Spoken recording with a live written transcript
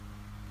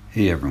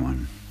Hey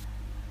everyone,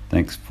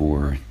 thanks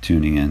for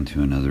tuning in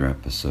to another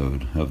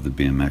episode of the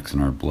BMX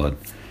in Our Blood.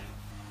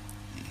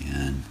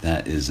 And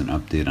that is an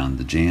update on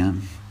the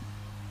jam,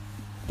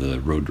 the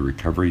Road to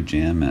Recovery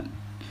jam at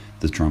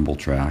the Trumbull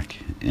track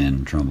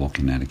in Trumbull,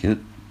 Connecticut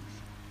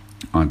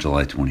on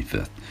July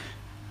 25th.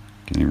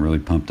 Getting really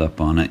pumped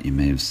up on it. You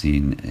may have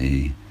seen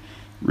a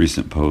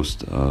recent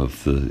post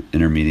of the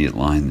intermediate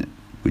line that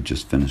we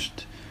just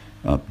finished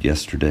up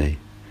yesterday.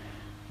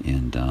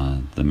 And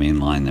the main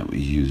line that we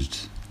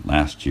used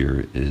last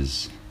year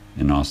is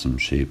in awesome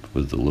shape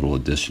with a little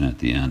addition at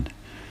the end.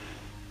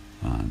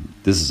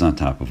 This is on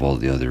top of all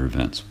the other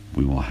events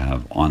we will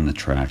have on the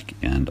track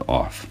and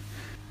off.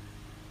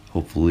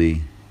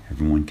 Hopefully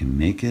everyone can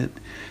make it.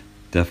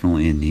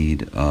 Definitely in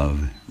need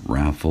of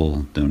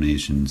raffle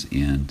donations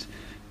and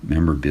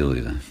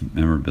memorabilia.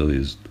 Memorabilia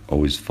is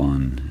always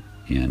fun,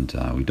 and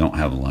we don't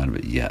have a lot of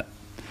it yet.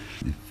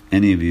 If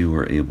any of you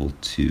are able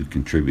to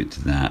contribute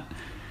to that,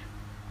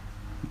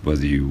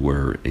 whether you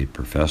were a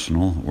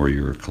professional or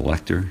you're a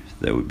collector,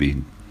 that would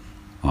be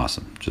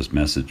awesome. Just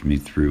message me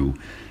through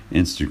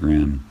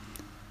Instagram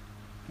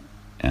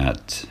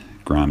at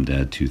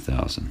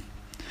gromdad2000.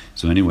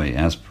 So anyway,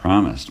 as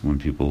promised, when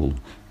people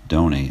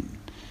donate,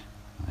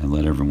 I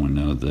let everyone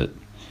know that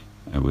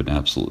I would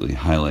absolutely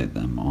highlight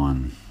them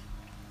on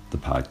the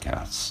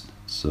podcast.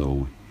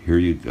 So here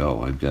you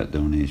go. I've got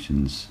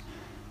donations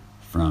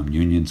from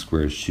Union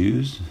Square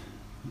Shoes,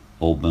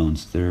 Old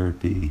Bones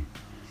Therapy,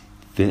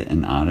 Fit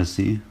and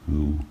Odyssey,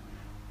 who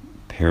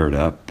paired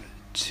up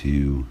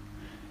to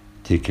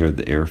take care of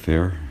the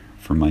airfare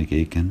for Mike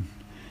Aiken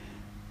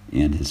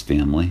and his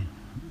family,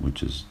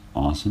 which is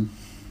awesome.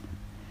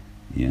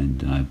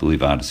 And I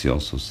believe Odyssey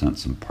also sent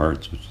some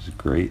parts, which is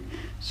great.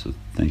 So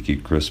thank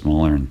you, Chris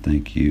Muller, and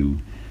thank you,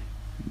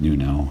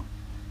 Nuno,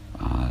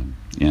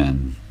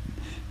 and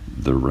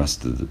the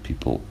rest of the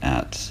people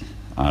at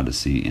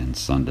Odyssey and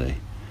Sunday.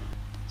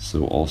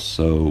 So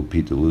also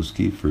Pete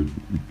Deluski for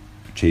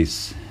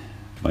Chase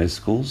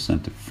Bicycles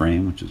sent a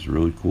frame, which is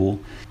really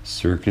cool.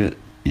 Circuit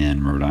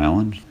in Rhode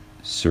Island.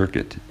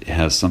 Circuit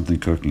has something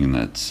cooking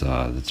that's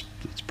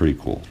pretty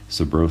cool.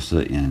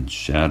 Sabrosa and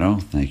Shadow,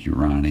 thank you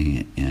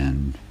Ronnie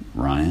and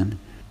Ryan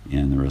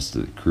and the rest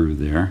of the crew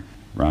there.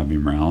 Robbie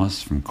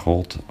Morales from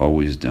Colt,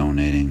 always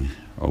donating,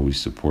 always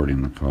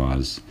supporting the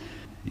cause,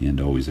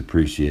 and always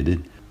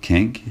appreciated.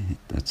 Kink,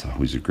 that's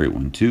always a great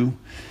one too.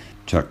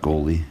 Chuck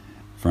Goley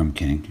from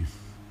Kink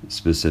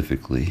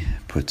specifically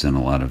puts in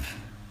a lot of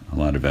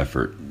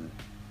effort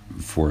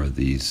for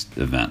these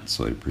events,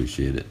 so I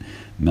appreciate it.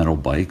 Metal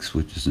Bikes,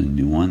 which is a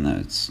new one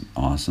that's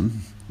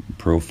awesome.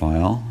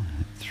 Profile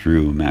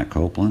through Matt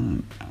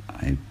Copeland,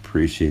 I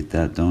appreciate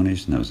that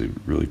donation. That was a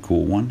really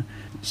cool one.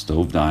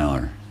 Stove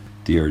Dialer,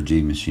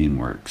 DRG Machine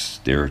Works,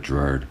 Derek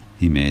Gerard.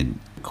 He made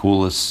the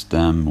coolest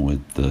stem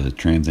with the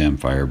Trans Am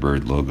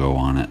Firebird logo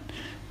on it,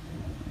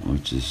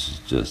 which is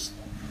just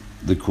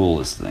the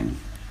coolest thing.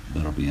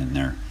 That'll be in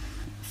there.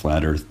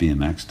 Flat Earth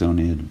BMX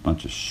donated a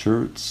bunch of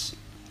shirts.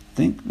 I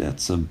think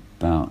that's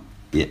about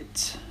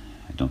it.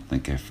 I don't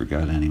think I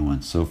forgot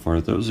anyone so far.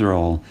 Those are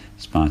all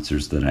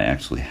sponsors that I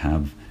actually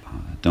have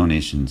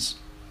donations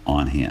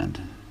on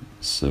hand.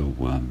 So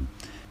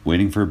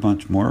waiting for a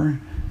bunch more,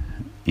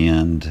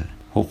 and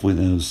hopefully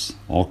those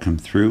all come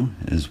through,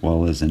 as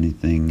well as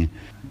anything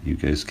you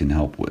guys can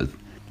help with.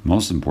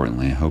 Most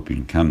importantly, I hope you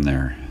can come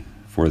there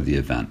for the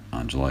event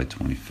on July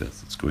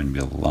 25th. It's going to be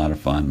a lot of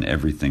fun.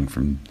 Everything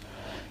from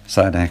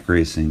side hack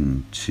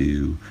racing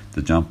to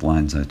the jump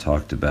lines I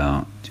talked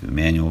about, to a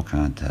manual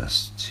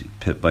contest, to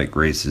pit bike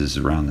races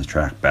around the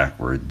track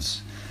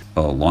backwards,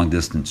 a long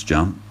distance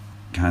jump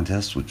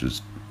contest, which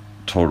was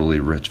totally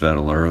Rich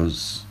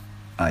Vadaluro's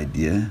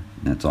idea,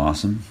 and that's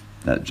awesome.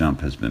 That jump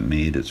has been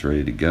made, it's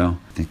ready to go.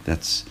 I think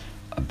that's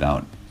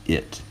about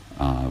it,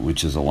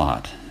 which is a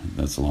lot.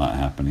 That's a lot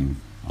happening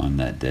on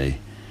that day.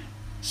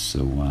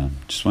 So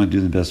just want to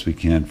do the best we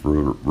can for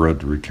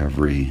Road to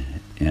Recovery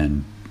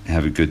and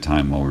have a good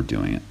time while we're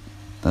doing it.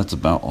 That's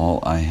about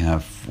all I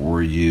have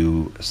for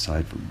you,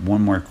 aside from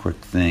one more quick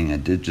thing. I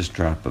did just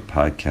drop a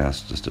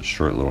podcast, just a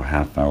short little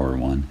half-hour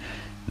one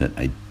that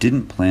I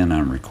didn't plan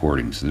on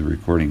recording, so the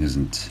recording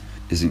isn't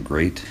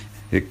great.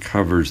 It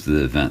covers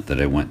the event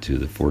that I went to,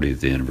 the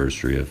 40th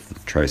anniversary of the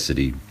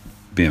Tri-City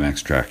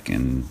BMX track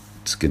in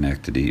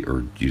Schenectady,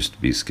 or used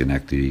to be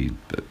Schenectady,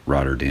 but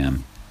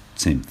Rotterdam,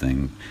 same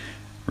thing,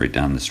 right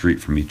down the street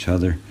from each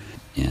other.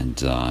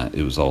 And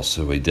it was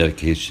also a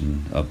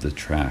dedication of the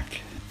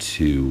track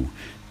to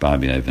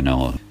Bobby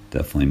Ivanello.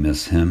 Definitely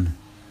miss him.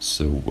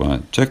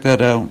 So check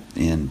that out.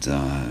 And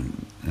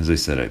as I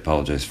said, I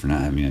apologize for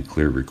not having a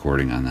clear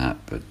recording on that.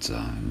 But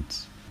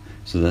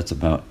so that's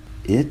about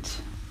it.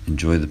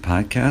 Enjoy the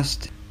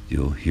podcast.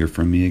 You'll hear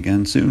from me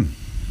again soon.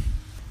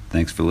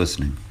 Thanks for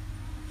listening.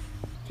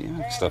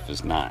 BMX stuff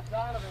is not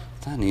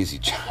an easy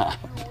job.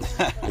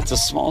 It's a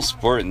small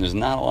sport, and there's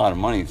not a lot of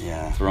money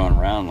thrown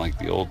around like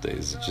the old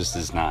days. It just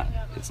is not.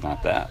 It's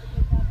not that.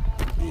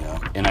 Yeah.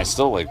 And I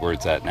still like where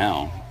it's at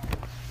now.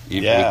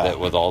 Even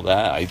with all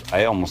that,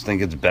 I almost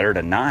think it's better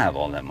to not have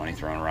all that money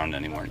thrown around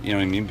anymore. You know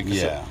what I mean?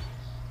 Because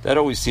that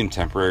always seemed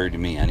temporary to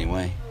me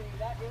anyway.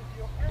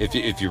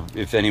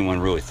 If anyone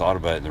really thought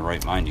about it in the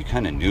right mind, you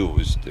kind of knew it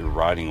was they're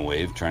riding a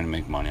wave, trying to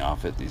make money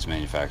off it, these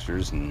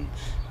manufacturers, and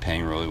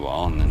paying really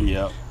well, and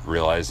then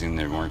realizing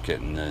they weren't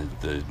getting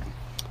the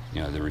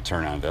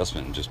return on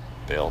investment and just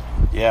bailed.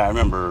 Yeah, I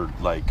remember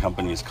like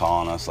companies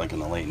calling us like in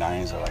the late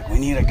 90s. They're like, we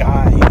need a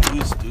guy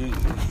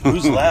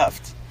who's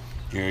left.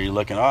 You're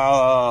looking,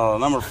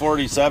 number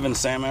 47,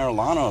 Sam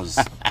Arellano's.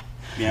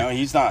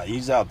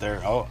 He's out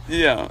there. Oh,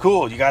 yeah,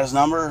 cool. You got his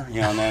number?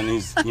 And then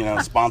he's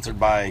sponsored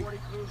by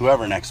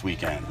whoever next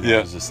weekend.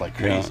 It's just like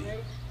crazy.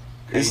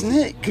 Isn't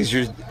it? Because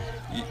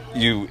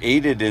you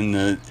aided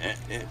in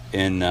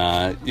in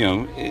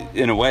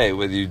a way,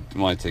 whether you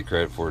want to take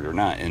credit for it or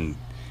not,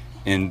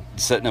 and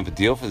setting up a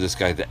deal for this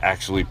guy that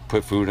actually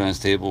put food on his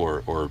table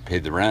or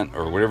paid the rent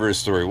or whatever his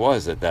story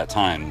was at that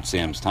time,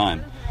 Sam's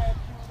time.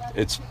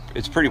 It's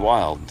pretty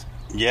wild.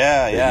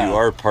 Yeah. You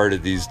are part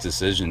of these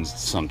decisions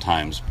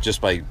sometimes just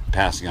by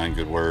passing on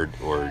good word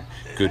or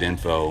good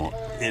info.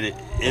 It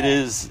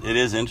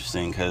is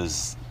interesting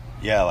because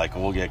like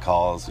we'll get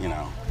calls,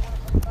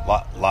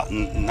 lot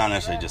not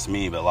necessarily just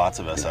me, but lots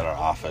of us at our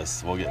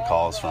office. We'll get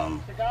calls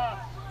from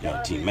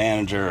team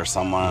manager or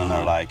someone, and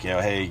they're like,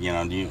 hey,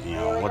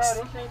 what's,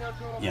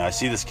 I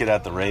see this kid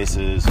at the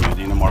races. Do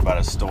you know more about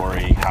his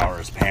story? How are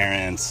his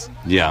parents?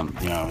 Yeah.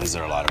 Is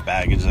there a lot of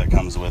baggage that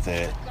comes with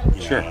it?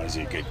 Sure. Is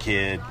he a good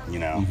kid?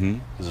 Because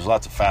there's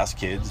lots of fast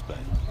kids, but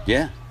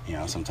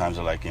sometimes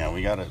they're like,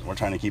 we're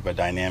trying to keep a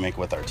dynamic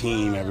with our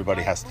team.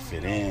 Everybody has to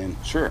fit in.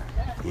 Sure.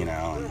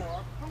 And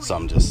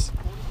some just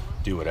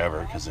do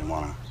whatever because they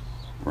want to.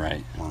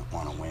 Right. Want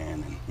to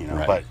win, and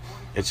right. But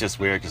it's just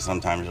weird because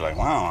sometimes you're like,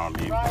 wow, I'll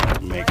be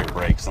make or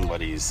break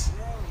somebody's,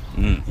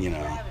 deal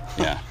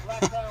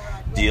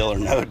or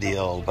no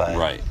deal. But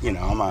right.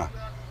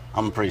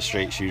 I'm a pretty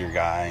straight shooter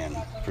guy and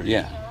pretty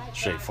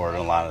straightforward.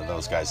 And a lot of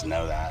those guys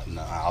know that, and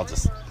I'll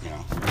just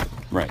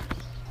right,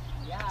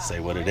 say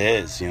what it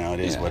is.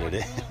 It is what it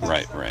is.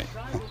 Right.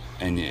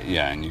 And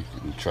and you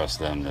can trust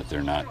them that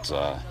they're not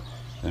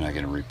going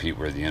to repeat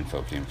where the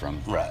info came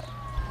from. Right.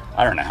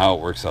 I don't know how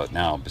it works out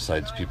now.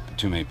 Besides,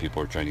 too many people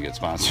are trying to get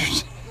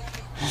sponsors.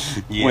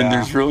 When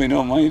there's really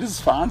no money to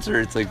sponsor,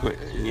 it's like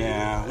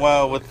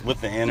well,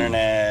 with the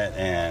internet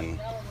and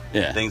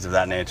things of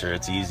that nature,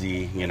 it's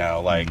easy.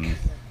 Like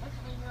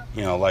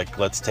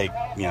let's take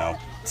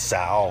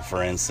Sal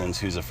for instance,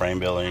 who's a frame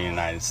builder in the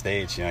United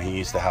States. He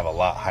used to have a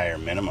lot higher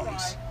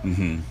minimums.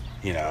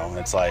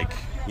 It's like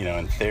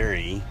in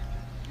theory,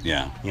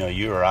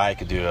 you or I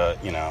could do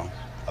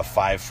a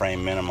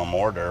 5-frame minimum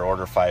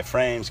order 5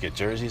 frames, get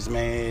jerseys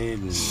made,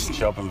 and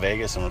show up in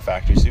Vegas and we're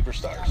factory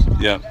superstars.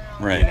 Yep,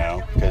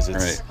 right. Because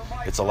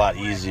it's a lot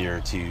easier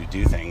to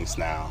do things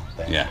now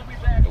than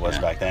it was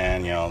back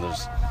then.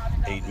 There's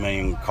 8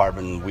 million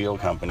carbon wheel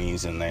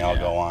companies, and they all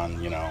go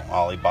on,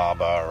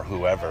 Alibaba or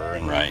whoever,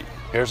 and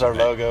here's our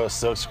logo,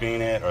 silk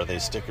screen it, or they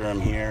sticker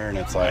them here, and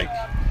it's like,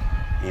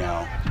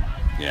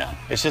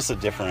 it's just a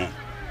different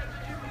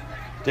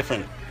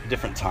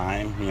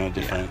time,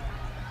 different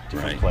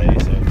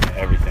place,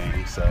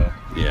 everything. So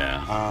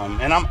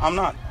and I'm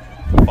not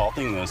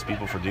faulting those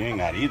people for doing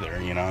that either.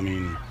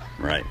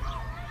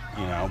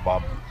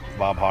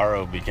 Bob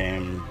Harrow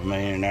became a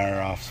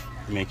millionaire off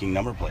making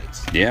number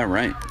plates. Yeah,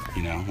 right.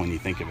 When you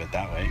think of it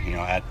that way,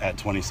 at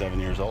 27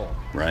 years old.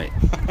 Right.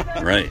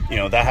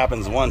 That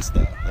happens once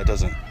though. That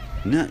doesn't.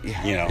 No.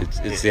 Yeah.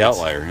 It's the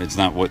outlier. It's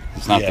not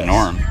the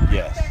norm.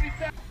 Yes.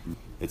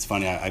 It's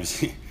funny.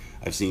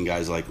 I've seen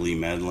guys like Lee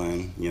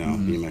Medlin,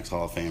 BMX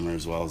Hall of Famer,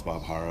 as well as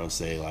Bob Harrow,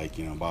 say like,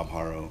 Bob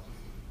Harrow,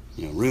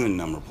 ruined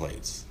number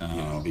plates,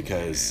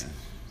 because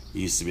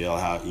you used to be able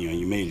to have,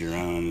 you made your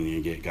own and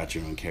you got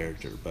your own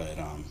character, but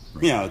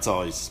it's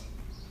always,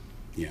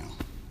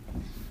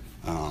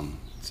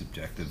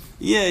 subjective.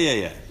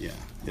 Yeah.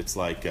 It's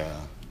like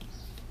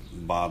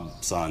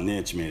Bob saw a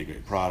niche, made a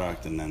great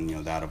product, and then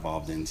that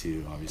evolved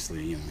into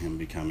obviously him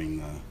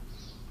becoming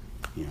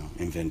the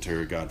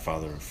inventor,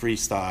 godfather of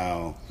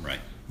freestyle.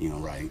 Right.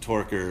 Riding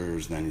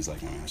torquers. Then he's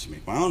like, I should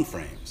make my own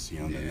frames.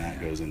 Then that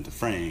goes into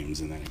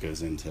frames, and then it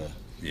goes into,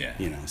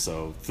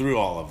 so through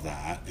all of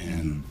that,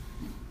 and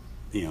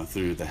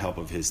through the help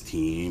of his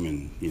team,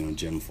 and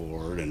Jim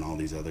Ford and all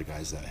these other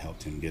guys that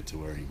helped him get to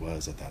where he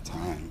was at that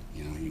time.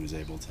 He was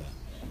able to,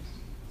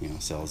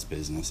 sell his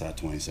business at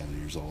 27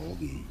 years old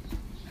and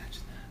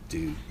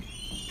do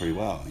pretty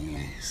well.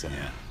 So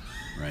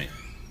right.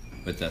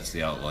 But that's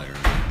the outlier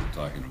that we're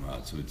talking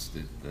about. So it's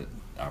the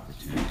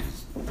opportunity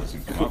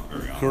doesn't come up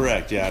very often.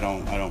 Correct. Yeah, I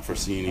don't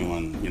foresee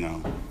anyone,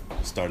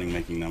 starting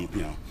making them.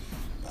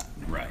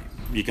 Right.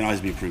 You can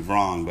always be proved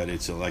wrong, but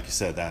it's like you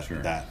said that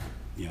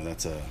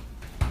that's a,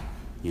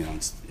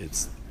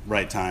 it's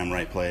right time,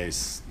 right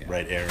place,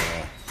 right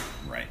era.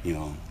 Right.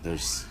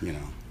 There's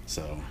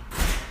so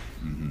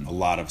a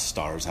lot of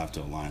stars have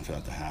to align for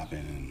that to happen,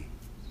 and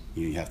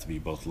you have to be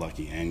both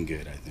lucky and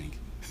good, I think.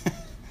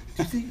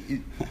 Do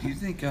you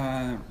think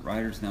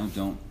riders now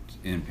don't,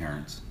 and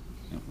parents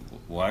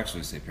Well,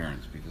 actually say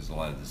parents, because a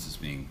lot of this is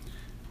being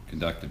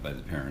conducted by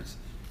the parents.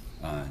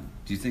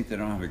 Do you think they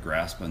don't have a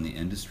grasp on the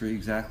industry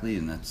exactly,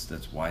 and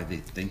that's why they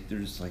think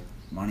there's like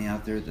money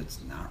out there that's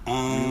not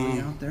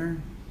really out there?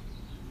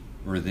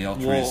 Or are they all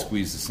trying to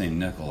squeeze the same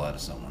nickel out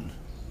of someone?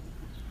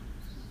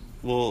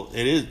 Well,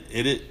 it is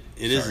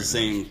the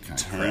same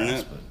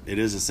turnip. It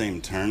is the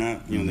same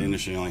turnip. You know, the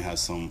industry only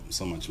has so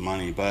much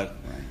money. But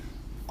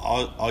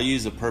I'll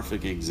use a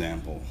perfect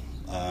example.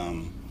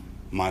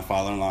 My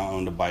father-in-law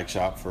owned a bike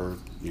shop for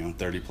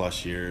 30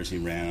 plus years. He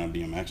ran a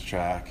BMX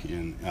track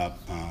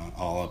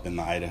all up in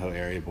the Idaho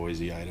area,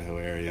 Boise, Idaho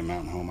area,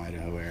 Mountain Home,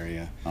 Idaho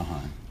area.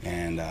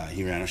 And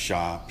he ran a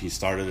shop. He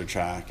started a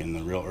track in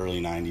the real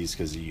early 90s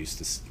because he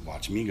used to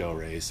watch me go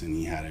race, and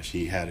he had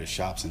his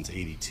shop since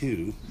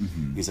 '82.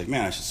 He's like,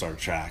 man, I should start a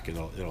track.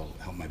 It'll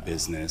help my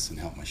business and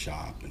help my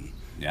shop, and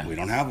we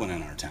don't have one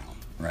in our town.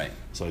 Right.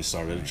 So he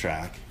started a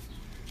track,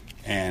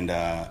 and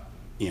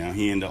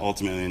he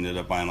ultimately ended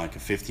up buying like a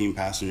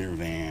 15-passenger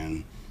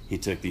van. He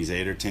took these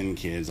 8 or 10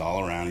 kids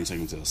all around. He took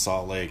them to the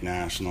Salt Lake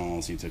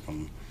Nationals. He took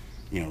them,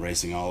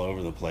 racing all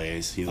over the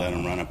place. He let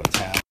them run up a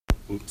tab.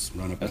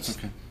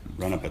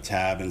 Run up a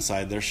tab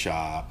inside their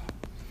shop.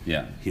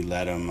 Yeah. He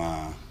let them,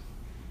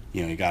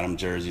 he got them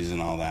jerseys and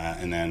all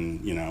that. And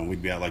then,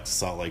 we'd be at like the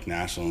Salt Lake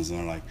Nationals, and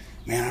they're like,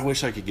 man, I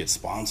wish I could get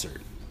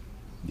sponsored.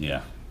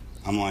 Yeah.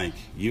 I'm like,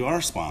 you are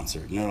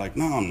sponsored. And they're like,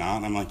 no, I'm not.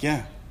 And I'm like,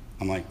 yeah.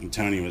 I'm like,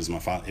 Tony was my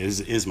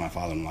is my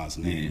father-in-law's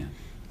name.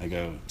 Yeah. I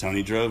go,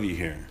 Tony drove you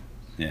here.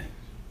 Yeah.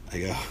 I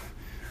go,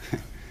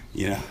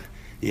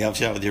 he helps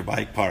you out with your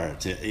bike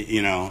part.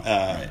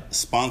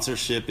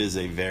 Sponsorship is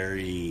I would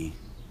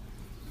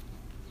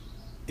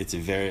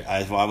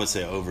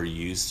say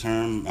overused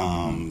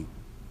term.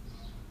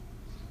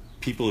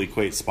 People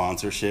equate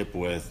sponsorship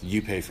with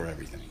you pay for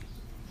everything.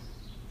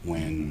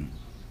 When,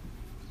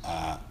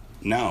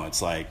 no,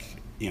 it's like,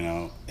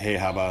 hey,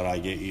 how about I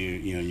get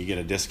you get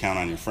a discount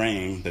on your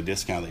frame, the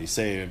discount that you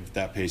save,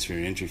 that pays for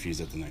your entry fees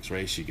at the next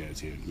race you go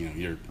to.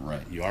 You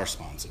are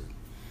sponsored.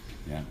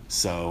 Yeah.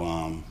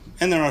 So,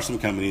 and there are some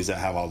companies that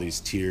have all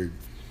these tiered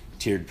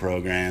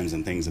programs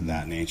and things of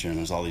that nature, and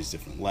there's all these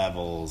different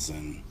levels,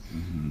 and,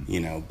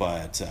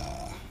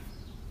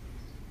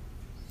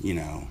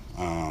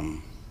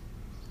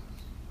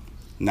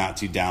 not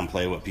to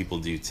downplay what people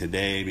do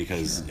today,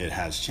 because it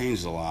has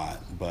changed a lot,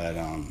 but,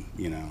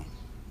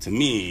 to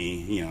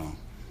me,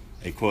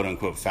 a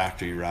quote-unquote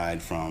factory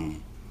ride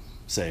from,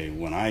 say,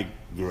 when I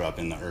grew up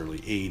in the early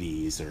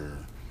 80s or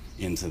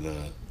into the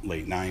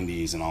late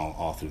 90s and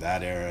all through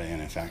that era,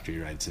 and a factory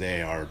ride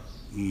today are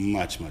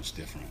much, much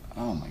different.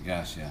 Oh, my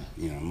gosh, yeah.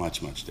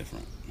 Much, much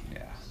different.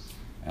 Yeah.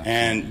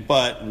 Absolutely.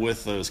 But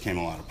with those came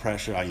a lot of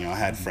pressure. I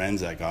had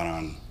friends that got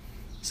on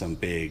some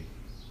big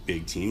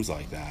teams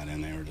like that,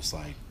 and they were just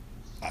like,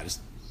 I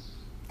just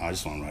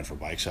want to ride for a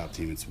bike shop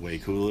team. It's way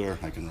cooler.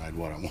 I can ride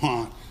what I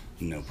want.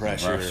 No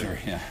pressure.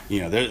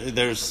 Yeah.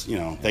 There's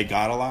they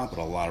got a lot, but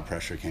a lot of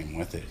pressure came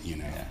with it.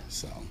 Yeah.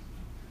 So.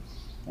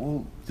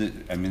 Well,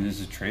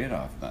 there's a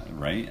trade-off,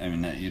 right? I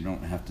mean, that you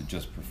don't have to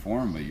just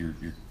perform, but you're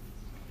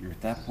at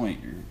that point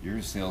you're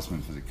a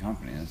salesman for the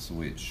company. That's the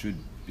way it should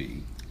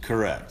be.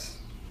 Correct.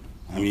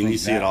 You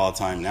see it all the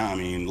time now.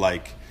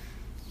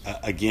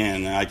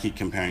 Again, I keep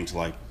comparing to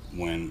like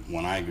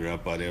when I grew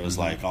up, but it was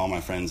like all my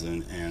friends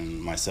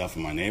and myself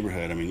in my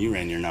neighborhood. You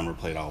ran your number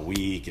plate all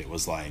week. It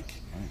was like.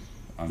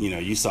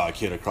 You saw a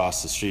kid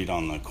across the street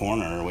on the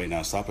corner waiting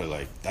at a stoplight,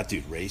 like, that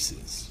dude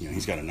races.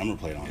 He's got a number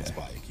plate on his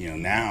bike.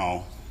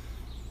 Now,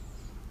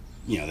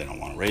 they don't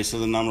want to race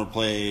with a number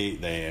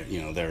plate.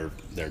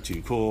 They're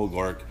too cool.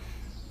 Gork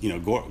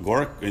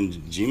and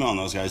Gmail and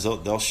those guys,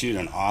 they'll shoot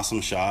an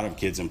awesome shot of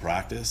kids in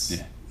practice.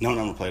 Yeah. No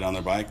number plate on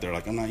their bike. They're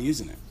like, I'm not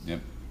using it.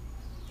 Yep.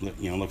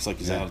 Looks like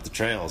he's out at the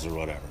trails or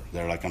whatever.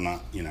 They're like, I'm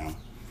not,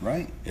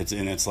 Right.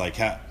 It's like,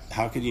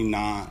 how could you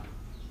not?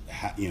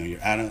 You're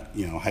at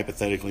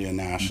hypothetically a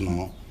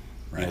national.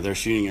 Right. They're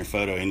shooting your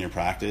photo in your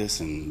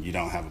practice, and you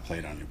don't have a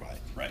plate on your bike.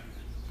 Right.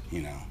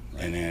 Right.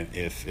 And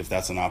if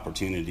that's an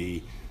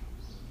opportunity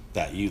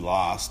that you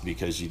lost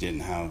because you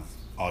didn't have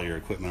all your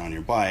equipment on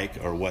your bike,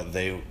 or what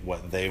they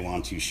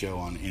want to show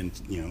on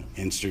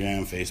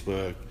Instagram,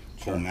 Facebook,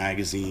 whole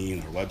magazine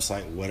or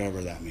website,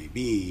 whatever that may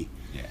be.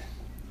 Yeah.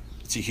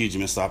 It's a huge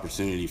missed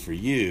opportunity for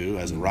you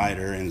as a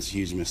rider, and it's a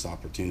huge missed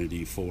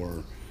opportunity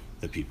for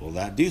the people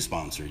that do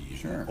sponsor you.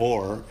 Sure.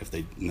 Or if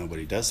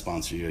nobody does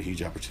sponsor you, a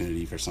huge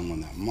opportunity for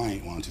someone that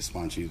might want to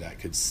sponsor you that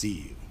could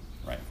see you.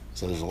 Right.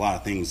 So there's a lot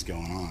of things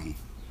going on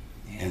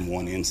in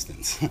one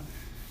instance.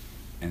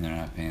 And they're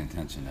not paying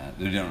attention to that.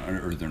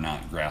 They're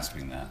not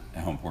grasping that,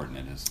 how important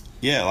it is.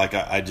 Yeah, like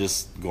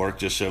Gork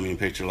just showed me a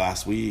picture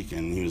last week,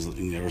 and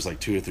there was like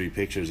 2 or 3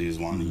 pictures he was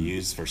wanting to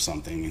use for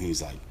something, and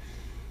he's like,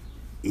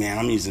 man,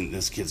 I'm using,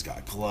 this kid's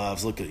got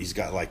gloves. Look at, he's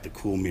got like the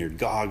cool mirrored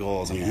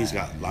goggles.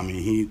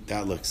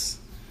 That looks,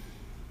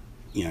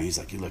 he's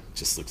like,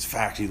 just looks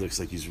factory. He looks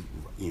like he's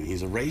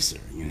a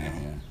racer,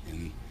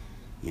 and,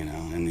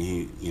 and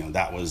he,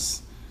 that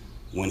was,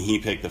 when he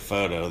picked the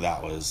photo,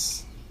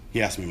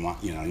 he asked me,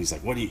 he's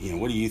like, what do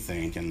you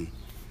think? And,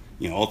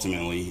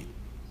 ultimately,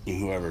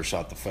 whoever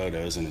shot the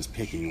photos and is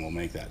picking will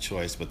make that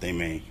choice, but they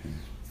may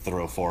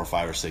throw 4 or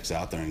 5 or 6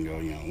 out there and go,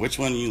 which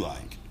one you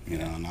like,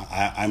 and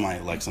I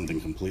might like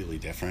something completely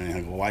different, and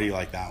I go, well, why do you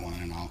like that one?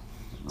 And I'll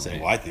say,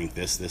 well, I think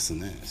this,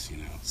 and this,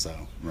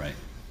 so right,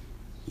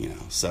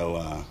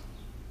 so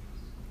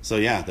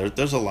yeah,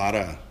 there's a lot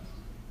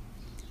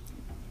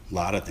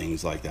of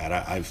things like that.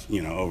 I've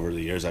over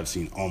the years I've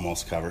seen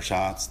almost cover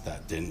shots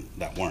that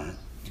weren't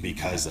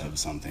because of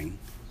something,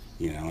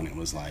 and it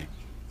was like,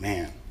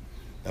 man,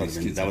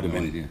 that would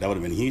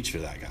have been huge for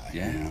that guy.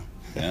 Yeah.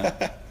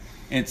 Yeah.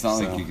 It's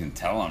not like you can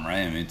tell them,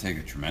 right? I mean, it'd take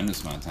a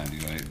tremendous amount of time to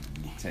go,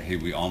 hey,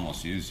 we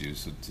almost used you.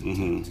 So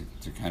to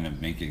kind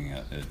of make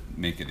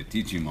it a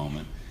teaching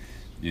moment,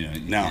 you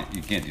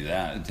can't do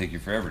that. It'd take you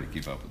forever to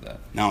keep up with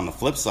that. Now, on the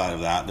flip side of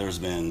that,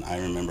 I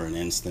remember an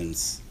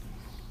instance,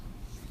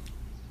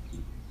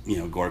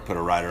 Gork put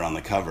a rider on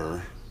the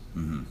cover,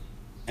 and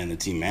the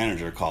team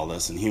manager called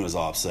us, and he was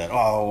all upset.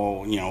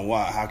 Oh,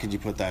 well, how could you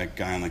put that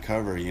guy on the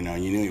cover? You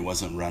knew he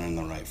wasn't running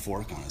the right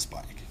fork on his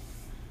bike.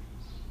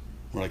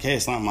 We're like, hey,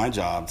 it's not my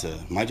job to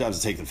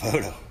take the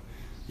photo.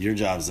 Your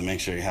job is to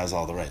make sure he has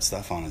all the right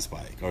stuff on his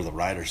bike, or the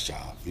rider's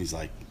job. He's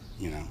like,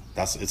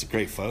 it's a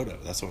great photo.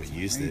 That's what we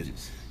used it.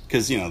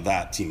 Because,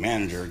 that team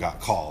manager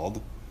got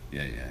called.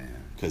 Yeah.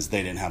 Because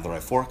they didn't have the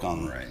right fork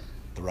on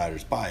the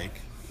rider's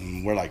bike.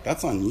 And we're like,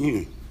 that's on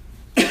you.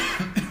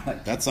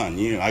 That's on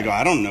you. I go,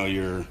 I don't know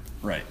your...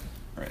 Right.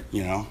 I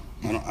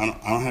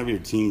don't have your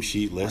team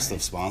sheet list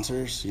of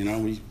sponsors.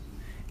 And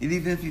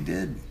even if you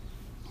did,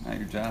 not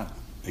your job.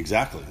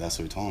 Exactly. That's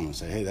what we told him. We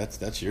say, hey,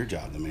 that's your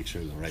job to make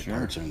sure the right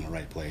parts are in the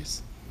right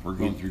place. We're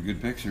going through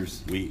good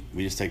pictures. We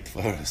just take the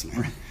photos,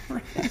 man.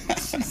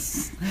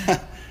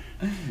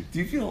 Do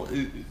you feel?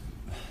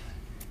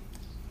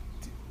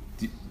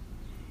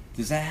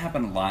 Does that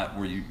happen a lot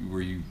where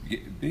you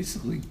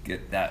basically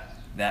get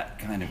that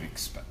kind of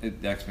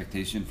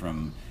expectation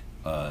from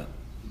a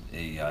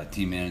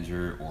team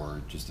manager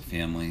or just a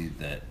family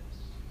that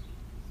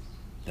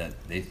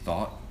they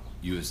thought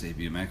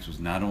USABMX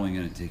was not only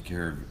going to take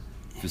care of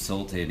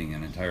facilitating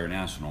an entire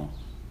national,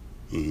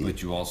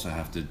 but you also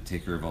have to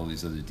take care of all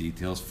these other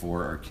details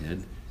for our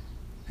kid?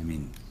 I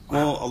mean, wow.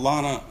 Well, a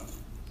lot of,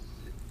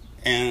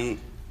 and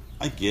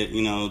I get,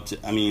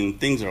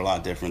 things are a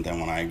lot different than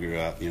when I grew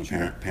up.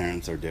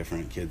 Parents are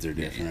different, kids are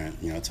different.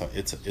 Yeah.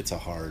 It's a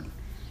hard,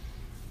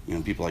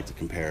 people like to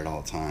compare it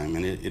all the time,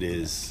 and it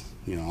is,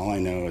 all I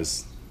know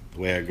is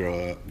the way I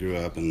grew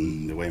up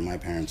and the way my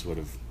parents would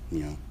have,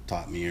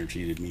 taught me or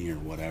treated me or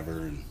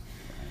whatever, and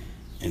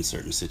in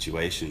certain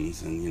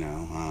situations,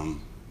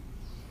 and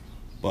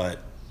but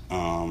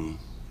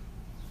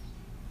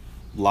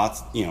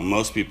lots,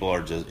 most people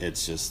are just,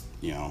 it's just,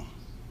 I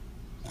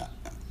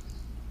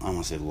don't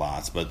want to say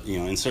lots, but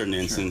in certain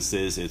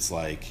instances, it's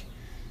like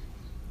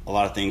a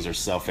lot of things are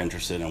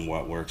self-interested in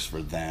what works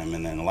for them,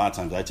 and then a lot of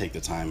times I take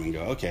the time and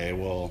go, okay,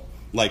 well,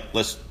 like,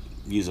 let's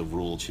use a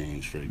rule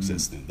change for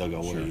existence. They'll go,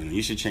 well,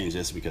 you should change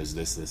this because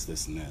this,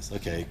 and this.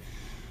 Okay,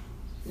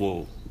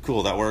 well,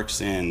 cool, that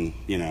works in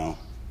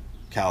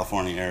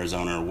California,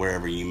 Arizona, or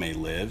wherever you may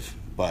live,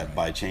 but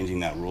by changing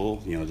that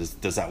rule,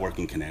 does that work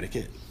in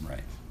Connecticut?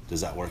 Right.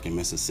 Does that work in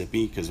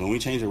Mississippi? Because when we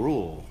change a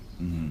rule,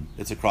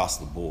 it's across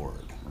the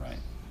board. Right.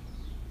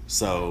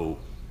 So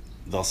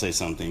they'll say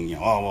something,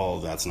 oh, well,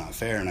 that's not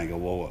fair, and I go,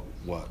 well,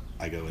 what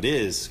I go, it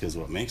is, because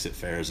what makes it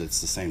fair is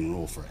it's the same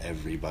rule for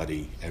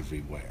everybody,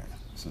 everywhere.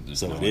 So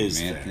there's no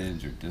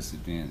advantage or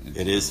disadvantage.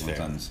 It is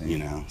fair,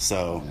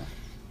 So,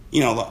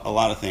 a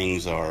lot of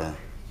things are.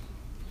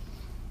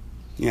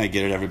 I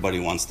get it. Everybody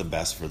wants the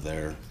best for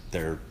their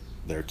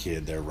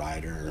kid, their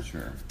rider,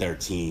 their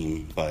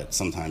team. But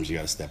sometimes you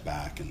got to step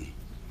back and,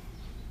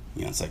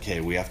 it's like,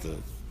 hey, we have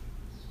to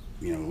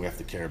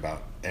care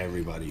about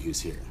everybody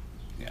who's here.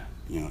 Yeah.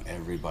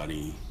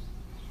 Everybody.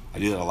 I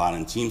do that a lot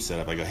in team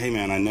setup. I go, hey,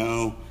 man, I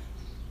know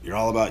you're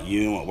all about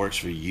you and what works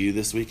for you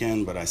this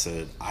weekend, but I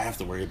said I have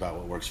to worry about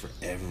what works for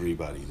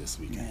everybody this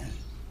weekend,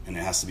 and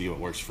it has to be what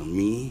works for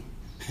me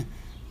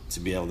to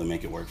be able to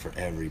make it work for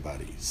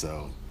everybody.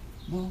 So.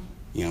 Well.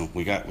 We all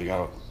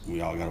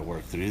got to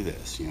work through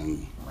this,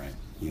 Right.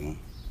 Right.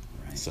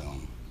 So.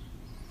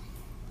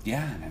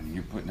 Yeah, and I mean,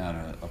 you're putting out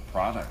a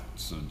product,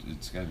 so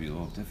it's got to be a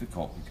little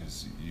difficult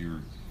because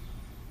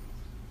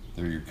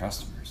they're your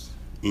customers.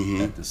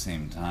 At the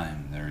same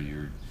time,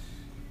 you're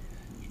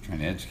trying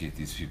to educate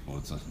these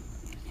people.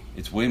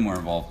 It's way more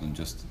involved than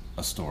just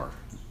a store.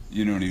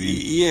 You know what I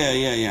mean?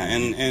 Yeah.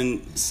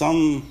 And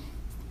some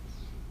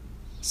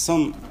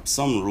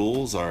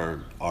rules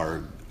are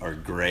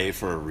gray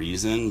for a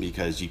reason,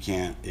 because it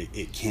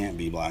can't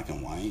be black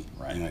and white.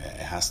 Right. It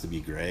has to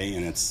be gray,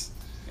 and it's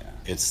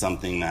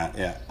something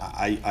that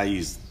I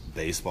use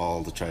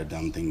baseball to try to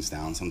dumb things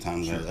down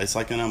sometimes. It's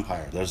like an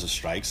umpire. There's a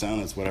strike zone.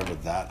 It's whatever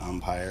that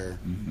umpire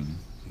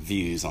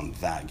views on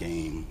that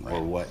game,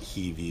 or what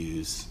he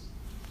views,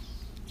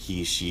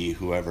 he, she,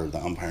 whoever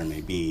the umpire may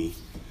be,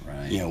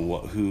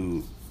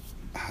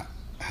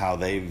 how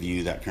they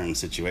view that current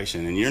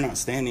situation, and you're not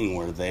standing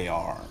where they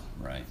are,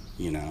 right?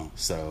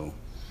 So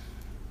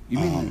you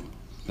mean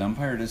The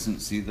umpire doesn't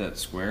see that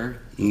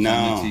square? No,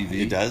 on the TV?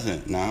 he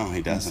doesn't. No,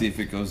 he doesn't. See if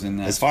it goes in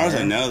that As far square?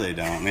 as I know, they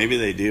don't. Maybe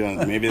they do.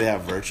 Maybe they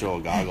have virtual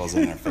goggles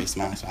in their face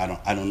masks. I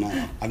don't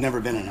know. I've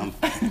never been an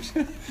umpire.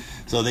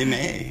 So they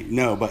may.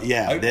 No, but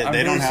yeah,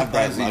 they don't have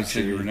that luxury. You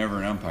said you were never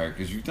an umpire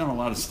because you've done a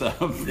lot of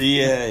stuff.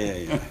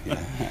 Yeah.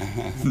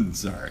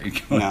 Sorry.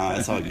 No,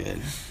 it's all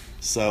good.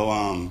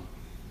 So,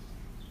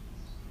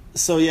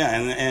 yeah,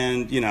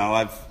 and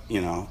I've,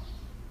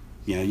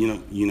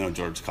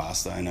 George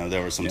Costa. I know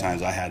there were some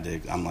times I had to,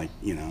 I'm like,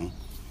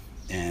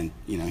 and,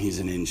 he's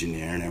an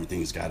engineer and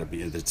everything's got to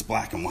be, it's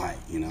black and white,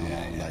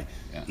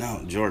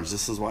 no, George,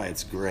 this is why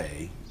it's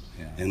gray.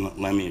 Yeah. And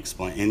let me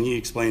explain. And you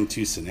explain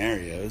two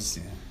scenarios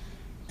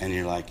and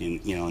you're like,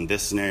 in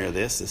this scenario,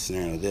 this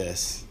scenario,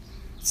 this,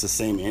 it's the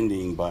same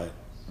ending, but,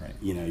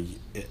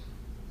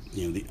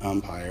 the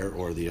umpire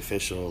or the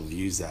official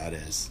views that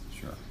as,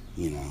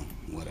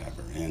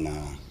 whatever. And,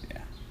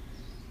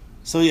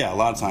 so a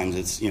lot of times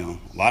it's, a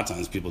lot of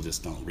times people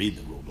just don't read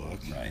the rule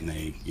book, right? And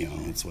they,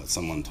 it's what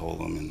someone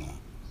told them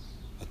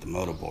at the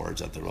moto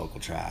boards at the local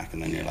track,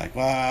 and then you're like,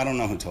 well, I don't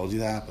know who told you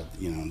that, but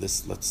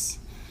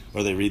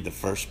or they read the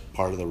first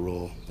part of the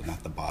rule, but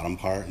not the bottom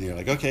part, and you're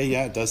like, okay,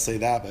 yeah, it does say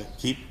that, but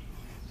keep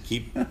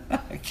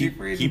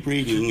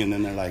reading, and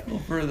then they're like, a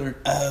little further.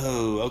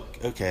 Oh,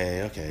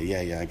 okay,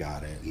 yeah, I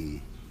got it,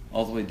 and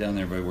all the way down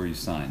there by where you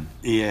sign.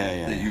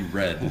 Yeah. That you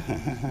read.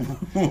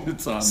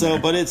 What's on so, there.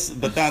 But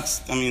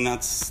that's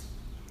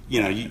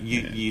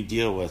you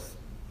deal with,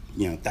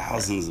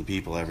 thousands of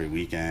people every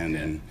weekend,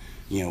 and,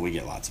 we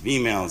get lots of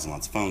emails and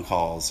lots of phone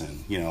calls,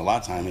 and, a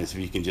lot of times if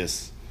you can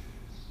just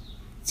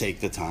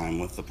take the time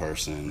with the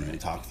person and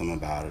talk to them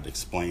about it,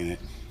 explain it,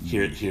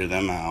 hear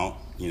them out,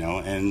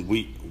 and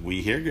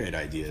we hear great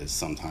ideas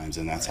sometimes,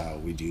 and that's how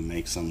we do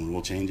make some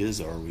rule changes,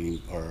 or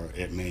we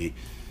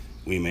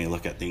may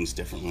look at things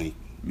differently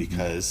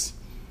because,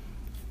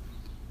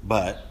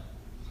 but,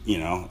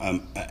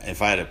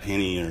 if I had a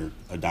penny or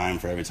a dime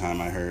for every time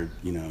I heard,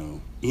 you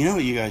know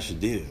what you guys should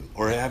do,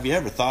 or have you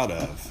ever thought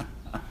of,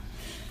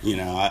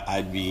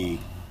 I'd be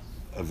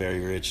a very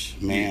rich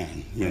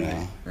man,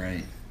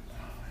 Right.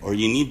 Or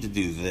you need to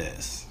do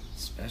this.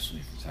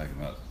 Especially if you're talking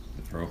about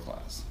the pro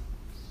class.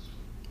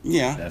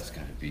 Yeah. That's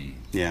got to be.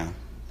 Yeah.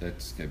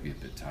 That's got to be a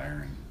bit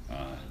tiring,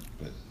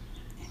 but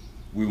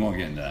we won't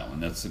get into that one.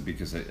 That's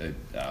because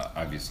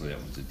obviously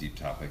that was a deep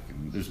topic,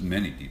 and there's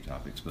many deep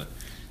topics. But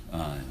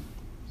I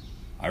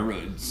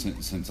really,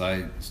 since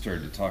I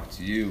started to talk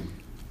to you,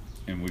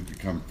 and we've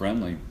become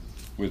friendly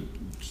with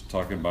just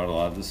talking about a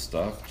lot of this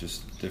stuff,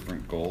 just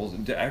different goals,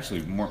 and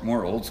actually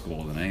more old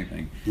school than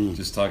anything.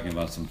 Just talking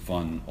about some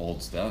fun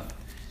old stuff.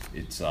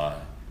 It's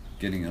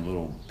getting a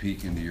little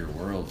peek into your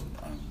world.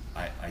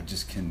 I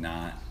just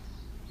cannot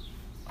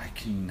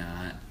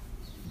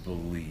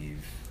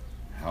believe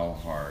how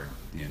hard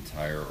the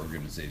entire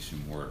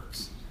organization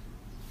works,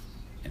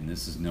 and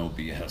this is no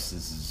BS.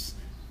 This is,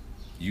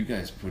 you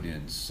guys put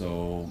in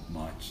so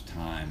much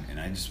time, and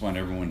I just want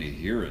everyone to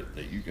hear it,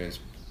 that you guys,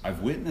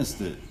 I've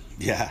witnessed it.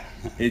 Yeah.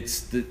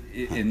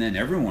 And then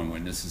everyone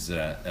witnesses it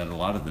at a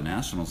lot of the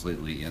nationals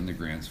lately, and the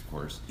Grands, of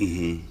course.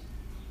 Mm-hmm.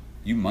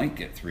 You might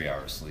get 3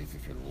 hours sleep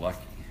if you're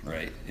lucky,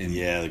 right? And,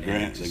 the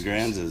Grands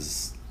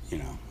is,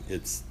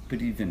 it's.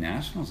 But even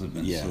nationals have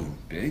been so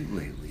big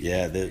lately.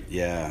 Yeah,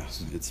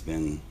 it's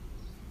been.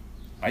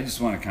 I just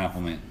want to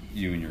compliment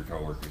you and your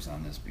coworkers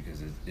on this,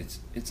 because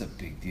it's a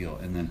big deal.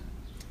 And then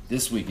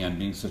this weekend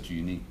being such a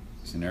unique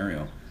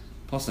scenario,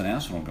 plus the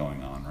national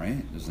going on,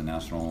 right? There's the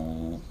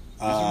national.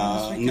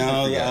 Nashville,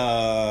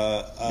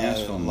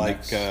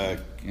 like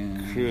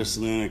Chris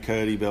Luna,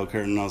 Cody, Bill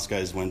Curtin, those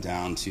guys went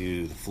down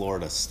to the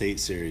Florida State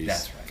Series.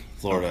 That's right.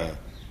 Florida. Okay.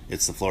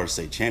 It's the Florida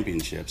State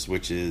Championships,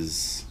 which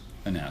is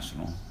a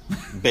national.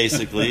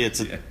 Basically, it's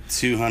a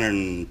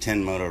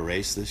 210 moto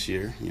race this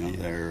year.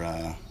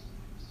 They're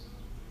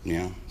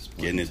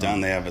getting it done.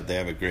 They have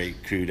a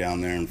great crew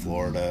down there in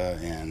Florida,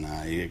 and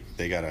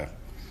they got a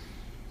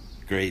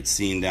great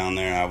scene down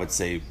there. I would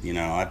say,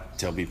 I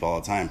tell people all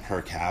the time,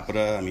 per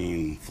capita,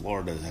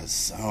 Florida has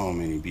so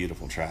many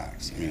beautiful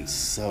tracks.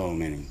 So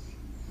many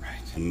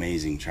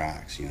amazing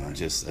tracks,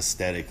 just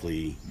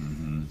aesthetically.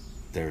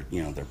 They're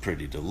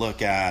pretty to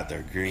look at.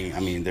 They're green.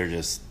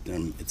 It's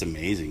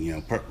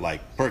amazing.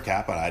 Per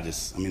capita,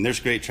 there's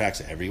great tracks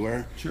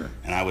everywhere. Sure.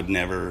 And I would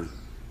never,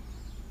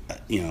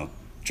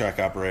 track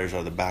operators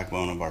are the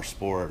backbone of our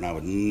sport, and I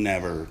would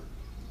never,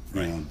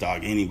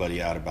 dog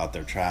anybody out about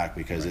their track,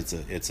 because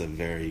it's a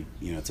very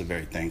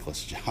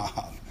thankless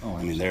job. Oh,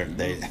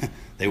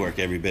 they work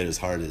every bit as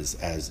hard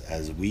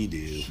as we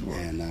do. Sure.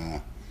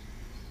 And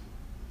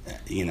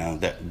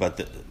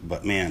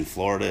but man,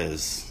 Florida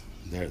is.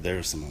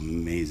 There's some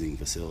amazing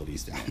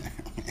facilities down there.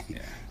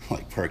 Yeah.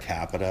 Like per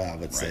capita, I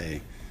would say,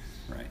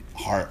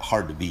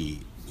 hard to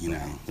beat.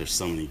 There's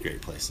so many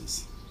great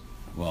places.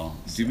 Well,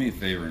 do me a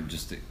favor and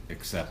just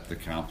accept the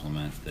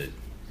compliment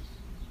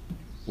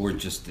or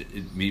just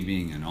me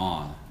being in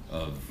awe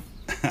of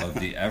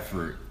the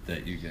effort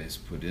that you guys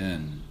put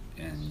in,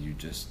 and you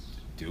just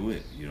do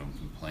it. You don't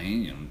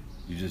complain.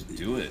 You just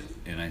do it.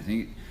 And I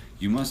think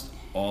you must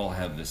all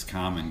have this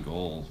common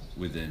goal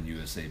within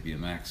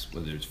USABMX,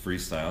 whether it's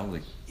freestyle,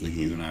 like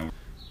you and I were,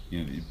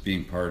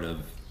 being part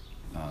of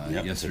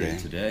yesterday,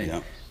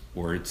 today,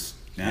 or it's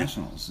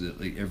nationals.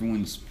 Like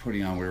everyone's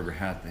putting on whatever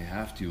hat they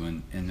have to,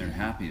 and they're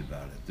happy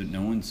about it. That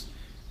no one's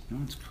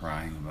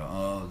crying about,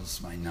 oh, this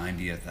is my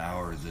 90th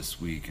hour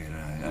this week.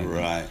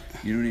 Right.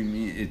 You know what I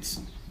mean?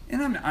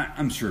 And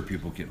I'm sure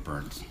people get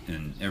burnt,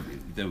 and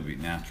that would be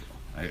natural.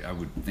 I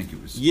would think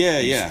it was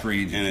strange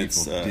if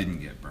people didn't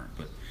get burnt,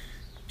 but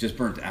just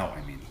burnt out.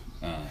 I mean,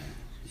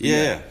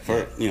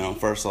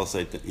 First I'll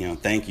say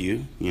thank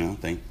you.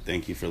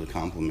 Thank you for the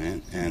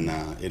compliment, and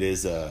it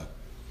is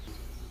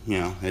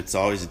it's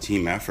always a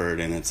team effort,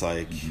 and it's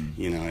like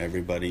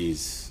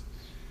everybody's.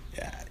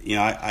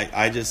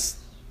 I just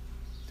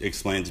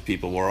explain to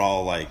people we're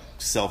all like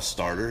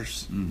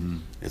self-starters.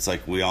 It's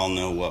like we all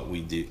know what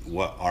we do,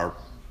 what our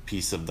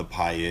piece of the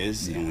pie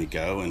is, and we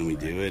go and we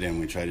do it, and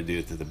we try to do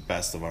it to the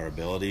best of our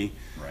ability.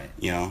 Right.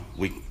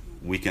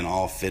 We can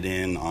all fit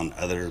in on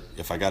other.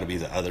 If I got to be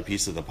the other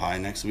piece of the pie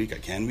next week, I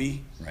can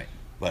be. Right.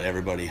 But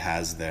everybody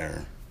has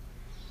their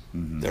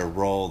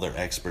role, their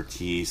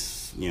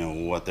expertise.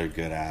 What they're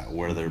good at,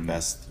 where they're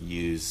best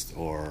used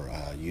or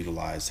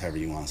utilized, however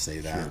you want to say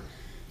that. Sure.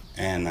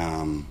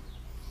 And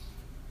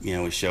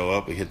we show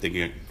up, we hit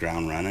the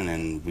ground running,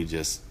 and we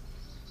just.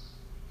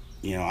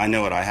 I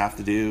know what I have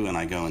to do, and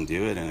I go and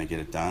do it, and I get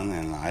it done.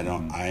 And I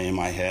don't. In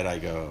my head, I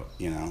go,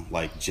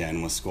 like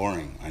Jen was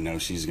scoring. I know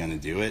she's going to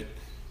do it.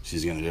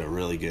 She's going to do it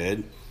really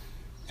good.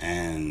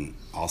 And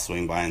I'll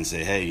swing by and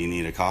say, hey, you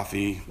need a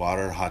coffee,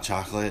 water, hot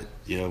chocolate?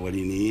 What do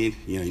you need?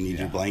 You need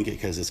your blanket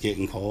because it's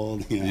getting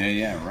cold.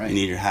 Right. You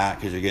need your hat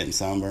because you're getting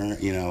sunburned.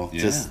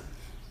 Just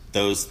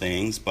those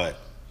things. But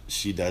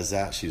she does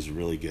that. She's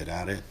really good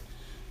at it.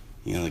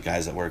 The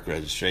guys that work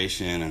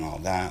registration and all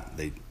that,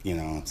 they,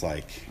 it's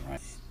like,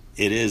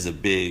 it is a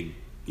big,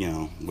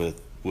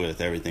 with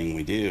everything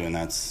we do. And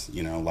that's,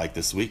 like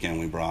this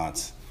weekend we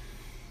brought,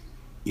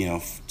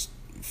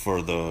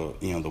 for the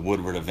the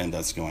Woodward event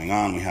that's going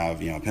on, we have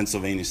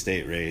Pennsylvania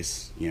State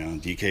race,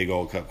 DK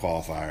Gold Cup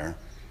qualifier.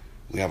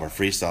 We have our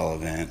freestyle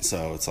event,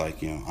 so it's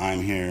like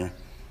I'm here.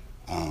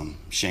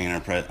 Shane,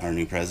 our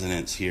new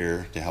president's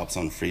here to help us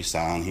on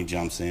freestyle, and he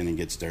jumps in and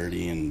gets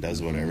dirty and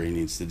does whatever he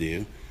needs to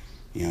do.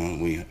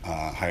 We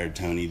hired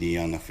Tony D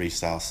on the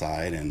freestyle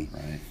side, and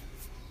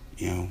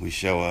we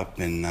show up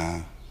and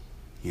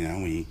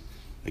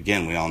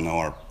we all know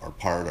our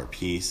part, our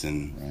piece,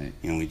 and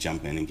we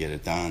jump in and get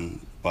it done.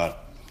 But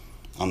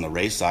on the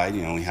race side,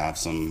 we have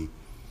some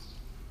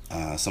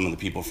of the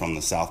people from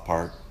the South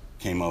Park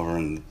came over,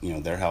 and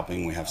they're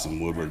helping. We have some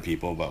Woodward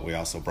people, but we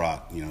also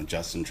brought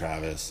Justin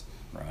Travis,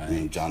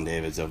 John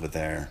David's over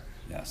there.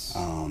 Yes.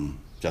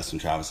 Justin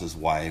Travis's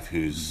wife,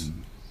 who's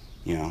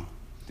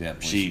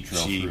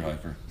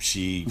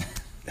she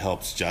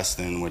helps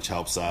Justin, which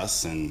helps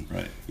us, and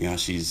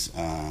she's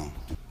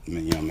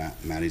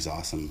Maddie's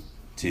awesome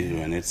too,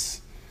 and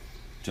it's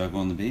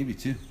juggling the baby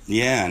too.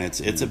 Yeah, and it's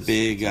a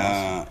big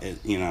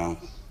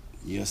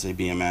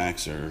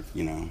USABMX, or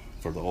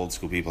for the old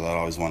school people that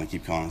always want to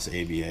keep calling us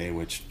ABA,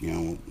 which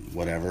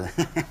whatever.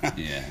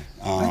 Yeah,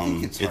 I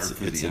think it's hard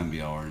for the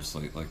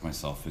NBLers like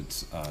myself.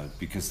 It's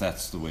because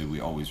that's the way we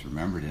always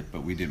remembered it,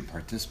 but we didn't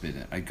participate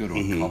in it. I go to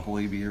a couple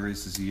ABA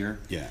races a year.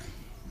 Yeah.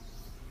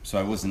 So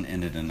I wasn't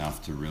in it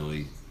enough to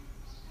really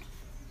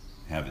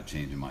have it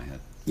change in my head.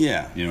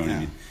 Yeah, you know what I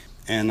mean.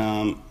 And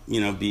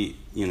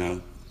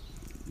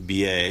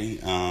BA,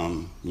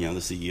 the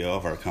CEO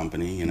of our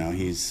company,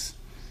 he's,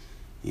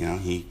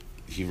 he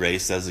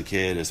raced as a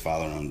kid. His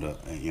father owned,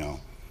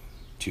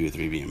 2 or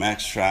 3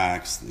 BMX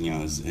tracks. They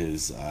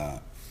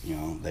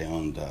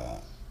owned,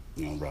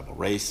 Rebel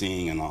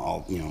Racing and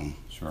all.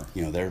 Sure.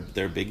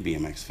 They're a big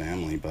BMX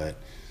family, but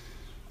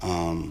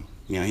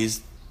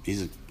he's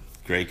a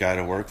great guy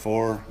to work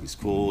for. He's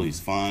cool. He's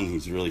fun.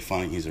 He's really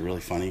funny. He's a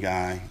really funny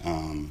guy.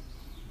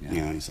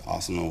 He's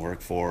awesome to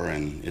work for,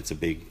 and it's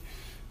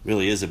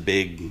really is a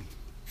big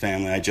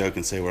family. I joke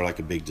and say we're like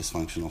a big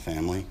dysfunctional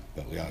family,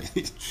 but we always,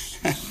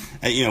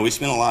 we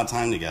spend a lot of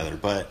time together.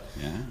 But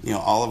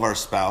all of our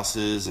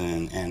spouses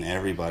and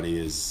everybody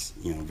is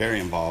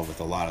very involved with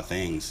a lot of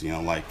things.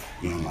 My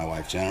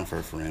wife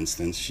Jennifer, for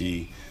instance,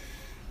 she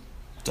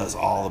does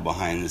all the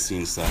behind the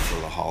scenes stuff for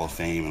the Hall of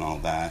Fame and all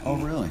that. Oh,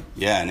 really?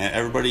 Yeah, and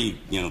everybody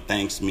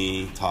thanks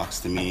me,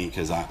 talks to me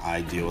because I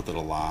deal with it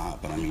a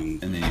lot. But I mean,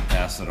 and then you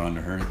pass it on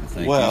to her.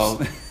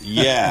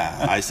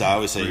 Yeah, I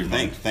always say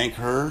thank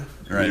her.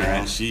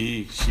 Right.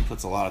 She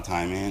puts a lot of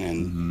time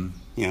in,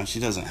 and she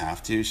doesn't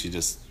have to. She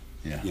just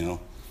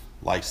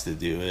likes to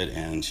do it,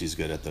 and she's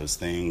good at those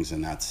things,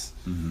 and that's.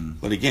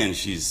 But again,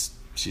 she's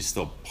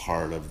still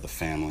part of the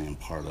family and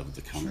part of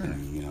the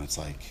company. Sure. It's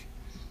like.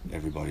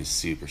 Everybody's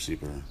super,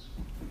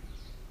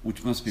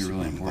 which must be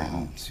really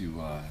important to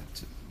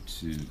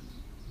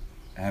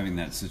having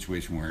that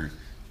situation where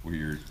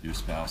your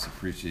spouse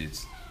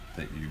appreciates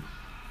that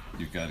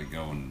you've got to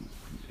go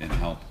and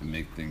help and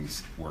make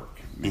things work,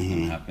 make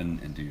them happen,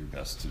 and do your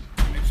best to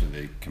make sure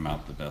they come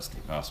out the best they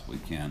possibly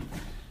can.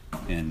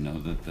 and know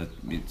that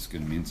it's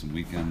going to mean some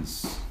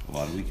weekends, a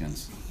lot of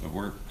weekends of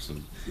work. So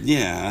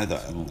yeah,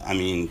 I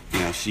mean, you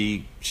know,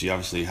 she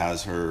obviously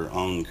has her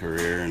own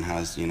career and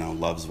has, you know,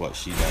 loves what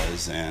she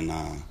does, and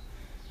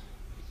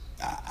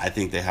I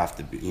think they have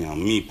to be, you know,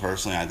 me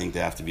personally, I think they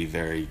have to be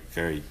very,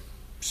 very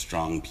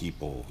strong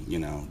people, you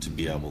know, to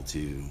be able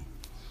to,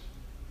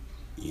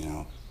 you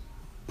know,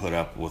 put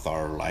up with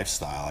our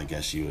lifestyle, I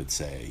guess you would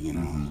say, you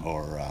know,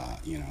 or,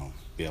 you know,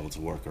 be able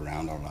to work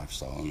around our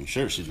lifestyle. I mean,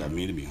 sure, she'd love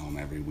me to be home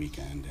every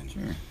weekend,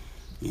 and,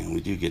 you know, we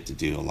do get to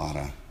do a lot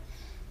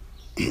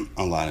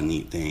of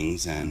neat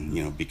things, and,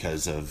 you know,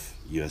 because of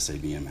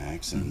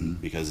USABMX and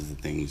because of the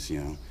things, you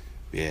know,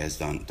 BA has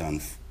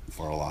done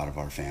for a lot of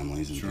our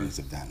families and things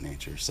of that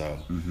nature. So,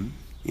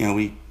 you know,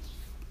 we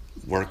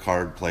work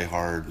hard, play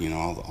hard, you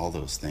know, all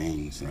those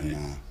things. Right.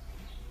 And,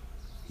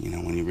 you know,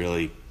 when you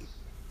really,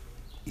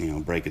 you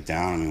know, break it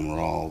down, I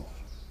mean,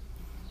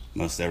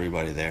 most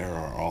everybody there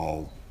are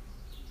all,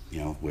 you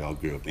know, we all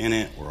grew up in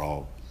it. We're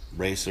all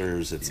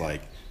racers. It's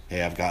like,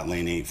 hey, I've got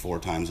lane 8 4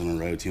 times in a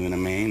row, 2 in a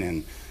main,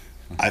 and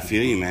I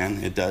feel you,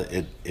 man. It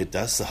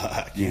does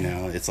suck, you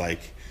know. It's like,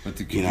 but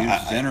the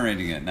computer's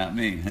generating it, not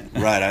me.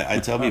 Right. I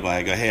tell people,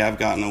 I go, hey, I've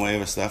gotten away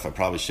with stuff I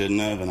probably shouldn't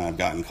have, and I've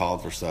gotten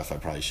called for stuff I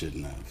probably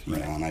shouldn't have. You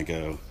know, and I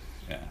go,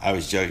 I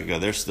always joke, I go,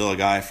 there's still a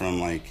guy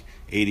from like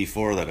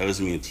 84 that owes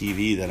me a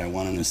TV that I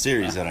won in a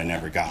series that I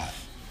never got.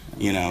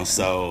 You know,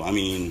 so I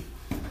mean,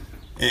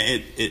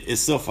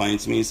 it's still funny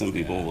to me. Some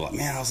people will like,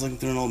 man, I was looking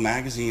through an old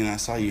magazine and I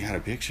saw you had a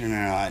picture in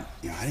there. I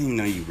didn't even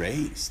know you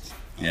raced.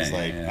 I was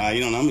like,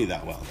 you don't know me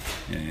that well.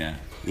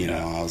 You know,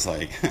 I was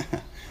like,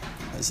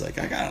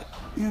 I got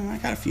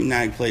a few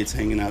nag plates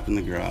hanging up in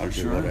the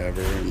garage or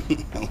whatever,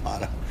 and a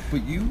lot of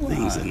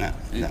things in that.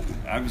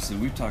 Obviously,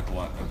 we've talked a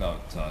lot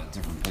about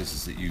different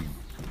places that you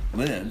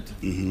lived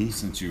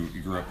since you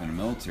grew up in a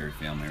military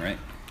family, right?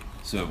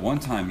 So at one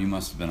time, you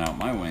must have been out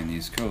my way on the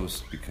East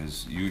Coast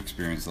because you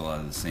experienced a lot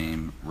of the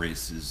same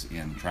races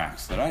and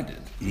tracks that I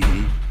did.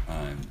 And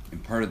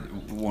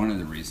one of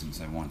the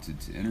reasons I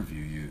wanted to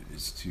interview you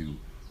is to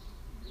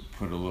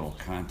put a little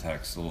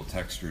context, a little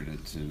texture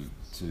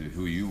to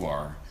who you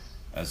are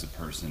as a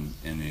person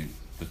and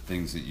the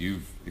things that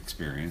you've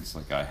experienced,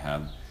 like I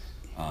have,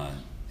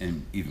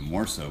 and even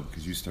more so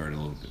because you started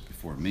a little bit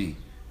before me,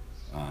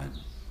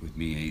 with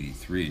me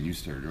 83, and you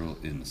started early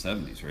in the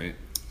 70s, right?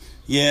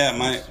 Yeah,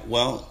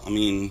 I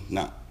mean,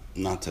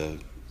 not to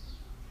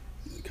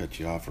cut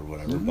you off or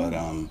whatever, but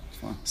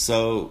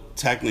so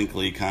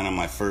technically, kind of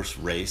my first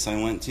race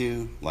I went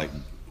to, like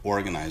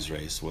organized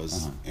race,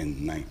 was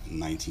in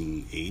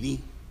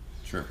 1980.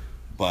 Sure.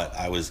 But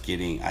I was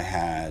getting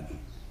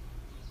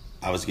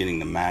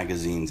the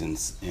magazines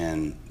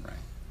and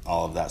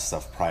all of that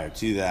stuff prior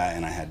to that,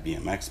 and I had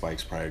BMX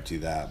bikes prior to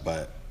that.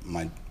 But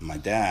my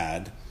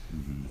dad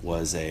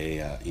was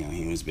he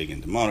was big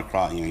into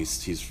motocross. You know,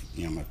 he's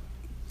my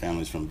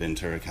family's from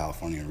Ventura,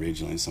 California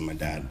originally, so my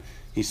dad,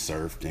 he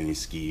surfed and he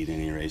skied and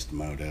he raced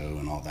moto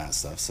and all that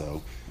stuff.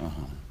 So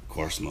of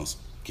course most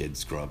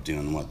kids grow up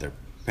doing what their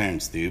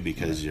parents do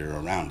because you're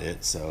around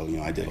it. So, you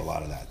know, I did a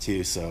lot of that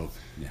too. So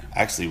I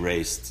actually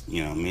raced,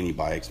 you know, mini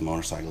bikes,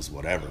 motorcycles,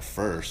 whatever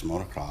first,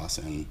 motocross,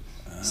 and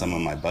some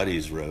of my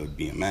buddies rode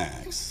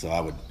BMX. So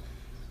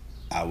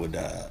I would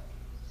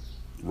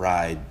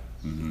ride,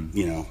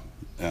 you know,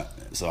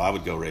 so I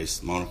would go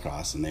race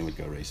motocross and they would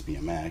go race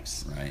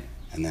BMX. Right.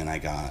 And then I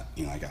got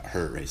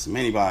hurt racing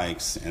mini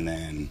bikes, and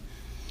then,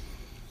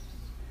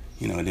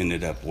 you know, it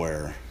ended up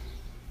where,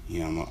 you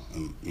know,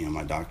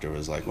 my doctor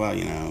was like, well,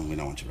 you know, we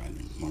don't want you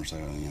riding a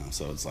motorcycle, you know,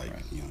 so it's like,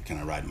 you know, can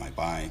I ride my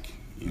bike?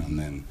 You know, and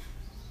then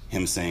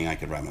him saying I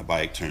could ride my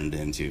bike turned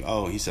into,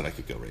 he said I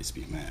could go race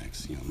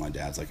BMX. You know, my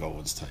dad's like,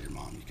 we'll just tell your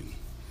mom you can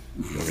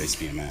go race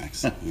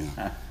BMX, you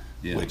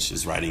know, which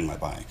is riding my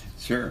bike.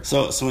 Sure.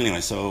 So anyway,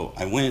 so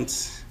I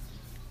went,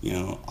 you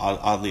know,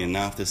 oddly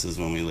enough, this is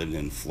when we lived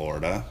in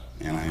Florida,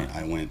 and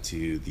I went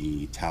to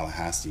the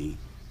Tallahassee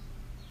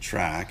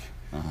track.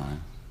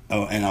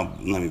 Oh, and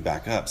let me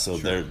back up. So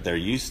there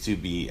used to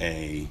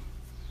be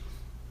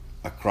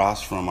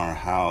across from our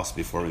house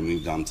before we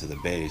moved on to the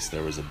base,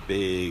 there was a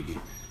big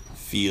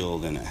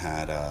field, and it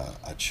had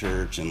a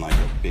church and like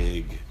a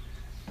big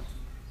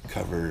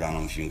covered, I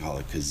don't know if you can call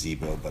it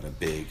gazebo, but a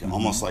big,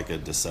 almost like a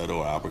DeSoto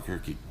or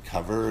Albuquerque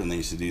cover, and they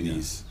used to do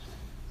these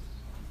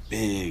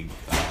big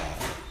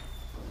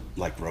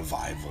like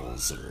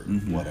revivals or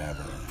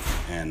whatever.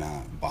 And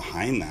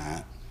behind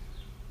that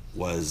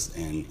was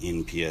an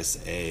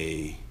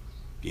NPSA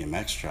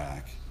BMX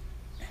track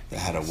that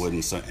had a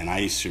wooden, and I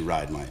used to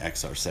ride my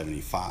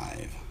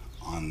XR75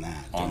 on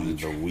that during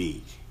the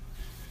week,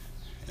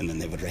 and then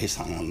they would race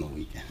on the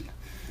weekend.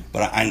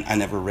 But I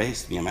never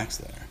raced BMX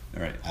there.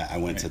 Right. I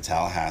went to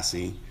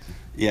Tallahassee.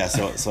 Yeah,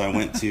 so I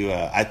went to.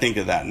 I think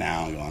of that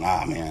now, and going,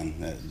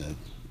 man,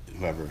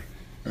 whoever.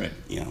 Right.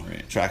 You know,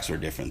 tracks were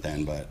different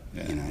then, but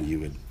you know, you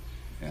would.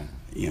 Yeah.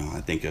 You know,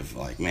 I think of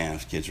like, man,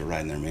 if kids were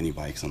riding their mini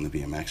bikes on the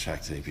BMX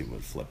track today, people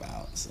would flip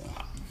out. So,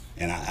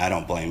 and I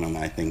don't blame them.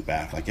 I think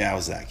back, like, I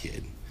was that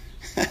kid.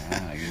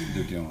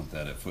 they're dealing with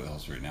that at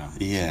Foothills right now.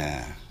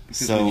 Yeah.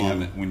 Because so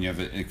when you have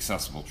an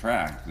accessible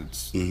track,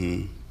 it's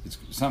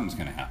something's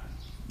going to happen,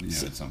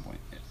 at some point.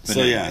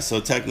 But so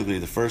technically,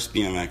 the first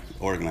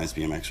organized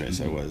BMX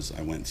race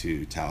I went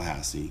to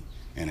Tallahassee,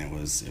 and it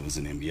was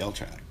an NBL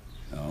track.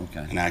 Oh,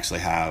 okay. And I actually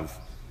have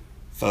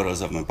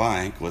photos of my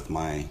bike with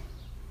my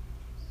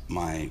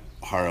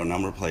Haro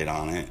number plate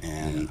on it,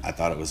 and I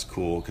thought it was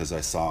cool because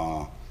I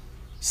saw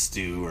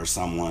Stu or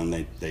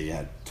someone, they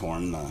had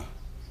torn the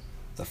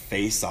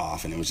face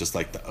off, and it was just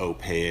like the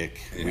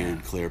opaque,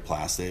 weird clear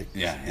plastic.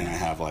 Yeah. And I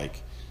have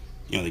like,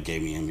 they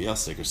gave me NBL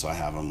stickers, so I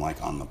have them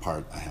like on the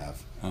part I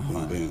have.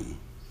 Boom, boom.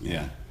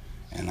 Yeah.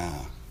 And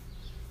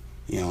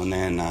and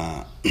then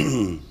I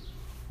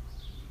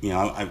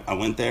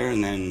went there,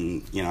 and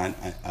then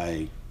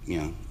I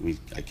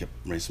kept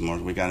racing more.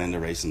 We got into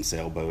racing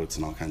sailboats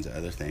and all kinds of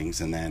other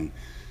things, and then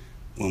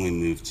when we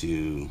moved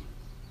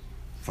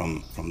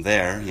from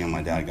there,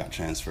 my dad got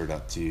transferred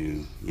up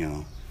to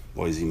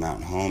Boise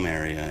Mountain Home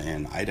area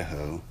in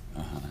Idaho,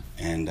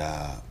 and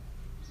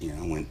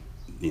went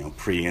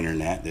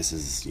pre-internet. This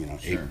is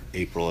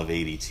April of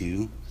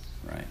 '82,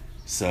 right?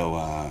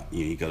 So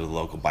you go to the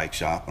local bike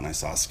shop, and I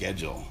saw a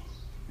schedule,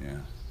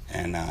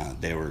 and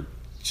they were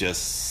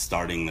just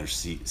starting their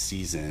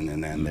season,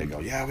 and then they go,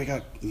 we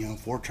got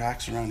 4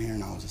 tracks around here,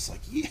 and I was just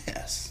like,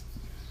 yes,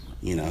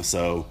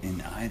 so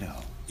in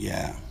Idaho,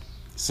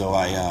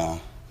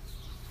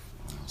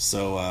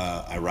 so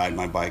I ride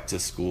my bike to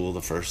school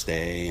the first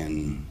day,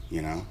 and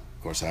of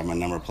course I have my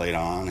number plate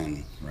on,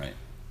 and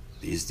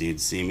these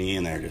dudes see me,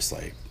 and they're just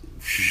like,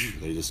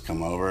 they just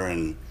come over,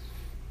 and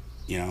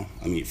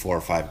I meet 4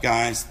 or 5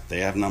 guys, they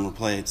have number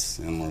plates,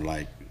 and we're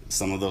like,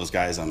 some of those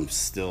guys I'm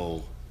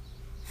still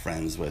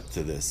friends with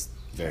to this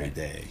very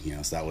day,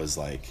 so that was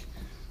like,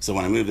 so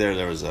when I moved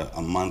there was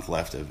a month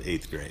left of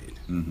 8th grade,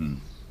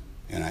 and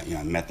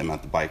I met them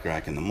at the bike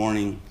rack in the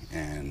morning,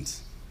 and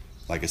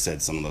like I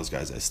said, some of those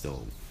guys I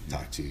still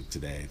talk to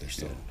today. They're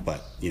still,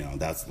 but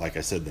that's, like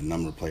I said, the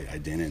number plate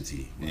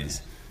identity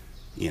was,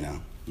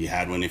 you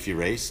had one if you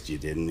raced, you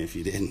didn't if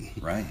you didn't,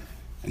 right?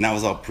 And that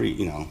was all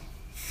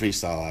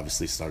freestyle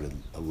obviously started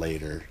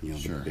later,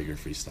 the bigger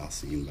freestyle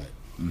scene,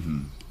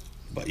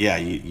 but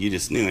you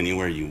just knew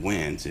anywhere you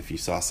went, if you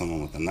saw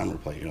someone with a number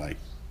plate, you're like,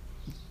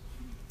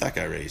 that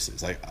guy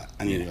races. I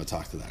need to go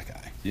talk to that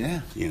guy.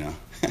 Yeah.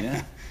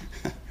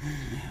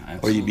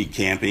 Or you'd be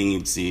camping,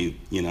 you'd see,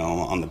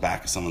 on the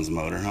back of someone's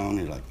motorhome,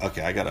 you're like,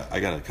 okay, I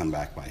gotta come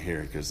back by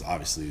here, because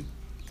obviously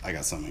I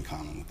got something in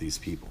common with these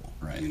people.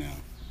 Right.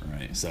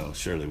 Right. So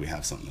surely we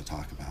have something to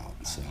talk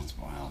about. So that's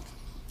wild.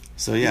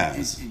 So yeah.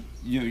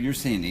 You're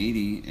saying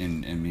 80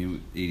 and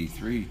me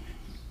 83,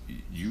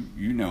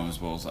 you know as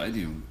well as I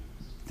do,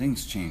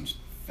 things change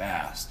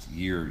fast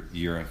year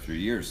after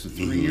year. So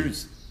 3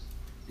 years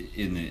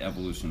in the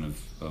evolution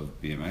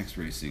of BMX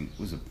racing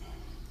was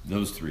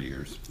those 3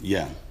 years.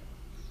 Yeah.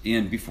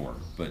 And before,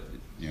 but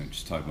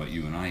just talk about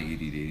you and I,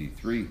 80 to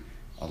 83,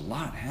 a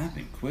lot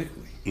happened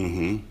quickly. I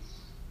mean,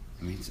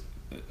 it's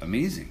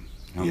amazing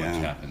how much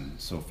happened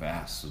so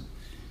fast.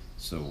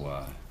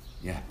 So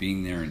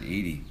being there in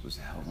 80 was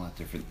a hell of a lot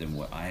different than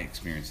what I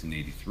experienced in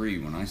 83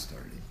 when I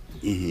started.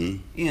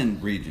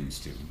 And regions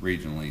too.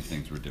 Regionally,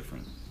 things were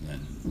different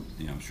than,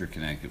 I'm sure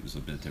Connecticut was a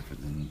bit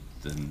different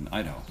than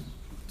Idaho.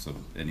 So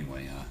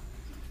anyway,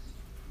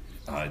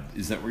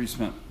 is that where you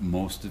spent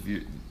most of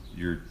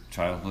your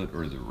childhood,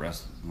 or the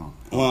rest?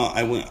 Well,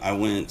 I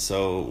went.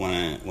 So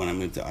when I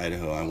moved to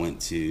Idaho, I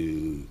went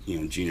to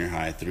junior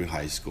high through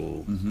high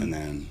school, and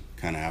then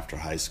kind of after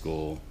high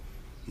school,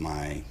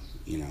 my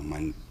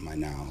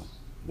now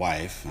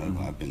wife,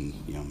 I've been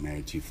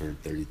married to for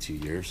 32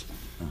 years.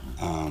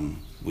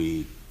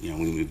 We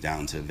moved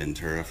down to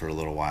Ventura for a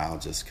little while,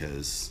 just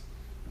because.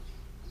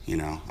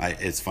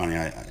 It's funny.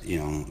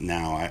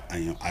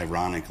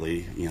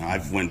 Ironically,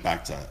 I've went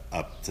back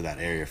up to that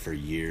area for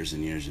years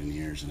and years and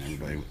years, and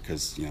everybody,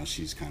 because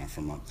she's kind of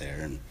from up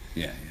there, and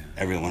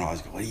everyone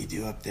always go, "What do you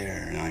do up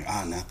there?" And I'm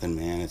like, nothing,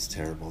 man. It's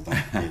terrible.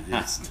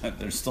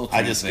 They're still.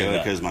 I just go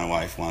because my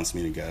wife wants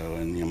me to go,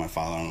 and my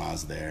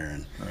father-in-law's there,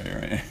 and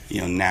right.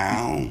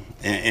 Now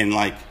and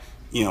like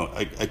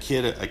a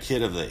kid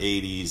of the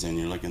 '80s, and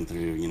you're looking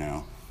through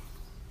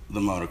the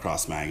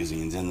motocross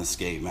magazines and the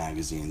skate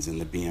magazines and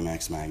the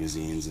BMX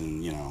magazines,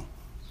 and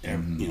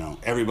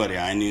everybody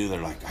I knew, they're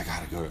like, I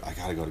gotta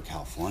go to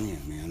California,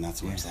 man.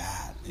 That's where it's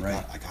at.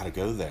 I gotta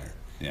go there.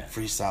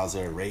 Freestyles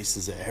there,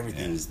 races there,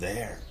 everything's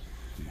there.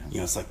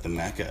 It's like the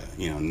Mecca.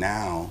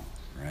 Now,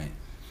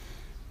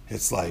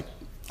 it's like,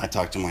 I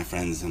talk to my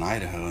friends in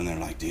Idaho, and they're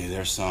like, dude,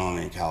 there's so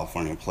many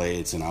California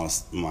plates. And I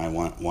was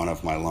one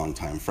of my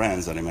longtime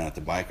friends that I met at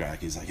the bike rack.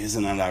 He's like,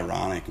 isn't that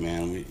ironic,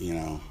 man?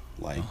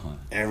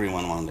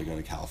 Everyone wanted to go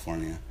to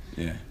California.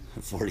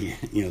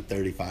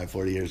 35,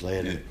 40 years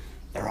later,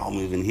 they're all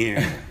moving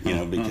here,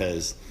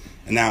 because,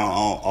 and now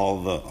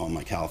all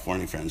my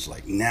California friends are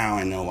like, now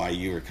I know why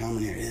you were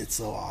coming here. It's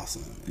so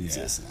awesome. It's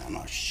just, I'm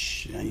not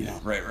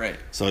Right.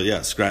 So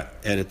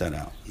edit that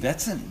out.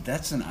 That's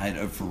an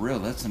Idaho, for real.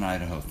 That's an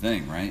Idaho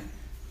thing, right?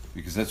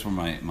 because that's where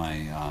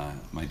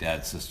my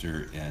dad's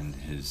sister and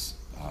his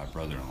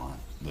brother-in-law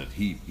lived.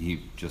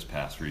 He just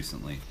passed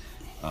recently,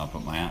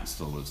 but my aunt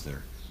still lives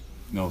there.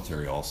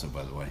 Military also,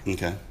 by the way.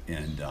 Okay.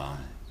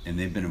 And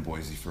they've been in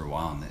Boise for a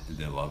while, and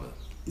they love it.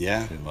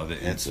 Yeah, they love it.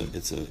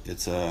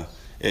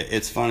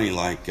 It's funny,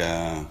 like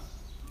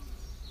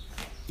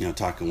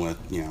talking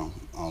with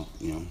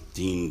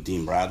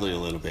Dean Bradley a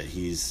little bit.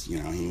 He was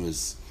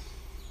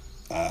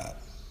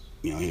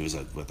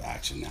with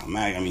Action Now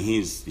Mag. I mean,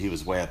 he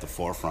was way at the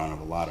forefront of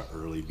a lot of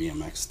early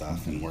BMX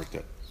stuff, and worked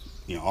at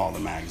all the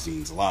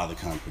magazines, a lot of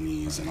the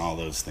companies, and all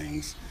those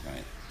things.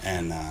 Right.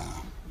 And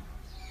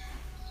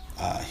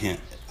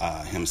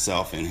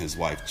himself and his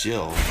wife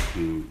Jill,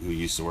 who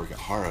used to work at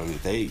Haro,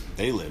 they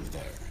lived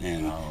there,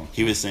 and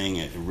he was saying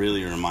it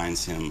really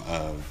reminds him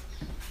of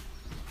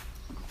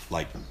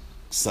like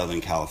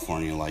Southern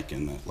California, like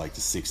in the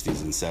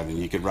 60s and 70s.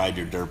 You could ride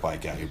your dirt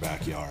bike out your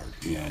backyard,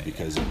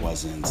 because it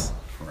wasn't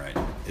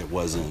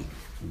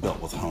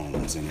built with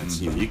homes, and it's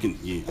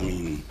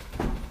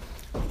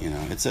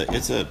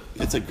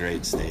it's a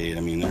great state.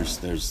 I mean,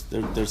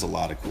 there's a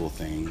lot of cool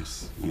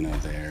things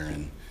there,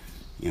 and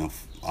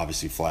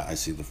obviously I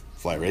see the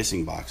fly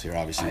racing box here.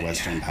 Obviously,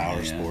 Western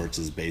Power Sports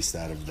is based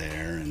out of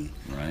there, and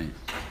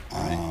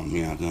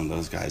I've known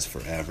those guys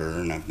forever,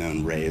 and I've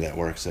known Ray that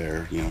works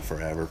there,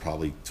 forever,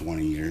 probably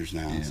 20 years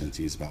now, since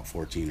he's about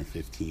 14 or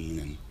 15,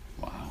 and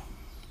wow,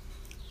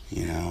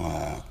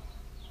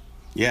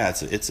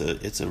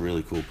 it's a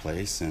really cool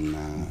place, and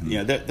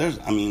there's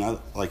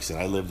like I said,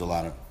 I lived a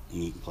lot of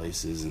neat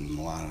places, and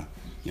a lot of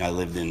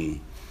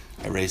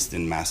I raced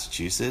in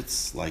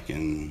Massachusetts,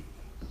 in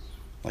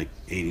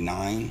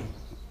 89,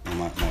 and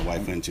my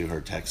wife went to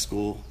her tech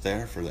school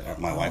there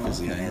my wife was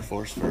in the Air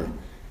Force for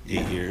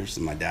 8 years,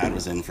 and my dad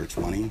was in for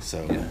 20,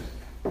 so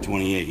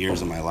 28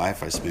 years of my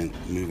life I spent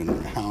moving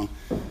around.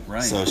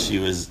 Right. So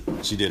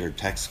she did her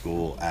tech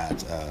school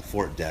at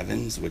Fort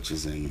Devens, which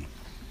is in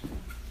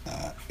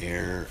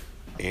Air,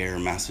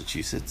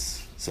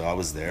 Massachusetts. So I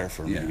was there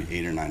for maybe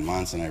 8 or 9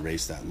 months, and I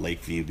raced at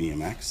Lakeview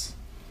BMX.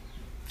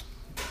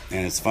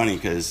 And it's funny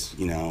because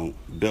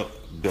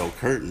Bill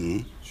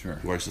Curtin,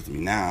 who works with me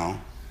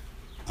now,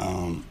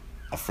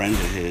 a friend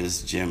of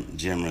his,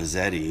 Jim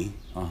Rossetti,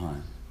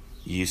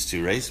 used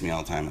to race me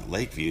all the time at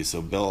Lakeview.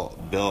 So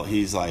Bill,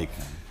 he's like,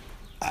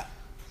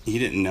 he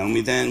didn't know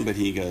me then, but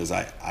he goes,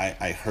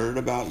 I heard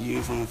about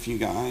you from a few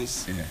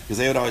guys, because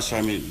they would always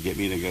try to get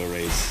me to go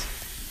race.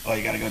 Oh,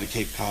 you got to go to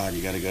Cape Cod,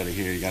 you got to go to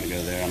here, you got to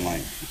go there. I'm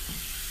like,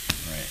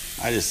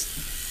 I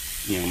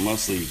just,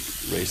 mostly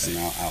racing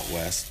out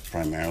west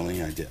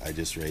primarily. I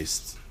just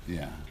raced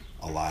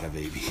a lot of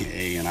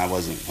ABA, and I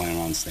wasn't planning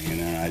on staying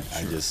there.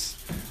 I just,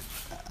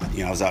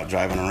 I was out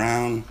driving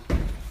around.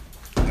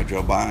 I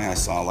drove by, I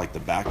saw the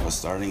back of a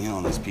starting hill,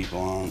 and there's people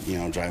on,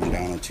 driving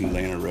down a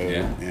 2-laner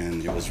road,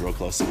 and it was real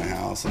close to my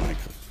house, and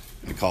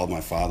I called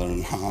my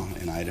father-in-law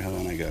in Idaho,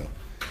 and I go,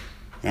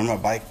 remember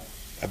my bike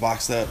I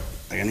boxed up?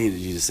 I needed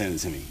you to send it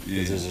to me,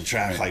 because there's a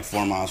track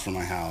 4 miles from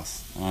my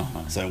house.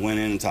 So I went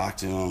in and talked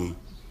to him.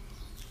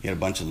 He had a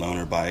bunch of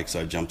loaner bikes, so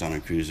I jumped on a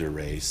cruiser,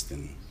 raced,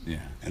 and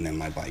then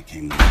my bike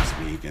came the next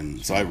week,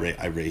 and so I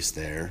raced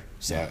there.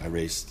 So I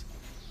raced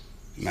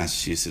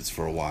Massachusetts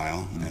for a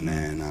while, and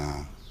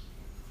then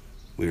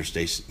we were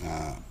stationed.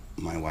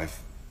 My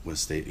wife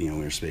was we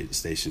were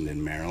stationed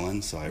in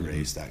Maryland, so I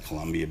raced at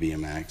Columbia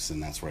BMX,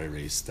 and that's where I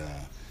raced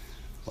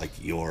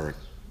York,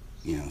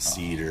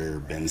 Cedar,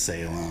 Ben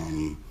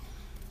Salem.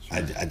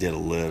 I did a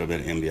little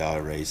bit of NBL. I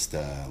raced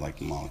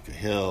Malacca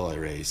Hill. I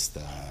raced.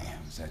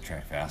 Was that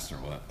track fast or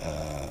what?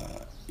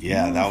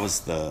 That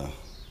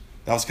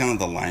was kind of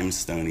the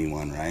limestoney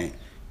one, right?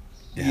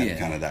 It had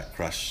kind of that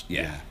crush.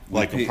 Yeah.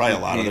 Probably a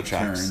lot of the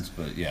tracks. Turns,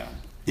 but yeah,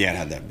 it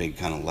had that big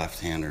kind of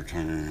left-hander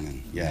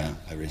turn, and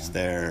I raced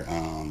there.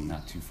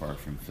 Not too far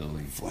from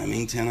Philly.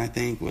 Flemington, I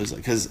think, was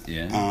because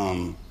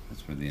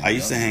I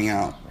used to hang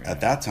out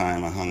at that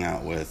time. I hung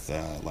out with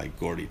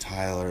Gordy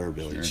Tyler,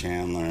 Billy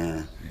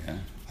Chandler. Yeah.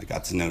 I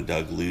got to know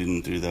Doug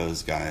Luden through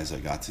those guys. I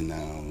got to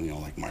know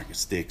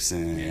Marcus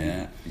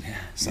Dixon.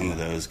 Some of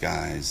those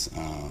guys.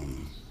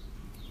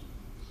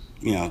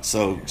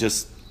 So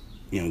just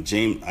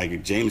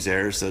James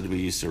Ayers said we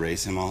used to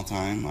race him all the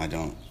time. I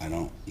don't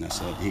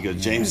necessarily. He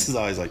goes, James is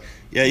always like,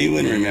 you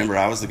wouldn't remember.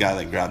 I was the guy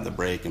that grabbed the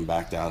brake and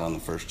backed out on the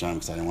first jump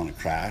because I didn't want to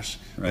crash.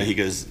 Right. But he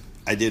goes,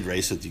 I did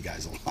race with you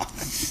guys a lot.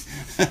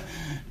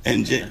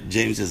 And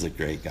James is a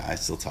great guy. I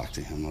still talk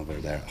to him over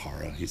there at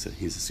Haro. He's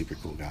a super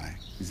cool guy.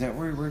 Is that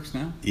where he works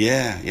now?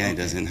 Yeah, okay. He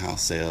does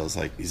in-house sales.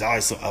 He's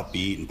always so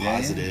upbeat and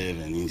positive,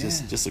 and he's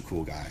just a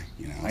cool guy.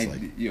 We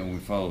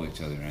follow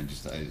each other, and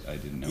I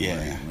didn't know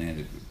where he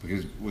landed.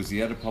 Because was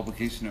he at a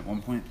publication at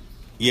one point?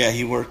 Yeah,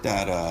 he worked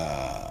at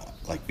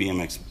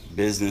BMX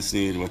Business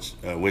News,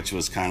 which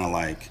was kind of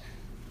like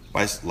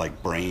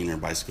Brain or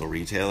Bicycle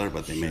Retailer,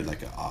 but they made a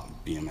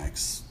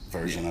BMX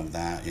version of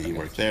that. He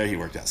worked there. He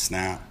worked at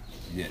Snap.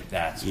 Yeah,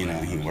 that's he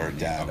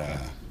worked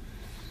at.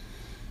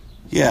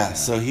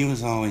 So he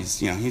was always,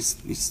 he's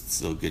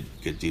still a good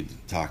dude to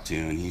talk to,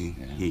 and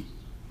he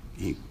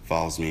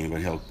follows me,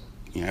 but he'll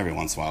every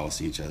once in a while we'll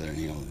see each other,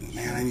 and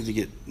man, I need to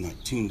get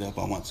tuned up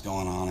on what's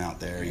going on out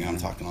there. I'm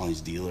talking to all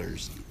these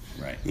dealers.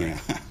 And, right.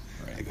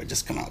 I go,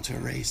 just come out to a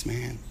race,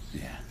 man.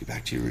 Yeah. Get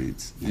back to your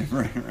roots. Yeah,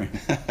 right.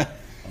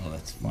 Oh,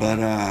 that's fun.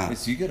 But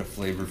so you get a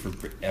flavor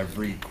for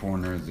every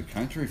corner of the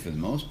country for the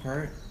most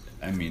part.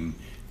 I mean,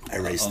 I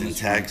raced in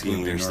Texas.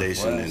 We were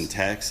stationed in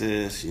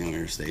Texas. We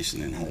were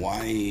stationed in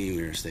Hawaii.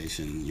 We were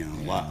stationed, a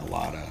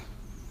lot of.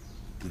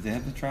 Did they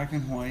have the track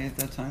in Hawaii at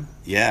that time?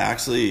 Yeah,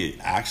 actually,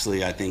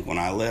 I think when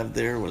I lived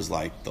there was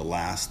like the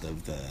last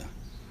of the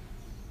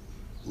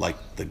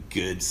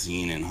good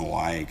scene in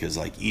Hawaii, because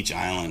like each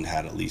island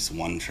had at least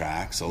one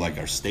track. So like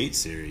our state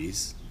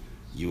series,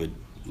 you would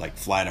like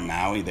fly to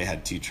Maui. They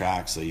had 2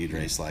 tracks, so you'd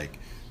race like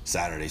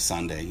Saturday,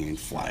 Sunday. You'd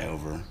fly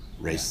over,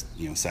 race,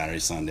 Saturday,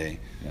 Sunday,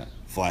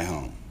 fly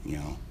home.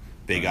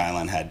 Big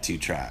Island had 2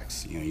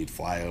 tracks. You'd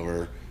fly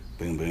over,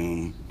 boom,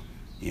 boom.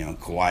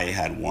 Kauai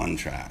had 1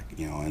 track.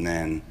 And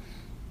then,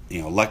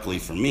 luckily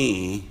for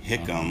me,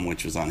 Hickam,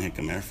 which was on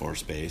Hickam Air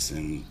Force Base,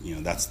 and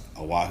that's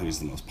Oahu's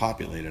the most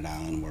populated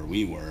island where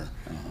we were.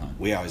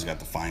 We always got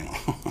the final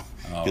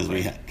because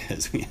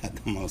we had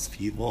the most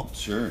people.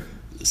 Sure.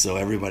 So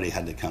everybody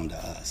had to come to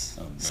us.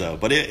 So,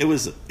 but it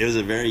was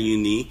a very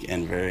unique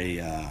and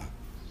very.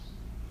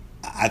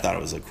 I thought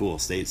it was a cool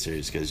state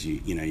series because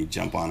you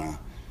jump on a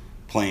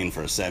plane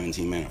for a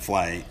 17-minute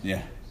flight.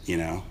 Yeah.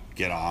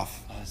 Get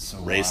off,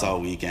 race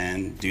all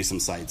weekend, do some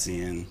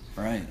sightseeing.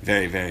 Right.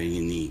 Very, very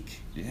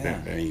unique. Yeah.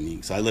 Very, very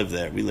unique. So I lived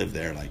there. We lived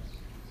there like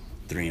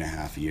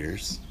 3.5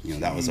 years.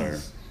 That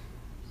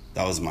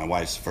was my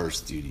wife's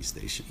first duty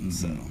station. Mm-hmm.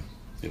 So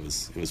it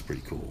was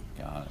pretty cool.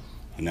 Got it.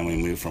 And then we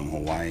moved from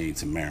Hawaii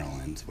to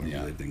Maryland, where we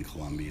lived in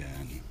Columbia,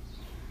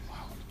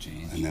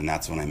 and then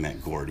that's when I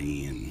met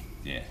Gordy and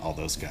all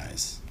those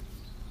guys.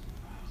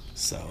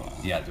 So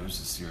there was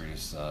a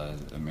serious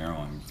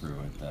Maryland crew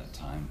at that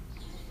time.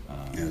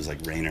 It was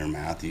like Rainer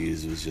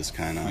Matthews was just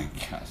kind of. Oh my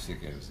gosh,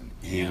 that guy was an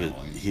animal.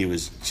 He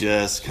was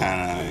just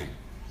kind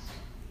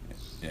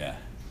of.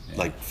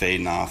 Like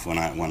fading off when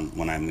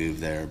I moved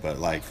there, but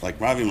like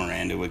Robbie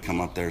Miranda would come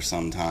up there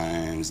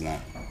sometimes, and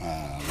that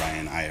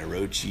Ryan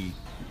Iarochi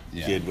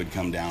kid would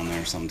come down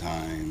there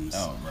sometimes.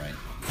 Oh right.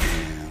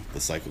 Yeah, the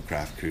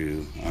Cyclecraft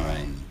crew.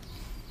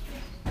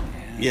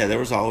 There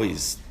was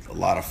always a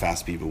lot of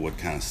fast people would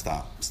kind of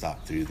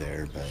stop through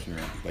there, but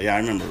I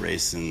remember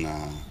racing.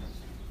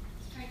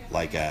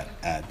 Like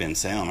at Ben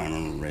Salem, I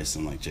remember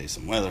racing like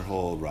Jason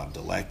Weatherhold, Rob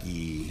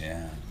Delecki,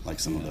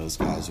 like some of those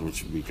guys,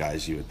 which would be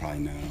guys you would probably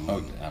know.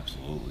 Oh,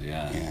 absolutely,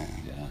 yeah.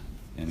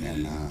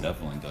 And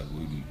definitely Doug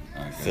Luden.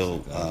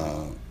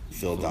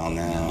 Phil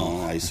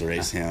Donnell, I used to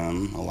race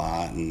him a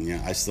lot, and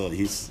he's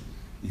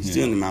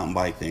doing the mountain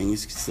bike thing.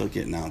 He's still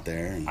getting out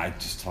there. And, I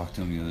just talked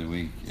to him the other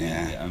week.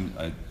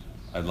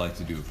 I'd like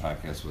to do a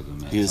podcast with him.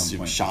 He was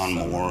Sean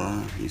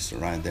Moore. He used to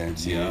ride there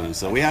too. Yeah.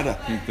 So we had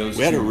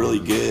a really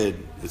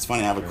good. It's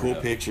funny. I have a cool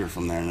picture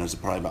from there, and there's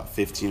probably about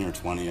 15 or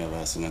 20 of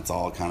us, and it's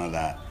all kind of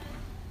that.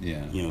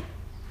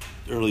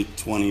 Early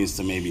 20s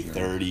to maybe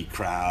 30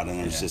 crowd, and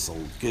there's just a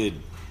good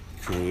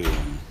crew.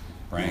 And,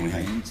 Brian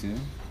Green too.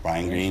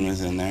 Brian Green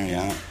was in there.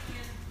 Yeah.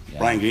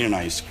 Brian Green and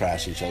I used to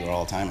crash each other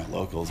all the time at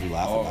locals. We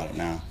laugh about it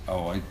now.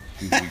 I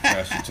think we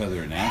crashed each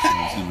other at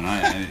nationals. Him and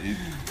I.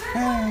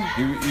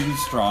 He was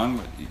strong,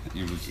 but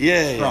he was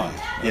strong.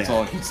 That's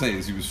all I can say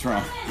is he was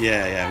strong.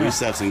 Yeah. We used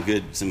to have some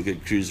good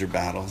cruiser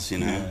battles,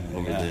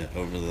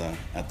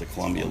 at the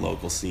Columbia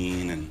local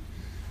scene,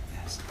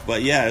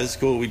 but it was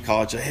cool. We'd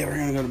call each other, hey, we're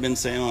gonna go to Ben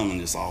Salem,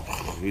 and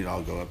we'd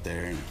all go up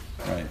there and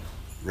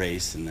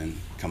race, and then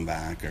come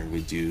back, or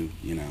we'd do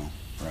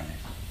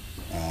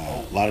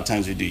a lot of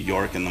times we do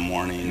York in the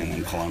morning and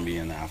then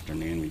Columbia in the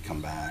afternoon. We'd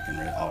come back and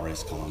I'll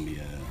race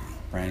Columbia.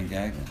 Brandon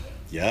Gagnon.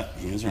 Yep,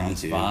 he was around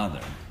too. His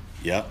father.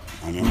 Yep,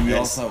 I remember. Who we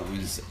all thought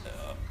was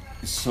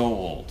so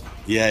old.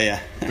 Yeah.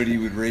 But he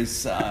would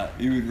race.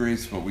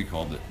 What we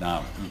called it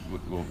now,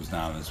 what was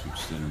novice, which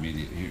is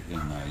intermediate in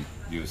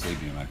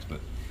USABMX.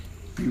 But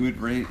he would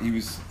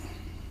race.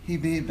 He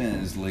may have been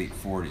in his late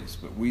 40s,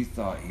 but we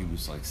thought he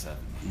was like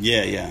 70.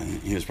 Yeah.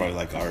 He was probably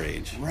like our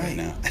age right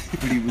now.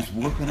 But he was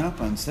whooping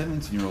up on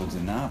 17-year-olds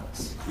in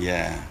novice.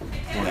 Yeah.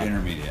 Or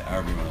intermediate,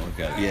 however you want to look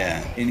at it.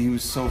 Yeah. And he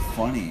was so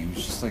funny. He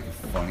was just like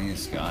the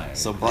funniest guy.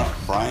 So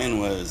Brian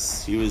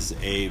was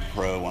a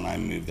pro when I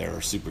moved there,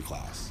 or super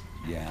class.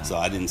 Yeah. So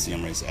I didn't see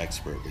him race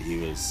expert, but he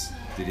was.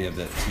 Did he have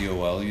that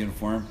TOL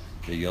uniform?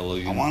 The yellow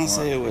uniform? I want to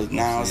say it was.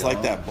 No, it was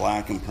like that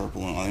black and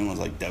purple, and I think it was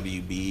like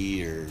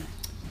WB or.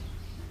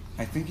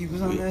 I think he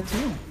was on that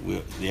too.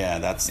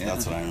 That's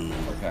what I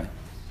remember. Okay.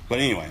 But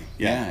anyway,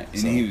 and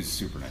he was a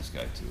super nice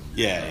guy too.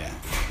 Yeah.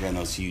 Ran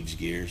those huge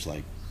gears,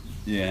 like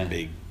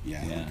big,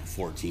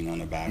 14 on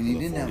the back. And he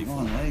didn't have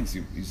long legs.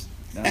 He's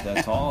not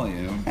that tall,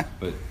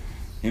 But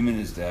him and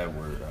his dad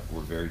were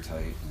very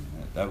tight.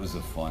 And that was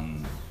a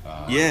fun.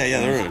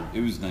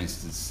 It was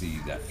nice to see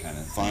that kind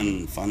of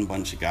fun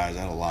bunch of guys.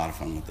 I had a lot of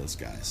fun with those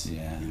guys.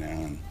 Yeah.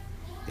 And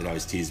they'd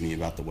always tease me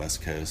about the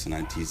West Coast, and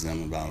I'd tease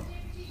them about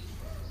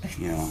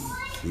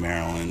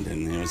Maryland,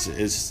 and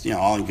it's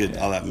all good,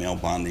 all that male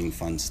bonding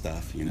fun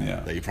stuff,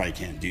 that you probably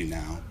can't do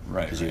now,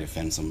 right? Because you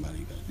offend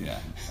somebody, but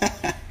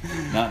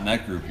not in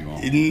that group, you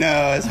won't.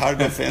 No, it's hard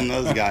to offend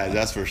those guys,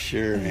 that's for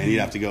sure, man. You'd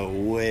have to go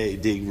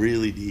dig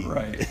really deep,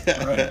 right?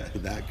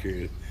 With that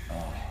crew.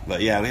 But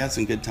we had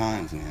some good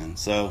times, man.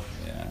 So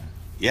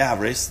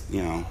I've raced,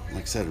 like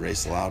I said,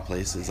 raced a lot of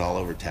places all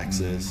over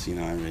Texas.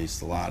 I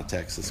raced a lot of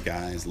Texas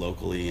guys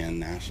locally and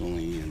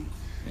nationally, and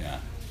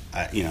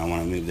when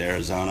I moved to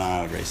Arizona,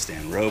 I would race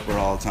Stan Roper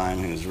all the time.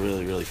 He was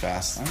really, really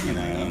fast,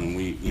 and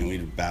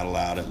we'd battle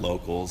out at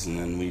locals, and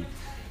then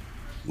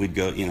we'd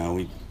go,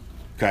 we'd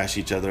crash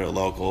each other at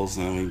locals,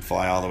 and then we'd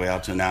fly all the way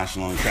out to a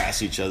national and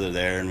crash each other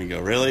there, and we go,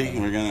 really?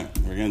 We're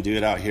gonna do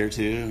it out here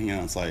too?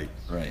 It's like,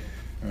 right.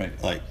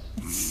 Like,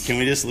 can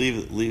we just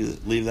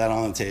leave that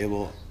on the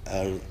table,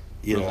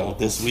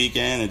 this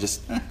weekend, and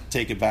just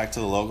take it back to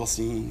the local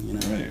scene,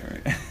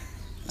 Right.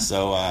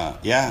 So,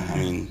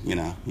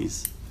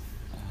 he's.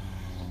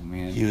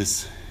 Man. He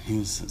was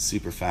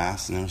super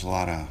fast, and there was a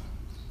lot of,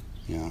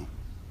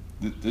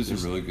 There's a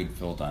really good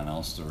Phil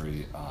Donnell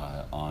story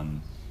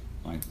on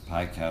my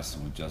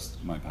podcast with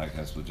Justin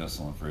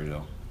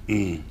Lafredo,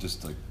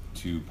 just like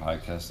 2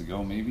 podcasts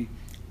ago maybe,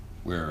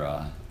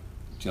 where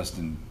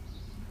Justin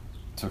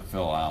took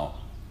Phil out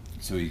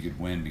so he could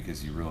win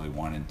because he really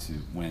wanted to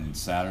win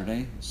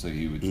Saturday, so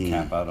he would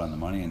cap out on the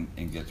money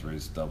and get to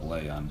race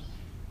AA on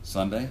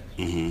Sunday,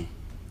 and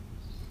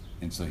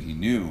so he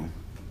knew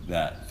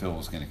that Phil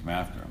was going to come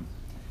after him,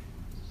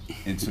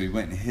 and so he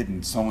went and hid in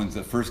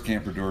the first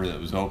camper door that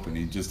was open.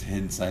 He just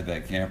hid inside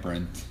that camper,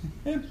 and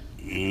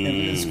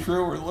his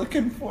crew were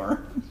looking for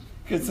him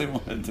because they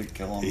wanted to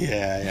kill him.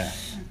 Yeah.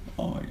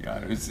 Oh my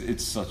God,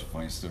 it's such a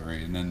funny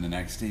story. And then the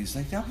next day he's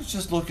like, I was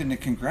just looking to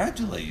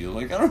congratulate you.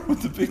 Like, I don't know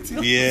what the big deal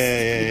is.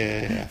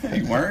 Yeah.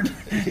 You weren't?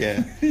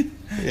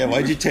 Yeah,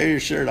 why'd you tear your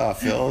shirt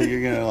off, Phil?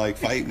 You're gonna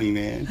fight me,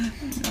 man.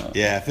 No.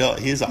 Yeah, Phil,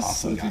 he's an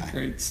awesome guy. A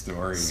great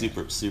story.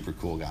 Super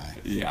cool guy.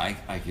 Yeah,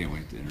 I can't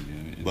wait to interview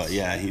him. But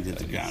he did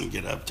the ground and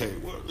get up, Terry.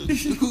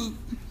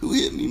 Who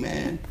hit me,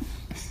 man?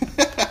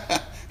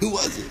 Who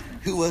was it?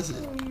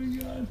 Oh my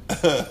God.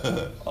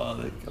 Oh,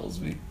 that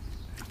kills me.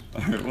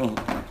 All right, well,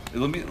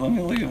 let me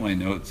look at my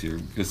notes here,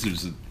 because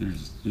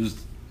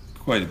there's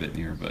quite a bit in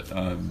here, but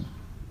I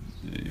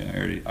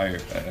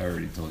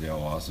already told you how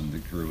awesome the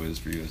crew is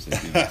for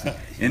USABMX,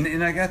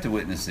 and I got to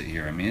witness it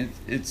here. I mean,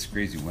 it's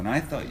crazy. When I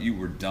thought you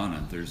were done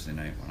on Thursday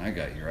night, when I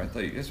got here, I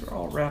thought you guys were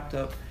all wrapped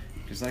up,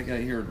 because I got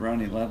here at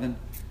around 11.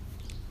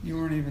 You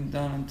weren't even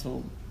done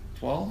until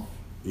 12.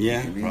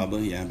 Yeah, maybe?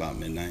 Probably. Yeah, about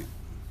midnight.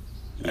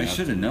 I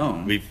should have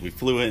known. We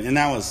flew in, and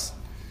that was.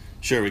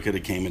 Sure, we could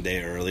have came a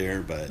day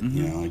earlier, but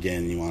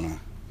again, you want to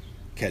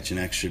catch an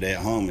extra day at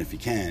home if you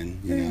can.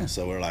 You know,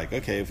 so we're like,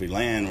 okay, if we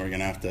land, we're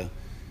gonna have to.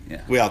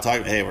 Yeah. We all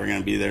talk. Hey, we're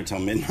gonna be there till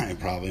midnight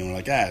probably, and we're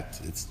like,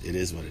 it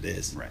is what it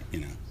is. Right.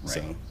 Right.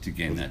 So to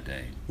gain that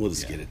day, we'll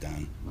just get it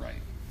done.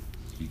 Right.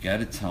 You got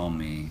to tell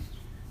me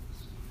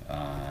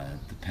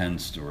the Penn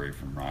story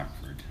from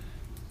Rockford.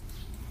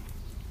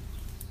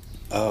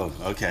 Oh,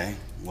 okay.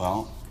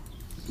 Well,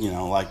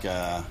 like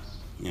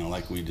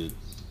we did.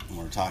 We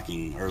were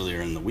talking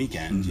earlier in the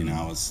weekend,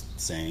 I was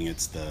saying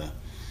it's the,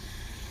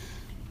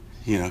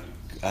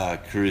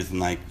 Caruth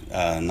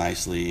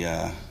nicely,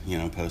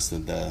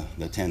 posted the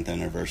 10th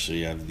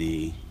anniversary of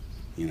the,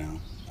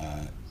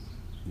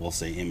 we'll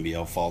say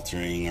NBL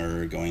faltering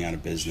or going out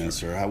of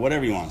business or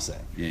whatever you want to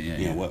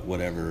say.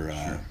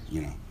 Whatever,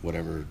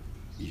 whatever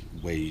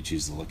way you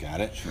choose to look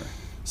at it. Sure.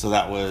 So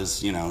that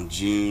was,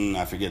 June.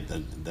 I forget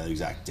the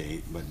exact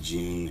date, but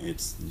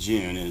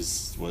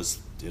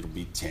it'll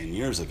be 10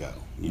 years ago.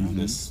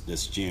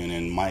 This June,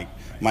 and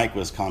Mike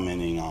was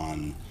commenting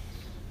on,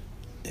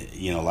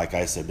 like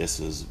I said, this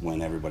is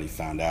when everybody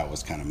found out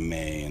was kind of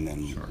May, and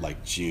then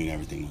like June,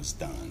 everything was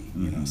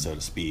done, so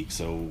to speak.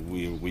 So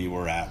we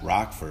were at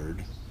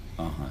Rockford,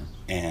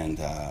 and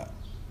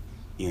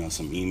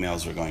some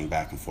emails were going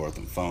back and forth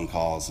and phone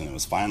calls, and it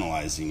was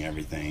finalizing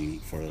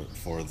everything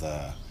for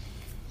the.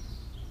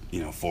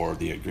 For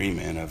the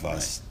agreement of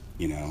us,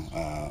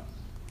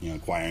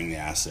 acquiring the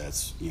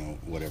assets,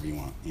 whatever you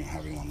want,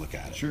 however you want to look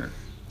at it. Sure.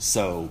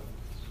 So,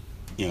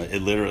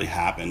 it literally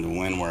happened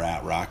when we're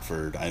at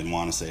Rockford. I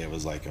want to say it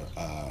was like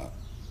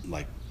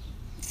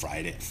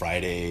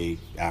Friday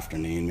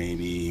afternoon,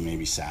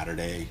 maybe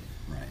Saturday.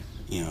 Right.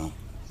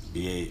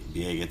 BA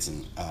gets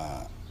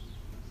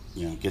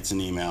an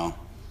email.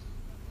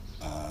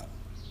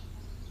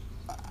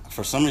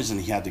 For some reason,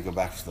 he had to go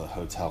back to the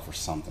hotel for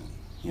something.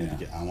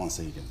 I want to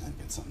say he can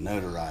get something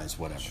notarized,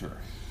 whatever. Sure.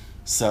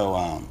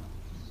 So,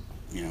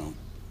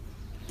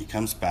 he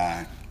comes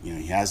back.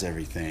 He has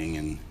everything,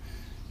 and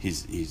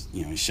he's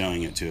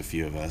showing it to a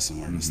few of us, and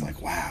we're just like,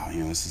 wow,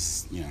 this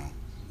is,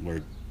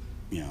 we're,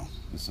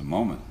 it's a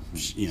moment.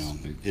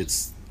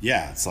 It's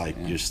like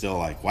you're still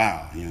like,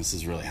 wow, this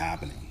is really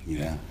happening.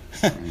 Yeah,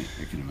 I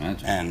can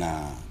imagine.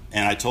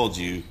 And I told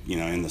you,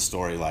 in the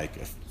story, like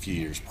a few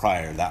years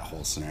prior, that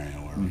whole scenario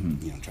where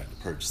we, tried to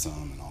purchase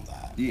them and all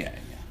that. Yeah.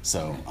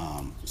 So,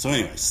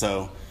 anyway,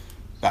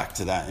 back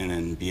to that, and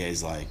then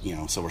BA's like,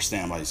 so we're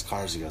standing by these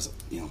cars. He goes,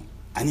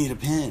 I need a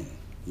pen,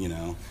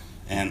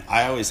 and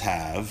I always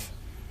have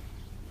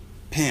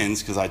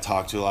pens because I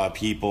talk to a lot of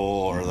people,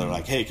 or they're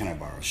like, hey, can I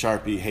borrow a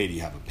Sharpie? Hey, do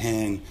you have a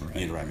pen? I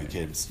need to write my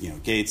kids,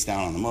 Gates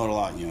down on the motor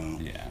lot.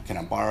 Can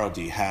I borrow?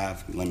 Do you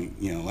have? Let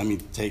me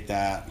take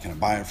that. Can I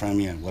buy it from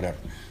you? Whatever.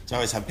 So I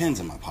always have pens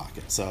in my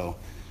pocket. So,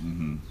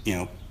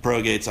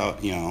 Pro Gates,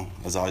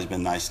 has always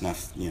been nice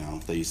enough.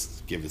 They used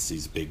to give us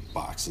these big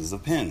boxes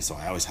of pens, so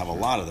I always have a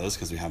lot of those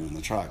because we have them in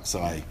the truck.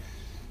 So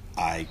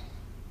I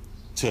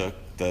took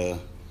the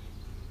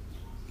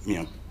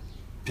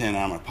pen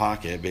out of my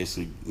pocket,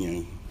 basically,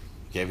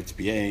 gave it to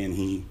BA, and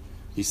he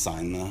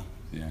signed the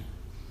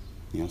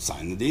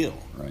signed the deal.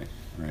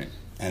 Right.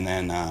 And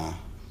then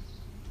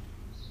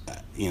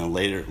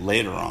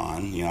later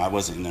on, I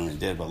wasn't in there when it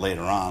did, but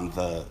later on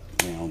the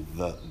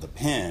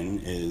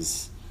pen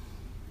is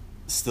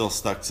still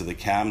stuck to the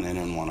cabinet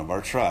in one of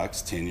our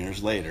trucks 10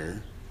 years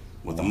later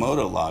with a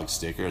Motolog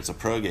sticker. It's a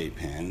ProGate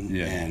pen,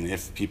 and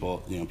if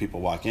people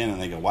walk in and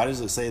they go, why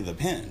does it say the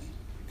pen?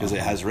 Because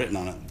it has written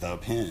on it the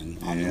pen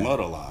on the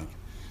Motolog.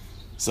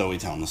 So we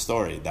tell them the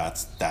story.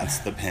 That's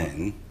the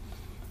pen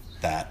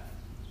that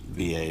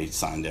VA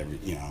signed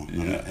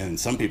and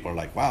some people are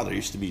like, wow, there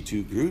used to be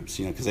two groups,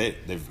 because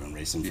they've been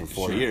racing for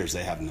 4 years.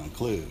 They have no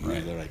clue.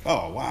 They're like,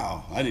 oh,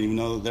 wow, I didn't even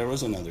know that there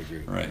was another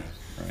group. Right.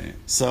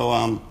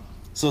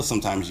 So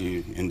sometimes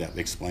you end up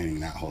explaining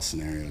that whole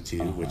scenario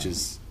too, which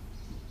is,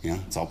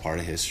 it's all part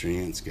of history,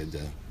 and it's good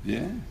to,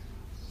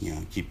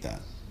 keep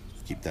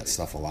that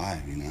stuff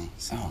alive,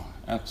 So. Oh,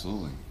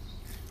 absolutely.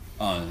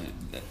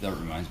 That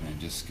reminds me, I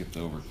just skipped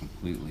over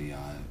completely.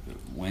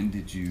 When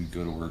did you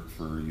go to work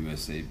for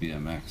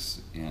USABMX,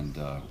 and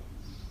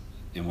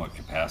in what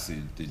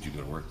capacity did you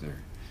go to work there?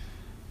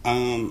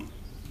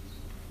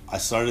 I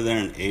started there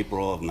in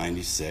April of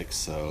 '96,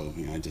 so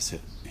I just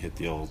hit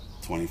the old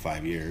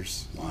 25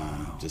 years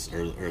just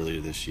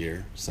earlier this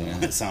year. So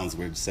it sounds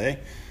weird to say,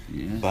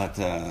 but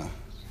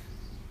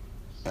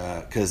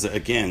because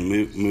again,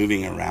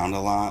 moving around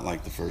a lot,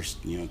 like the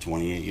first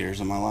 28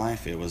 years of my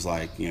life, it was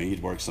like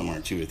you'd work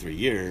somewhere 2 or 3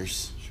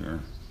 years,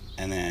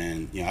 and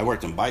then I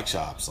worked in bike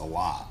shops a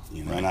lot,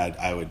 and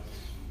I would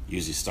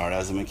usually start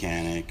as a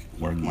mechanic,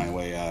 work my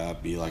way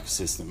up, be like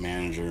assistant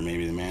manager,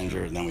 maybe the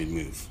manager, and then we'd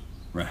move,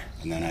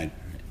 and then I'd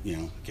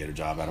get a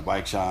job at a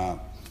bike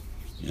shop,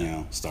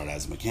 start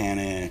as a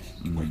mechanic,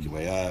 work your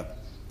way up,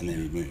 and then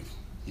you'd move,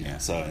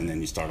 so and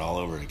then you start all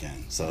over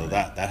again. So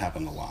that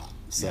happened a lot.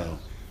 So.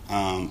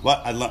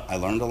 But I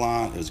learned a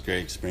lot. It was a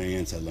great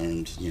experience. I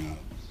learned,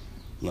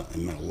 I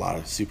met a lot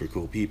of super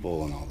cool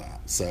people and all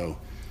that. So,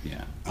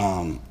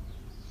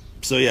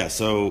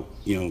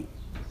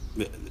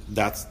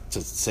 that's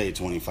to say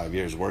 25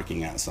 years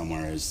working at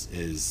somewhere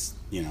is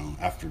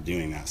after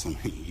doing that so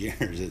many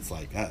years, it's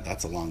like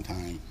that's a long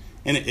time,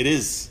 and it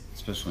is.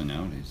 Especially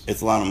nowadays.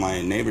 It's a lot of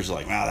my neighbors are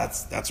like, wow,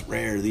 that's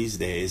rare these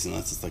days,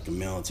 unless it's like a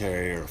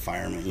military or a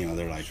fireman.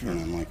 They're like, and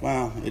I'm like,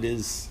 well, it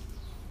is.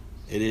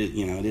 It is,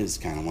 it is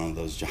kind of one of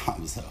those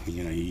jobs, though.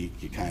 You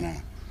kind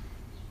of,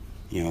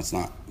 it's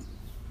not,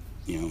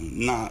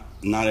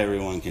 not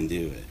everyone can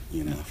do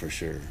it, for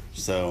sure.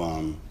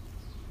 So,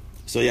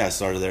 I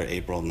started there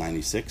April of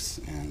 '96,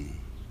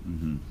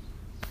 and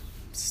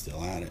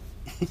still at it.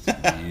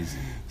 Amazing.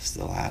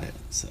 Still at it.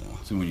 So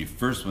when you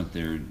first went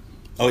there.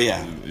 Oh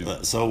yeah.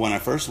 So when I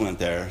first went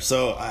there,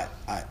 I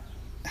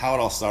how it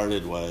all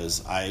started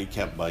was I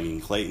kept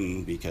bugging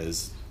Clayton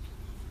because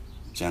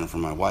Jennifer,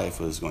 my wife,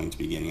 was going to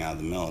be getting out of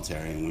the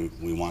military, and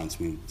we wanted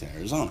to move to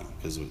Arizona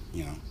because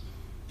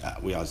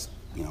we always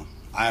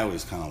I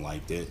always kind of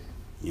liked it.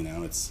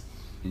 It's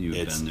and you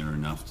had been there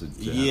enough to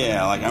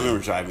I remember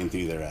driving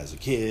through there as a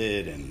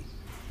kid, and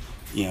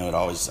it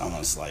always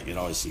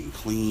seemed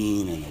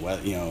clean, and the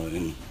weather,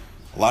 and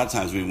a lot of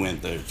times we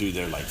went through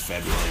there like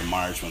February,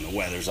 March when the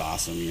weather's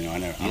awesome.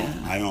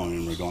 I don't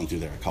remember going through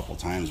there a couple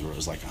times where it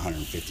was like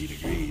 150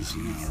 degrees,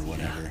 or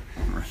whatever.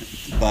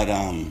 But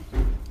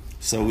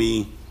so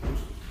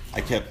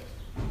I kept,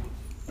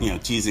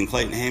 teasing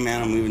Clayton, hey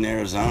man, I'm moving to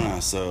Arizona,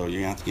 so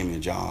you're gonna have to give me a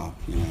job.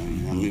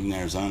 I'm moving to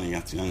Arizona, I'm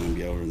gonna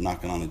be over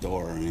knocking on the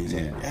door. And he's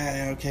like,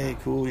 yeah, okay,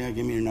 cool, give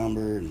me your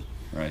number. And,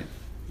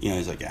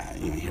 he's like,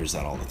 here's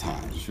that all the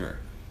time. Sure.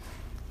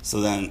 So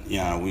then,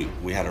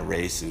 we had a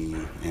race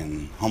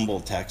in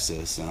Humboldt,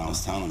 Texas, and I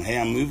was telling him, hey,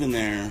 I'm moving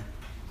there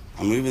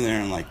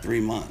in like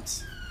 3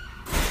 months.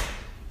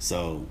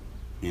 So,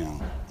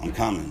 I'm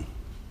coming.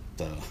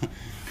 So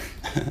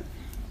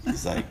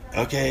he's like,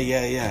 okay,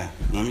 yeah.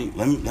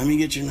 Let me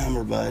get your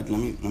number, bud. Let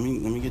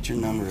me get your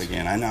number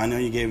again. I know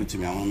you gave it to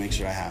me. I want to make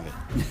sure I have it.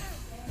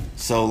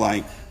 So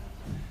like,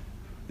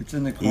 it's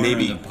in the corner of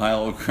the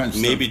pile of crunch.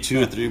 Maybe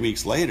 2 or 3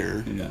 weeks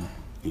later,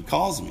 he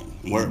calls me.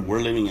 We're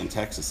living in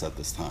Texas at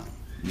this time,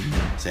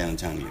 San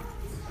Antonio.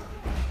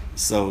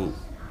 So,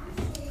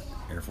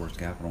 Air Force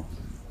capital.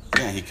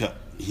 Yeah,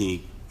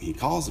 he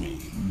calls me.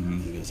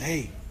 He goes,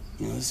 hey,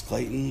 this is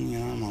Clayton.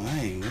 I'm like,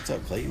 hey, what's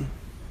up, Clayton?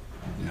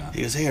 Yeah.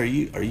 He goes, hey, are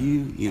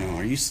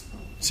you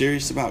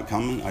serious about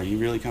coming? Are you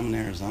really coming to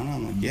Arizona?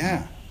 I'm like,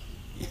 yeah,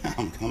 yeah,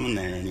 I'm coming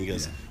there. And he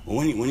goes, well,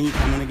 when are you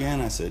coming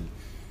again? I said,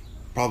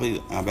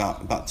 probably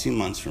about 2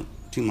 months from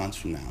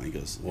now. He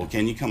goes, well,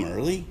 can you come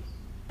early?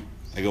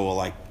 I go,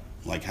 well,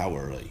 like how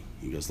early?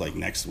 He goes, like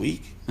next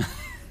week.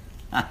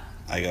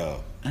 I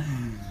go,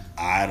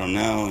 I don't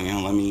know.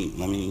 Let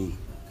me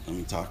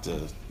talk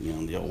to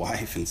the old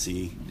wife and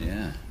see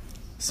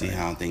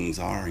how things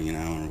are,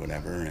 or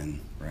whatever. And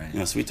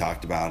so we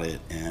talked about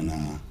it, and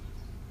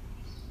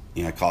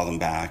I called him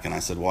back, and I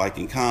said, well, I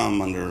can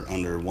come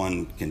under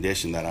one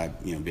condition, that I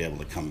be able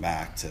to come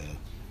back to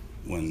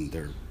when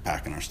they're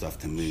packing our stuff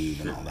to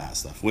move and all that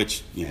stuff,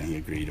 which he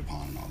agreed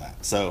upon and all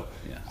that. So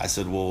I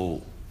said,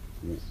 well,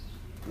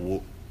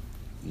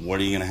 what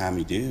are you going to have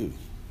me do?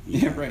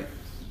 Right.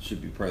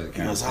 Should be part of the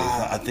conversation. He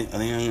goes, I think I'm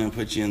going to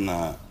put you in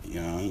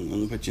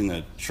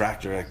the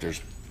track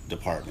director's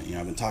department.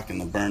 I've been talking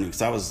to Bernie,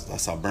 because I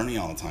saw Bernie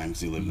all the time,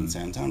 because he lived in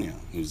San Antonio,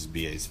 who's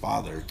BA's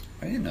father.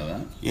 I didn't know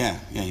that. Yeah,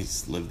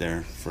 he's lived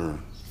there for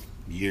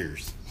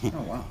years.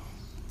 Oh, wow.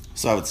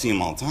 So I would see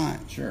him all the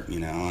time. Sure.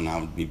 And I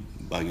would be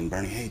bugging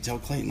Bernie, hey, tell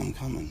Clayton I'm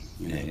coming.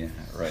 Yeah,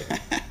 right.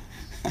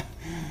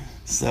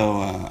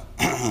 So,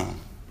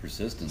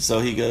 persistence. So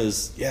he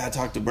goes, I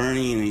talked to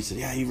Bernie, and he said,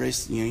 you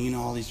race,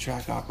 all these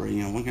track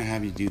operators, we're going to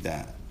have you do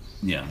that.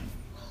 Yeah.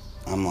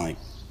 I'm like,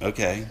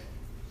 okay.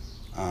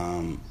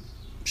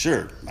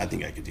 Sure, I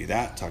think I could do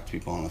that. Talk to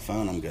people on the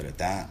phone, I'm good at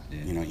that.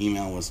 Yeah.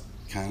 Email was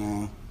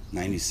kind of,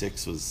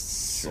 96 was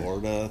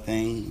sort of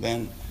thing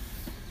then.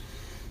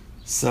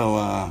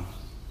 So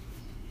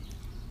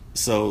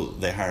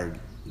they hired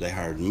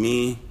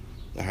me,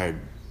 they hired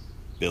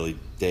Billy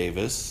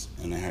Davis,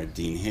 and they hired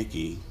Dean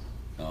Hickey.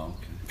 Oh,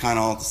 okay. Kind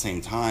of all at the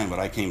same time, but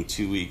I came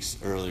 2 weeks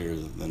earlier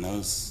than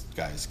those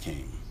guys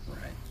came.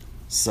 Right.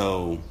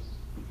 So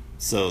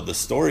the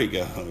story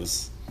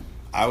goes,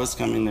 I was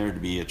coming there to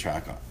be a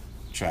track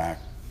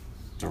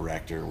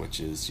director, which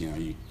is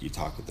you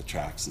talk with the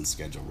tracks and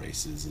schedule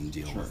races and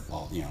deal with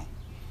all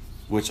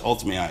which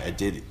ultimately I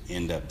did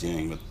end up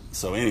doing. But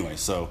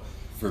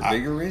for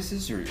bigger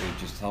races, or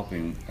just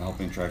helping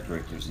track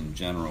directors in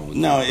general? With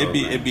no,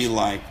 it'd be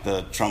like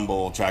the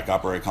Trumbull track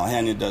operator call, hey,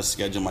 I need to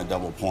schedule my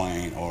double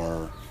point,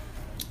 or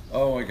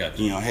I got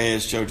you. Hey,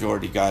 it's Joe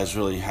Jordy, guy's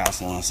really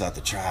hassling us at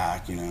the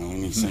track. We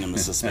need to send him a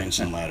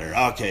suspension letter.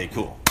 Okay,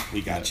 cool,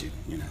 we got you.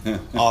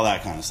 All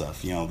that kind of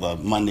stuff. The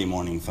Monday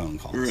morning phone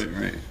calls.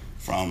 Right.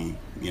 From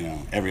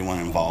everyone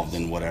involved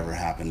in whatever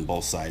happened,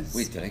 both sides.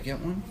 Wait, did I get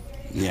one?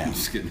 Yeah. I'm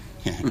just kidding.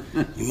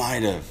 You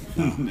might have.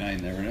 No. I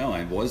never know.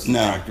 I was the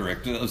track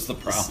director. That was the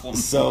problem.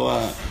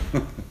 So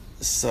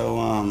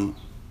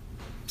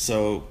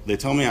they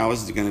told me I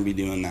was going to be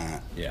doing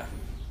that. Yeah.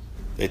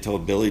 They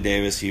told Billy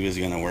Davis he was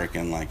going to work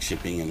in like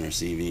shipping and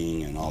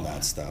receiving and all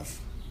that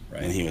stuff.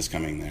 Right. And he was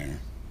coming there.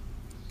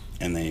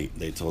 And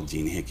they told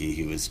Dean Hickey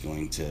he was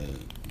going to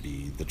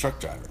be the truck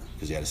driver,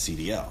 because he had a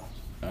CDL.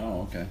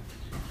 Oh, okay.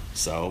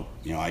 So,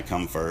 I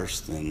come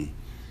first, and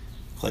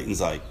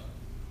Clayton's like,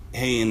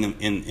 hey, in the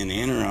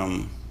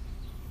interim,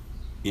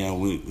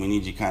 we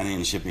need you kind of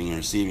in shipping and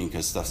receiving,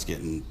 because stuff's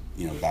getting,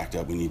 backed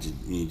up. We need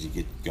you to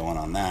get going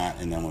on that.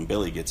 And then when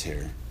Billy gets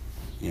here,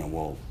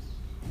 we'll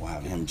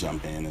have him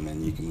jump in, and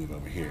then you can move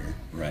over here.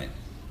 Right.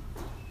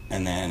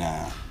 And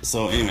then,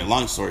 so anyway,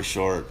 long story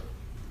short,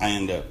 I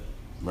end up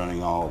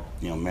running all,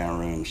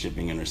 mailroom,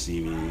 shipping and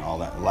receiving, all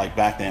that. Like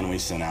back then, we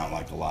sent out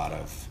like a lot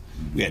of,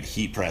 we had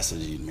heat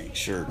presses, you'd make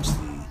shirts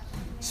and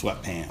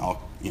sweatpants,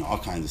 all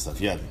kinds of stuff.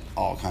 You had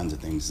all kinds of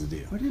things to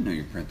do. I didn't know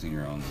you're printing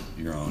your own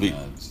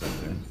stuff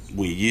there.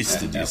 We used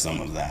to do some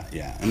of that,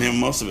 yeah. And then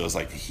most of it was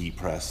like the heat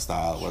press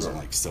style. It wasn't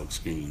like silk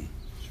screen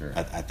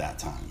at that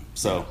time.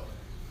 So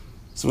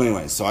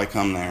anyway, so I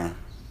come there,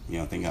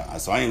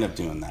 so I end up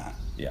doing that.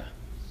 Yeah.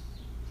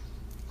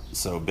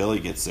 So Billy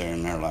gets there,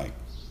 and they're like,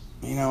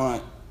 you know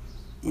what?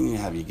 We need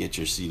to have you get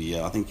your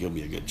CDL. I think you'll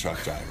be a good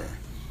truck driver.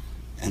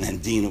 And then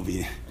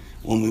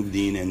we'll move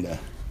Dean into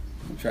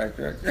track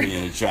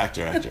director. Track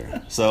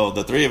director. So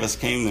the three of us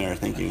came there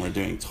thinking we're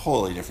doing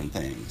totally different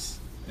things.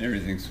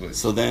 Everything's switched.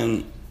 So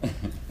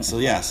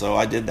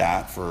I did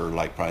that for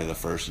like probably the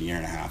first year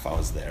and a half I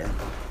was there.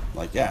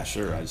 Like, yeah,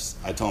 sure. I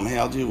told him, hey,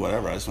 I'll do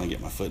whatever. I just want to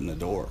get my foot in the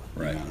door.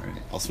 Right.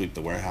 I'll sweep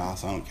the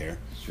warehouse. I don't care.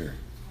 Sure.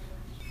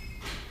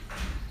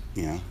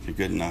 If you're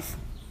good enough,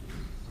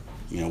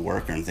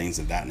 worker and things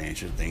of that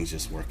nature, things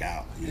just work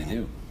out. They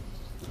do.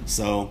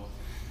 So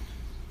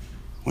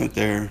went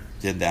there,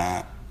 did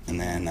that, and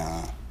then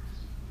I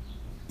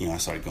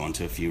started going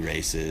to a few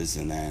races,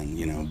 and then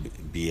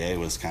BA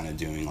was kind of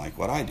doing like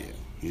what I do.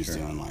 He was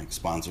doing like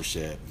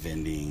sponsorship,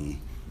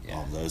 vending,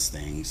 all those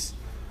things,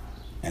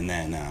 and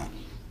then I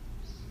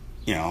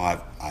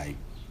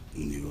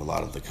knew a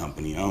lot of the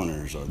company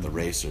owners or the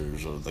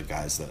racers or the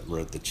guys that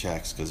wrote the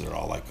checks, because they're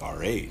all like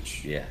our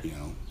age. Yeah.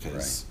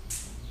 Because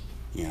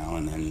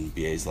and then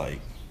BA's like,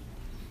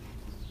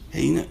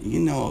 hey, you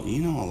know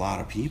a lot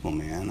of people,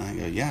 man. I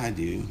go, yeah, I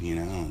do,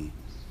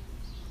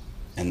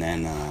 and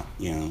then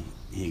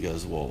he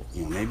goes, well,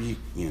 maybe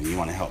you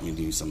want to help me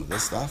do some of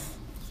this stuff.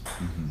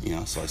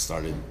 Mm-hmm. So I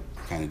started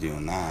kind of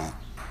doing that,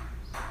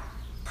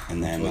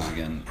 and then was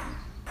again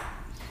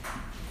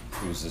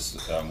Was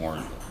this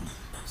more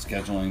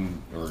scheduling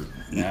or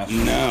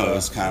national? No, it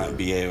was kind of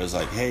BA was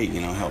like, hey,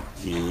 help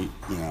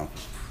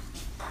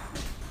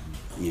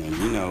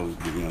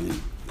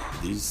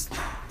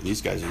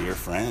these guys are your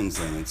friends,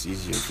 and it's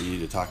easier for you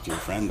to talk to your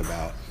friend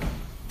about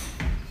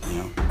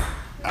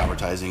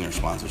advertising or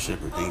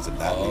sponsorship or things of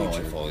that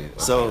nature. Okay.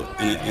 So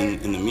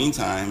in the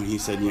meantime, he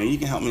said, you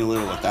can help me a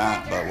little with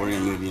that, but we're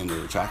going to move you into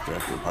the track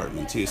director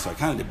department too. So I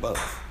kind of did both,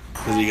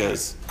 because he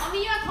goes,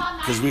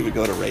 because we would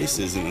go to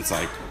races, and it's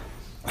like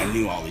I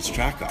knew all these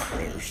track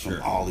operators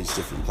from all these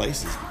different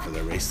places because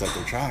I raced at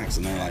their tracks,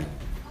 and they're like,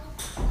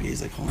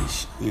 he's like, holy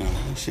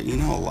shit, you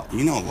know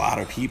a lot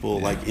of people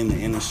like in the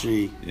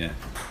industry,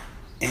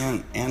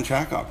 and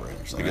track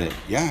operators. Like,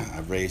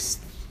 I've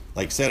raced.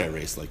 Like I said, I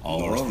raced like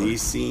all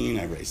Northeast scene.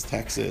 I raced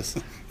Texas,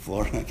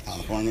 Florida,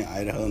 California,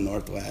 Idaho,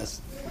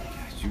 Northwest.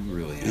 Gosh, you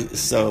really have.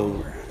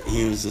 So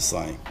he was just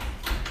like,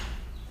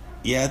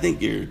 I think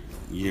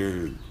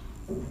you're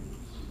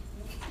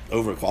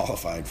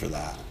overqualified for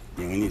that.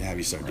 We need to have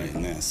you start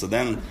doing this. So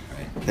then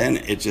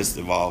it just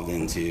evolved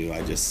into,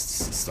 I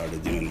just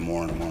started doing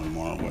more and more and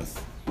more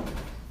with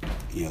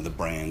the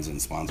brands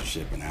and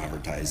sponsorship and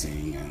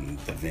advertising and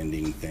the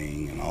vending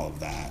thing and all of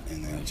that,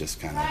 and then it just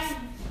kind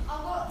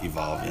of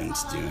evolved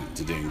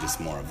into doing just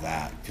more of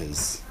that,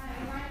 because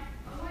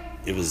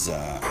it was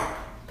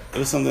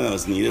something that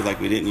was needed. Like,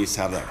 we didn't used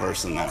to have that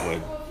person that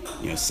would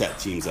set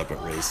teams up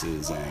at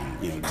races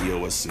and deal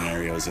with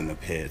scenarios in the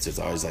pits. It's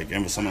always like,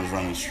 if someone's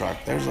running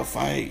truck, there's a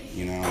fight,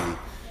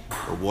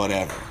 or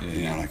whatever.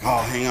 Like,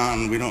 oh, hang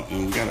on, we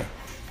gotta.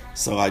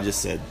 So I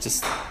just said,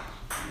 just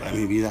let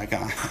me be that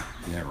guy.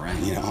 Yeah, right.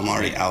 I'm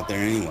already out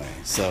there anyway.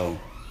 So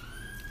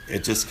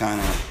it just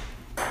kind of,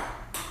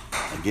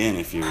 again,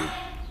 if you're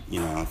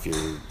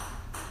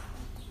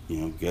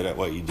good at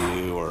what you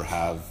do, or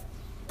have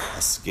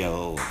a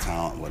skill,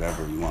 talent,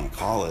 whatever you want to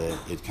call it,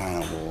 it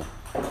kind of will,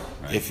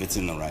 if it's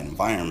in the right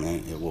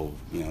environment, it will,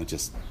 it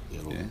just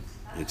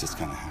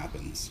kind of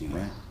happens,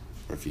 Right.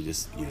 Or if you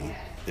just,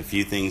 the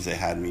few things they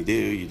had me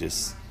do,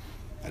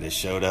 I just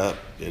showed up,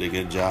 did a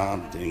good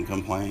job, didn't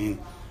complain,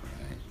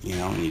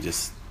 and you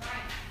just,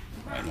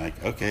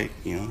 like, okay,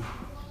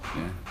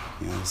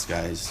 this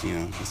guy's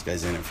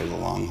in it for the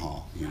long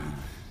haul,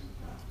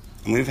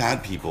 And we've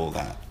had people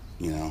that,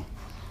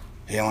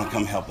 hey, I want to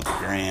come help with the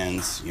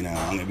grands, I'm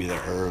going to be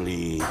there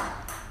early.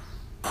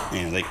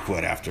 They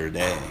quit after a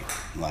day.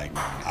 Like,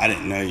 I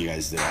didn't know you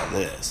guys did all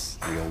this.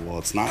 I go, well,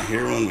 it's not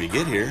here when we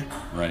get here.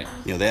 Right.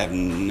 They have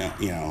no,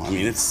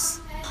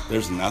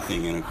 there's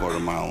nothing in a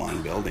quarter-mile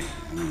long building.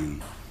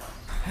 And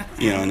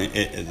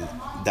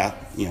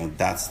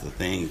that's the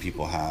thing.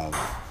 People have,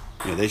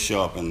 they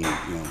show up and,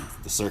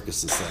 the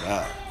circus is set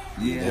up.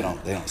 Yeah.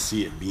 They don't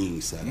see it being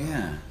set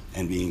up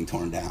and being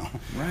torn down.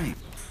 Right.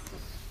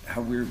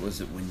 How weird was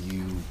it when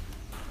you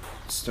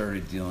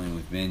started dealing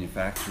with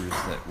manufacturers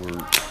that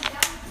were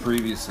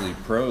previously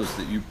pros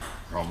that you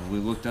probably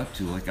looked up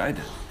to, like I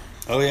did?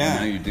 Oh, yeah. And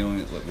now you're dealing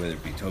with, whether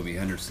it be Toby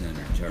Henderson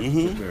or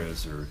Jarvis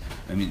Perez, or,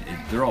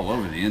 they're all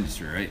over the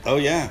industry, right? Oh,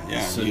 yeah.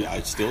 So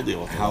I still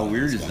deal with them. How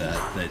weird is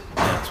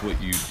that's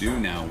what you do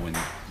now when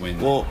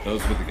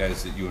those were the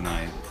guys that you and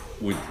I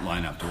would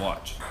line up to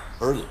watch?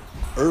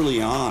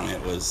 Early on,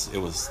 it was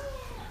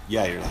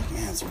you're like,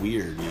 man, it's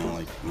weird,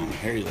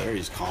 Harry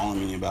Larry's calling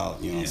me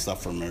about,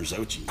 stuff from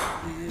Merzochi.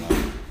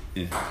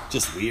 You're like,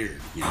 just weird,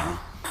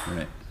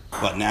 Right.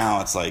 But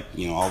now it's like,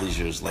 all these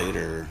years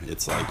later,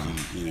 it's like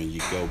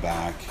you go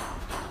back.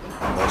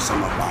 There's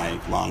some of my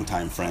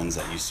longtime friends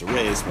that used to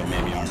race, but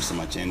maybe aren't so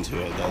much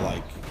into it. They'll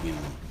like,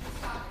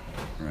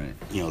 right.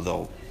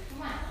 They'll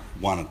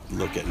want to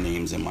look at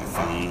names in my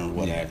phone or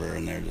whatever,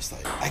 and they're just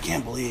like, I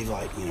can't believe,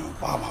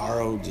 Bob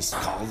Harrow just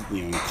calls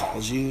you. And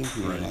right.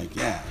 You're like,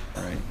 yeah.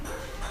 Right.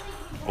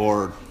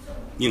 Or,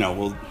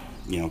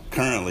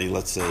 currently,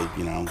 let's say,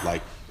 I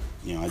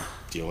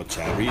deal with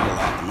Chad Reed a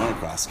lot, the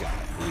motocross guy.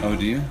 Oh,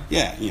 do you?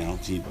 Yeah,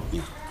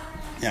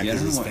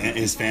 because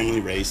his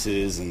family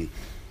races and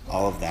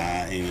all of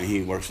that.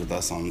 He works with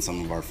us on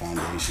some of our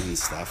foundation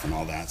stuff and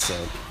all that. So.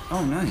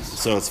 Oh, nice.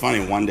 So it's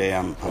funny. One day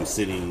I'm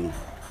sitting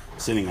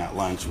at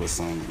lunch with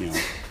some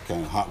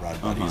kind of hot rod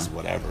buddies,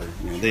 whatever.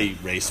 They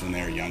raced when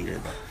they were younger,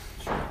 but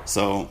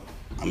so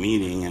I'm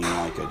eating and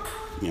like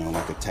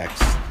a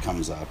text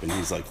comes up and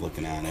he's like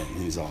looking at it and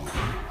he's all,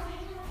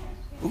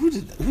 who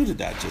did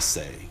that just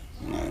say?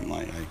 And I'm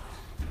like,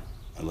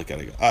 I look at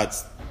it, I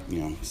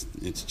go,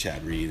 it's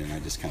Chad Reed, and I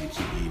just kind of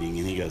keep eating,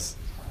 and he goes,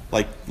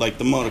 like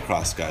the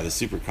motocross guy, the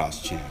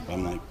supercross champ.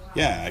 I'm like,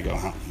 yeah. I go,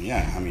 how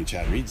many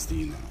Chad Reeds do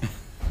you know?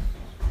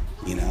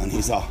 And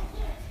he's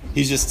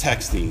just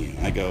texting you.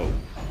 I go,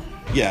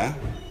 yeah,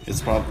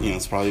 it's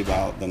probably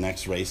about the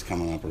next race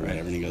coming up or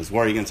whatever. And he goes,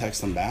 well, are you gonna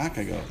text them back?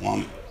 I go, well,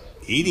 I'm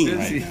eating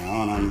right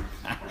now, and I'm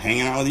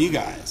hanging out with you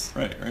guys.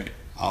 Right.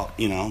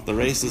 The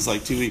race is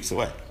like 2 weeks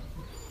away.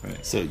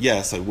 Right. So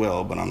yes, I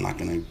will, but I'm not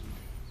gonna,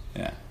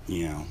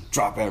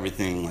 drop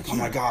everything. Like, oh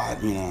my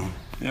God, Yeah,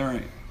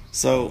 right.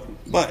 So,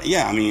 but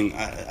yeah,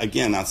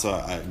 again, that's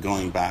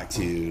going back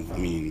to,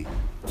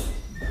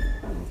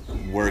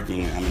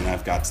 working, I mean,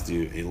 I've got to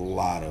do a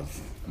lot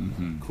of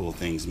cool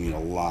things, meet a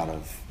lot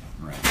of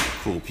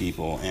cool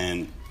people,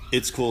 and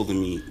it's cool to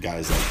meet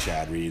guys like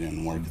Chad Reed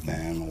and work with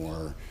them,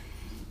 or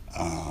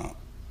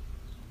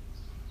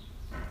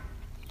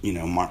you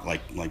know, Mark,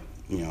 like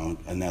you know,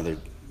 another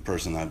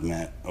person I've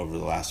met over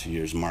the last few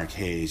years, Mark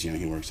Hayes. You know,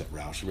 he works at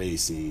Roush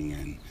Racing,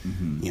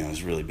 and you know,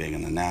 is really big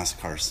in the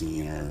NASCAR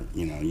scene. Or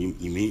you know,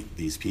 you meet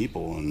these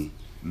people, and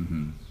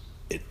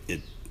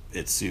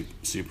it's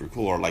super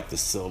cool. Or like the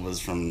Silvas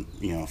from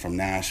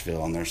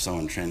Nashville, and they're so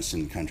entrenched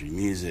in country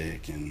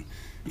music, and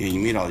you know, you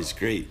meet all these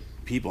great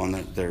people, and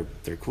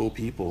they're cool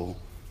people,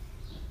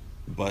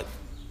 but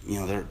you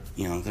know,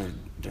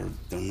 they're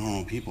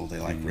normal people. They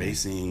like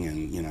racing,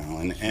 and you know,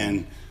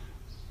 and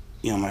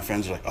you know, my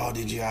friends are like, oh,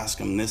 did you ask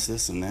him this,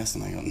 and this?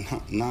 And I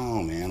go,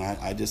 no, man,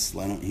 I just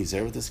let him, he's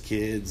there with his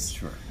kids.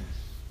 Sure.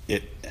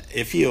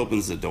 If he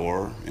opens the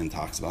door and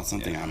talks about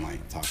something, I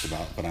might talk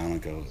about, but I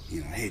don't go,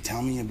 you know, hey,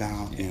 tell me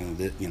about, you know,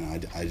 that, you know,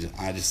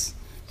 I just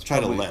try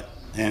to let,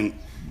 and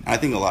I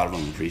think a lot of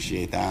them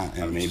appreciate that,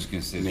 and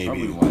maybe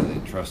probably why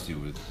they trust you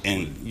with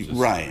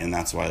right, and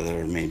that's why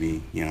they're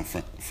maybe, you know,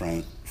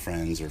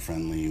 friends or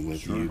friendly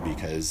with you,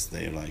 because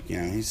they're like, you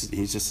know,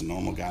 he's just a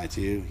normal guy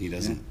too. He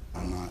doesn't,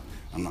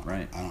 I'm not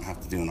right. I don't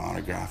have to do an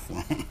autograph for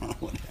him or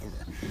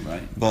whatever.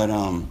 Right.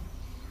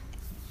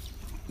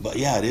 But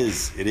yeah, it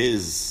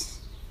is.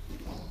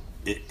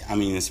 I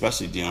mean,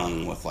 especially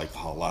dealing with like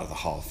a lot of the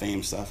Hall of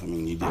Fame stuff. I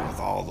mean, you deal with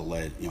all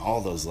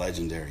all those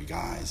legendary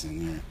guys,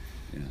 and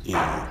you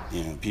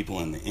know, people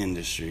in the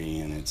industry,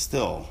 and it's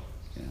still,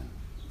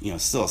 you know,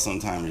 still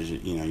sometimes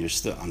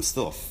I'm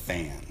still a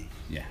fan.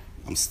 Yeah.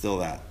 I'm still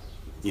that,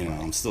 you know,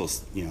 I'm still,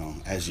 you know,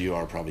 as you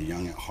are, probably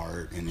young at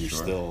heart, and you're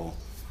still,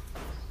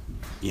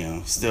 you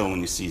know, still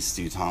when you see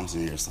Stu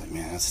Thompson, you're just like,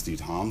 man, that's Stu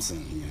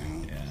Thompson, you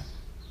know. Yeah.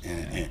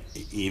 And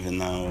even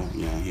though,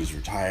 you know, he's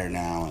retired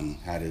now and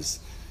had his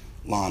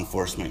law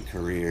enforcement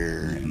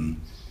career, and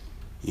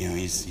you know,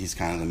 he's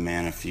kind of the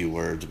man of few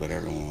words, but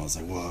everyone was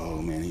like, whoa,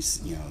 man,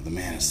 he's, you know, the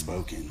man has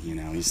spoken, you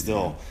know. He's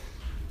still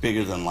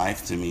bigger than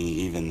life to me,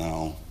 even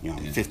though, you know,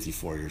 I'm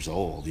 54 years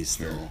old. He's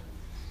still,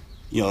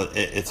 you know,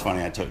 it's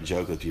funny, I took a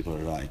joke with people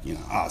who are like, you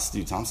know,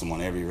 Stu Thompson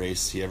won every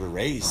race he ever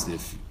raced.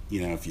 If,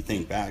 you know, if you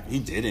think back, he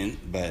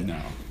didn't, but no,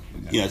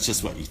 you know, it's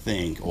just what you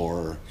think.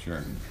 Or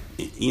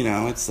you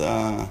know, it's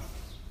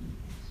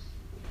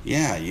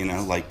you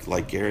know,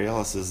 like Gary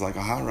Ellis is like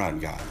a hot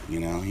rod guy, you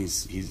know.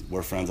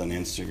 We're friends on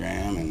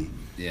Instagram, and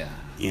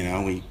you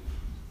know, we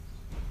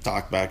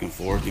talk back and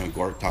forth. You know,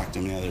 Gork talked to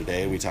him the other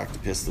day. We talked to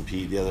Pistol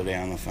Pete the other day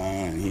on the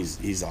phone, and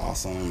he's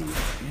awesome. And,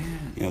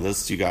 you know,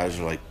 those two guys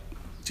are like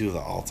two of the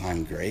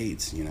all-time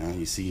greats. You know,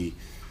 you see,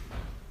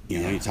 you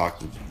know, you talk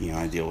to, you know,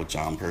 I deal with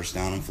John Purse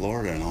down in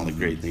Florida, and all the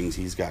great things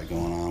he's got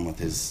going on with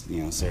his,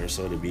 you know,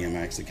 Sarasota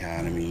BMX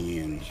Academy,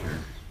 and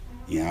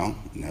you know,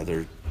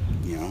 another,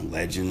 you know,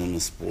 legend in the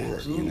sport.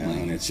 Absolutely. You know,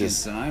 and it's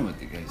just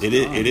it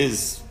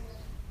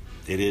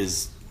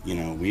is, you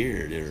know,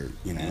 weird, or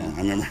you know, I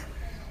remember,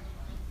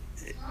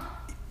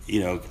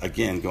 you know,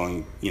 again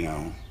going, you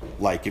know,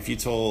 like if you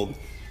told,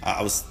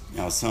 I was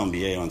telling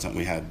BA one time,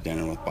 we had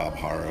dinner with Bob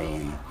Harrow,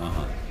 and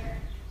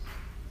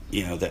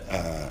you know,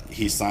 that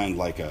he signed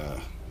like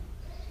a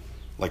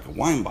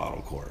wine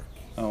bottle cork.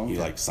 Oh, okay. He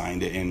like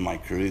signed it, and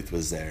Mike Carruth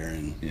was there,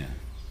 and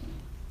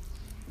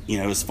you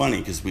know, it was funny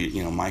because we,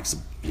 you know, Mike's,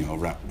 you know,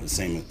 the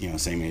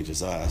same age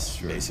as us,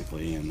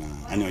 basically, and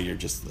I know you're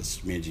just a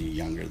smidgy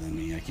younger than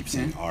me. I keep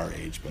saying our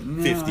age, but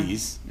no,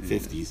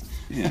 50s.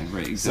 Yeah,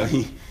 right.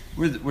 Exactly. So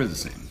we're the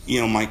same.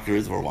 You know, Mike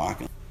Carruth, we're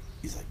walking.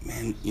 He's like,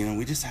 man, you know,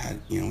 we just had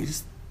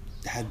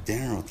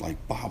dinner with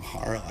like Bob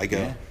Harrow. I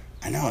go,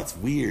 I know it's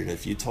weird.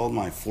 If you told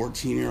my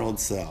 14-year-old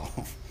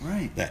self,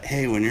 that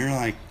hey, when you're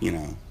like, you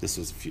know, this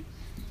was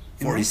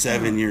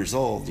 47 years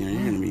old, you know,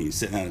 you're gonna be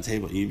sitting at a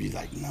table, you'd be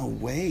like, no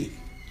way.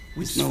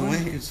 No way.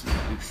 It's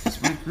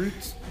Mike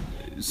Carruth's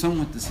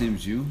somewhat the same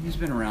as you. He's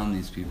been around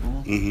these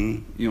people,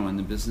 you know, on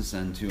the business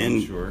end too. And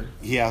I'm sure.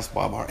 He asked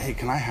Bob Hart, "Hey,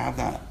 can I have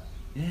that?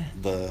 Yeah.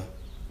 The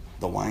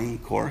wine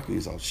cork?" And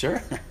he's like,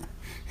 "Sure."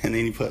 And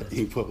then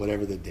he put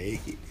whatever the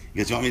date. He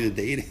goes, "You want me to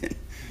date it?"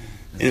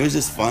 And it was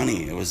just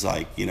funny. It was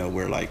like, you know,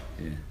 we're like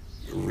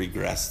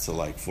regressed to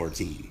like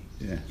 14.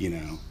 Yeah. You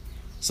know.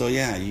 So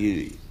yeah,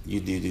 you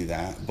do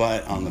that,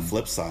 but on the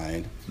flip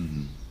side.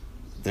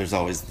 There's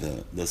always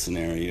the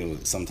scenario.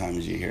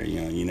 Sometimes you hear,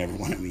 you know, you never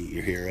want to meet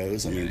your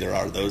heroes. I mean, there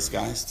are those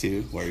guys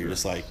too, where you're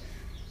just like,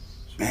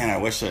 man, I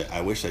wish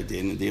I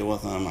didn't deal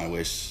with them. I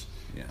wish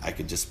I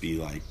could just be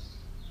like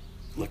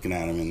looking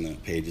at them in the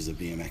pages of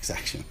BMX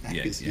Action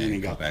magazine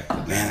and go, back to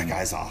man, that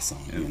guy's awesome.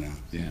 You know,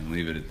 and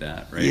leave it at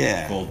that, right?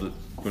 Yeah, fold it,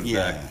 put it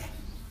back.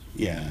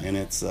 Yeah, and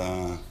it's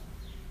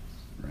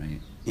right.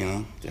 You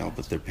know, they all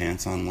put their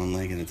pants on one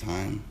leg at a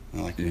time,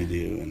 like we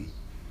do, and.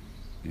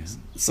 Yeah.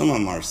 Some of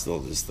them are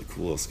still just the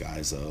coolest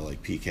guys, though.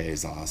 Like PK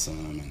is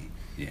awesome,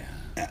 and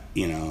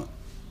you know,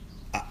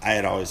 I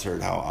had always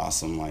heard how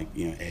awesome, like,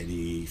 you know,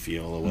 Eddie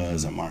Fiola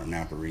was, and Martin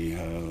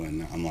Aparijo,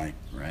 and I'm like,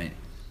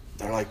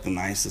 they're like the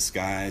nicest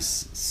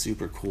guys,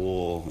 super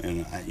cool.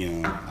 And you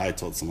know, I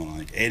told someone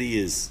like Eddie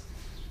is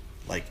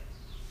like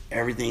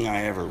everything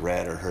I ever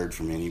read or heard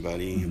from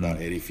anybody about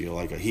Eddie Fuel,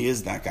 like he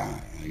is that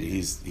guy. Like,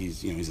 he's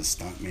you know, he's a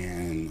stunt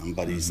man, and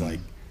buddy's like,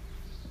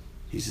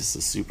 he's just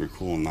a super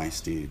cool, nice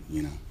dude,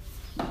 you know.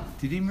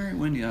 Did he marry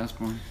Wendy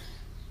Osborne?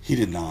 He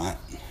did not.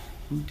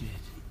 Who did?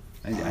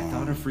 I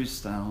thought a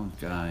freestyle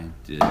guy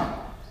did.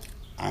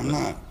 I'm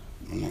not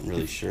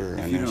really sure.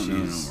 If I you know don't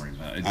know, she's. don't worry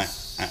about it.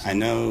 I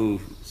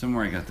know.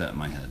 Somewhere I got that in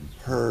my head.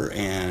 Her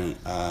and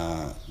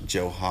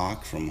Joe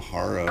Hawk from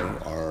Haro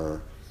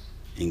are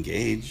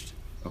engaged.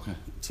 Okay.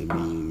 To be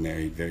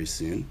married very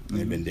soon.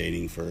 They've been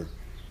dating for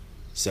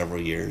several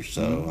years,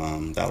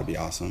 so that'll be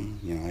awesome.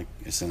 You know,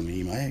 I sent him an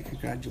email. Hey,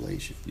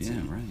 congratulations! Yeah,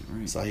 and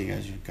right. Saw you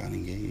guys got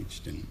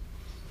engaged, and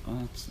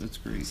that's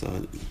great.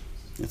 So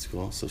it's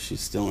cool. So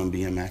she's still in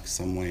BMX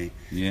some way,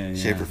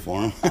 shape or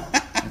form.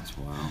 That's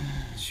wow.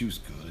 She was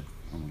good.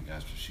 Oh my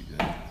gosh, was she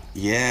good?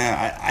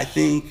 Yeah, I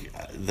think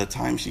the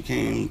time she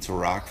came to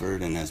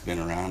Rockford and has been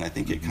around, I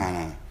think it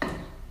kind of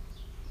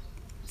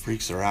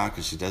freaks her out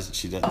because she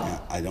doesn't.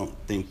 I don't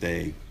think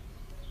they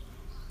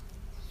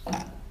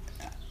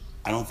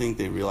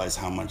realize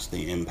how much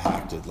they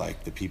impacted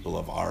like the people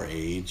of our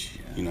age.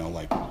 You know,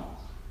 like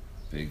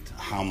big time.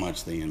 How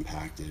much they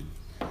impacted.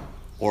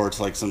 Or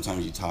it's like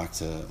sometimes you talk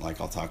to, like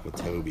I'll talk with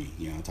Toby.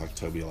 You know, I talk to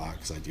Toby a lot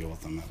because I deal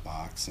with him at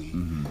Box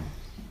and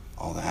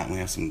all that. And we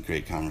have some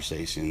great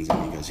conversations.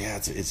 And he goes, yeah,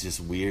 it's just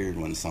weird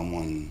when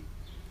someone,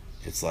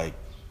 it's like,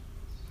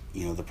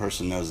 you know, the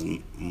person knows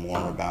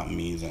more about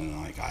me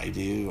than like I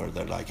do. Or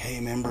they're like, hey,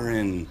 remember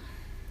in,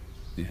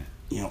 you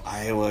know,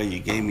 Iowa, you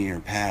gave me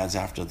your pads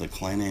after the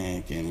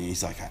clinic. And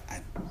he's like,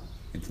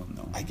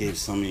 I gave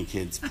so many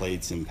kids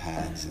plates and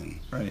pads. And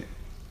right.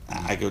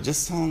 I go,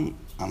 just tell them,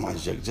 I'm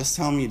always joking, just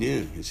tell them you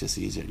do. It's just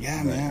easier.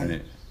 Yeah, man.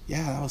 Right.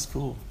 Yeah, that was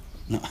cool.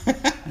 No.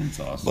 That's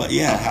awesome. But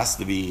yeah, it has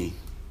to be,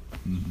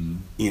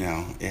 you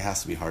know, it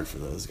has to be hard for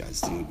those guys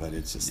too. But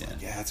it's just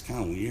like, it's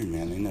kind of weird,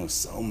 man. They know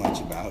so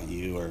much about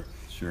you. Or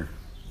sure.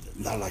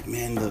 They're like,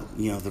 man,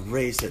 the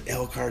race at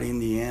Elkhart,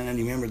 Indiana, do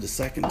you remember the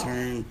second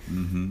turn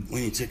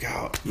when you took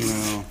out, you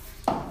know,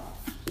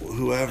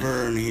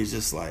 whoever? And he's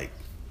just like,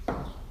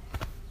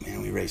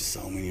 man, we raced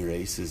so many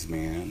races,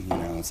 man. You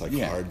know, it's like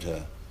hard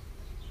to.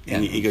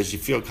 And he goes, you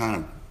feel kind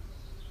of,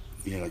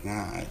 you're like,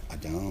 nah, I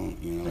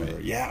don't, you know,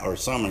 right. or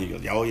summer, you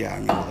go, oh yeah, I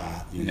remember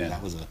that. You know,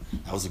 that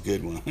was a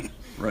good one.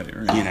 Right.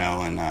 You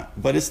know, and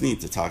but it's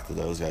neat to talk to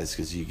those guys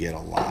because you get a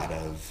lot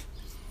of.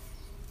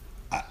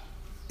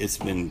 It's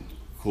been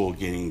cool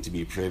getting to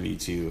be privy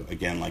to,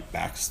 again, like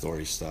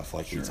backstory stuff,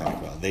 like we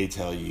talked about. They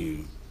tell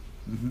you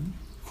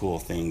cool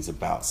things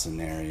about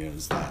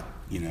scenarios that,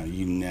 you know,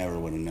 you never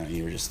would have known.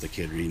 You were just a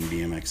kid reading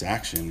BMX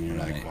Action. And you're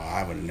like, well,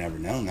 I would have never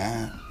known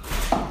that.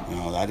 You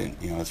know, I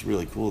didn't. You know, it's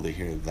really cool to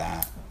hear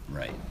that.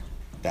 Right.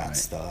 That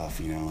stuff.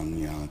 You know, and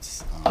you know,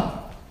 it's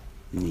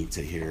neat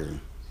to hear.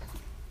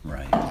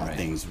 How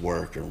things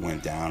worked or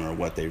went down, or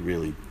what they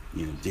really,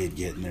 you know, did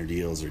get in their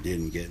deals or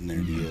didn't get in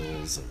their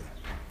deals or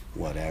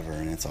whatever.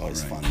 And it's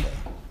always fun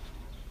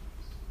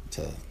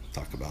to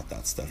talk about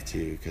that stuff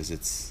too, because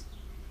it's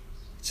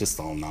just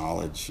all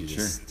knowledge. You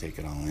just take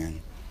it all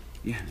in.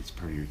 Yeah, it's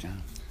part of your job.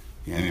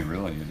 Yeah, I mean,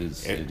 really, it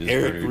is.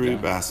 Eric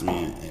Group asked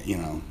me, you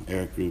know,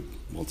 Eric Group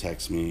will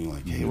text me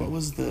like, hey, what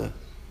was the...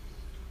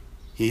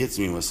 He hits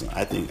me with some...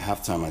 I think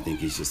half the time I think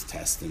he's just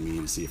testing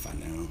me to see if I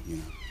know, you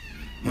know.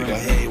 He'll go,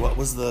 hey, what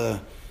was that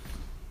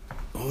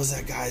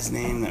guy's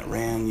name that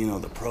ran, you know,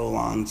 the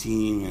Prolong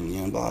team, and,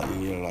 you know, blah,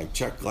 and you're like,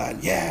 Chuck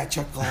Glad? Yeah,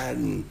 Chuck Glad,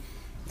 and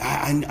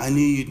I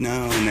knew you'd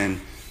know. And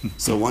then,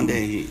 so one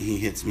day he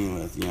hits me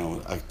with, you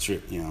know, a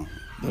trip, you know,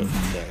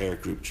 the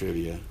Eric Group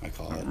trivia, I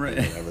call it, or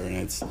whatever. And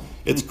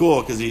it's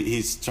cool because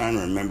he's trying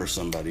to remember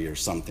somebody or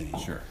something.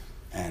 Sure.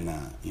 And,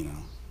 you know,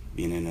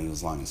 being in it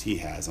as long as he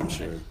has, I'm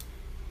sure,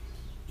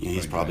 you know,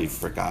 he's probably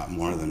forgot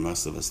more than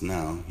most of us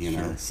know, you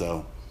know.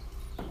 So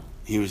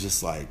he was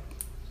just like,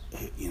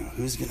 you know,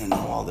 who's going to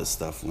know all this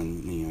stuff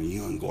when, you know,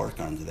 you and Gork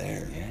aren't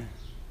there? Yeah,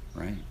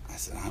 right. I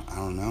said, I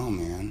don't know,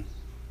 man.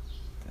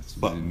 That's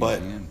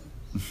but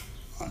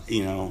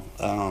you know,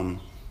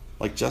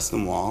 like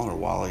Justin Wall, or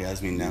Wally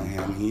as we know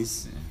him,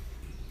 he's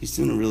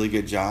doing a really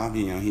good job.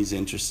 You know, he's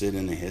interested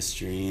in the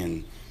history,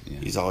 and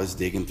he's always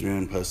digging through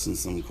and posting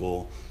some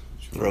cool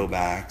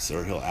throwbacks,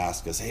 or he'll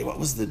ask us, hey, what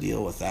was the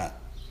deal with that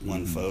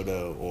one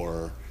photo?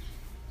 Or,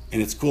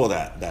 and it's cool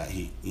that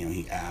he, you know,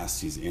 he asks,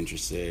 he's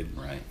interested.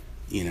 Right.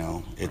 You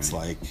know, it's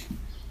like,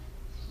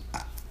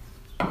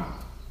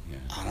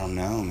 I don't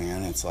know,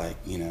 man. It's like,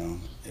 you know,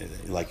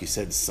 like you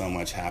said, so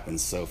much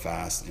happens so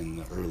fast in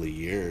the early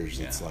years.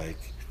 It's like,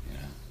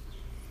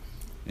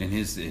 and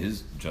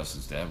his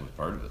Justin's dad was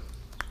part of it.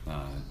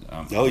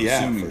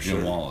 Assuming Jim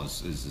sure. Wall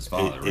is his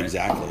father, right?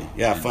 Exactly.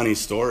 Yeah, funny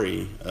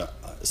story.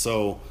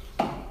 So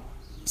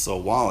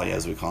Wally,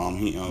 as we call him,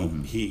 he, you know,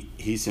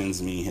 he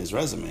sends me his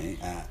resume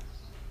at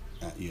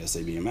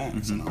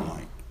USABMX, and I'm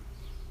like,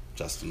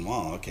 Justin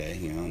Wall, okay,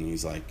 you know, and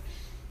he's like,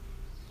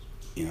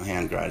 you know,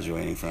 I'm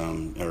graduating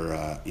from,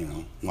 or, you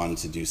know, wanting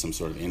to do some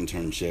sort of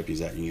internship.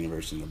 He's at the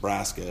University of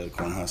Nebraska,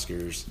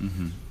 Cornhuskers.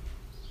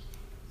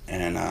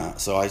 And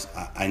so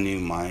I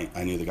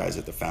knew the guys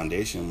at the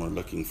foundation were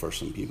looking for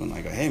some people, and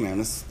I go, hey man,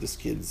 this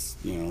kid's,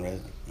 you know,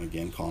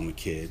 again, call him a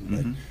kid,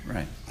 but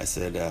right. I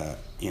said,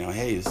 you know,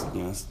 hey,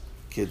 this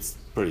kid's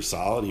pretty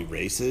solid. He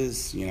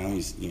races, you know,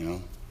 he's, you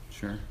know,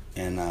 sure,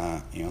 and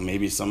you know,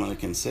 maybe someone to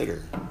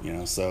consider, you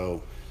know.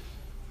 So,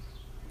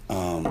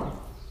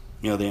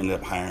 you know, they ended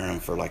up hiring him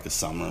for like a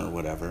summer or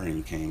whatever, and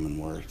he came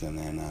and worked, and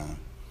then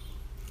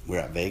we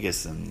were at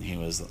Vegas, and he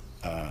was.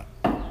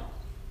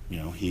 You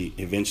know, he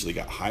eventually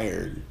got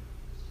hired,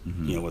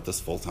 you know, with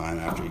us full time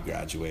after he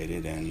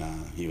graduated, and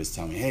he was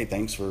telling me, "Hey,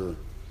 thanks for,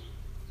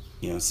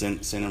 you know,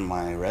 sending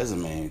my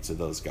resume to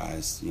those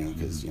guys, you know,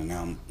 because you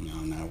know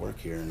now I work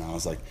here." And I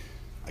was like,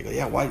 "I go,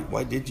 yeah,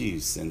 why did you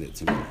send it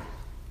to me?"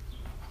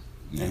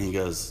 Yeah. And he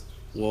goes,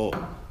 "Well,"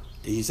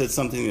 he said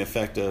something to the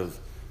effect of,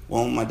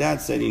 "Well, my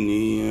dad said he knew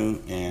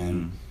you,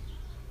 and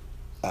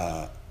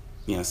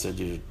you know, said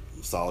you're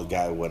a solid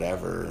guy,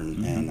 whatever, and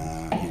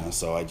you know,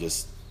 so I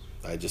just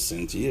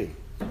sent it to you."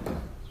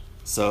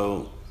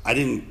 So I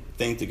didn't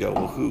think to go,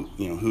 well,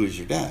 who is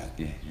your dad?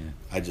 Yeah.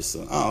 I just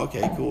thought, oh,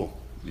 okay, cool.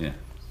 Yeah.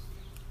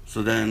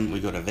 So then we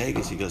go to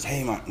Vegas. He goes,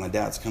 hey, my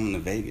dad's coming to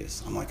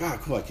Vegas. I'm like, oh,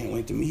 cool, I can't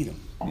wait to meet him.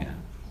 Yeah.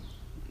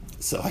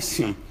 So I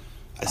see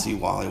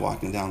Wally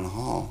walking down the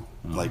hall,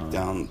 like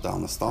down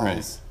the stalls.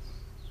 Right.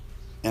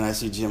 And I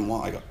see Jim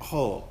Wall. I go,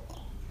 oh,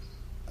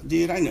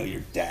 dude, I know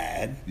your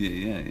dad.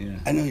 Yeah.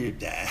 I know your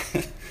dad.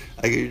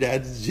 I go, your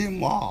dad's Jim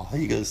Wall.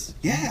 He goes,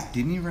 yeah.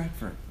 Didn't he ride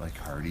for like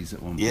Hardee's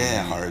at one point?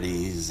 Yeah,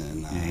 Hardee's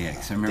and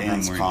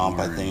Dance Comp,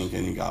 I think.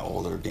 And he got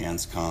older,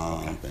 Dance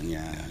Comp, and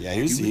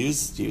he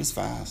was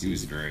fast. He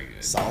was very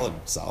good.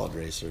 Solid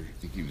racer.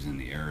 I think he was in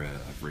the era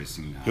of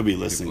racing. He'll be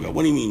listening. Go,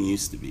 what do you mean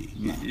used to be?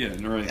 No. Yeah,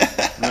 right.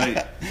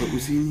 But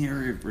was he in the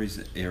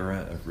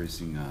era of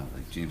racing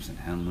like Jameson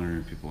Hendler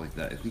and people like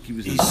that? I think he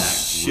was. He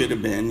should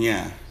have been.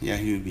 Yeah.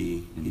 He would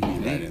be. He'd be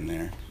right in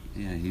there.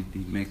 Yeah,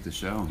 he'd make the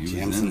show.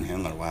 Jameson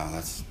Hendler, wow,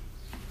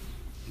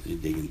 you're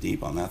digging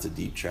deep on that. That's a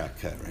deep track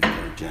cut right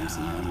there,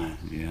 Jameson Hendler.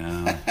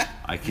 Yeah,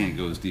 I can't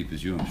go as deep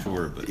as you, I'm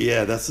sure, but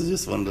yeah, that's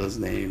just one of those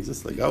names.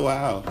 It's like, oh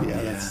wow,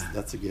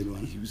 that's a good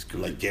one. He was good.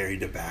 Like Gary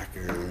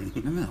DeBacker.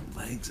 Remember the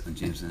legs on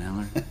Jameson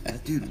Hendler?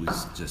 That dude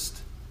was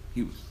just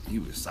he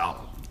was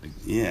solid. Like,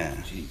 yeah.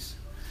 Jeez.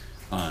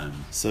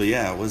 So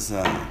yeah, it was.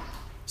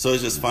 So it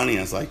was just funny.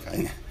 I was like,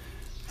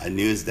 I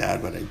knew his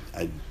dad, but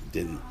I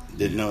didn't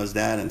know his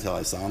dad until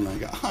I saw him, and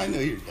I go, oh, I know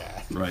your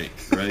dad. Right.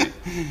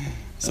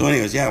 So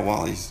anyways, yeah,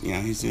 Wally's,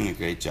 he's doing a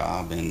great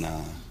job, and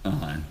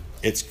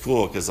it's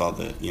cool because all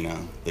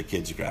the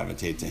kids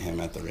gravitate to him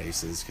at the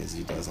races because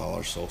he does all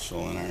our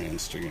social and our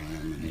Instagram,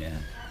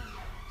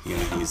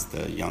 and he's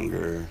the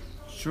younger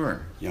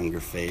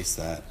face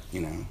that,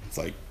 it's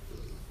like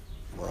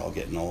we're all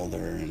getting older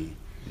and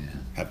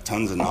have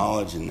tons of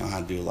knowledge and know how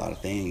to do a lot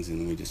of things,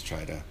 and we just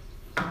try to,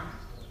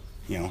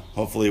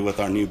 hopefully with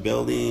our new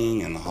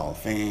building and the Hall of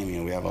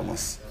Fame, we have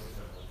almost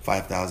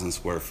 5,000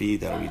 square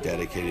feet that will be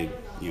dedicated,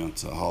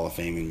 to the Hall of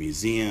Fame and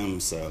museum.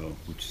 So,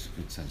 which is a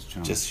good size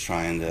chunk. Just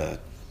trying to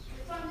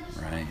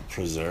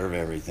preserve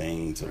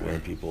everything to where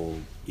people,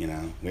 we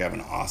have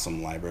an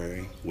awesome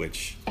library,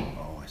 which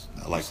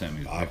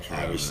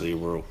obviously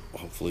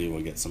hopefully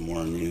we'll get some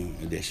more new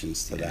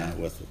additions to that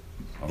with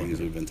things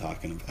we've been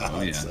talking about.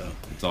 Oh yeah, so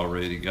it's all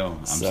ready to go.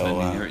 I'm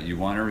sending you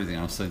want everything?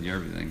 I'll send you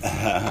everything.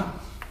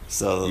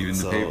 So even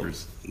the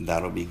papers.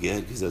 That'll be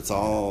good because it's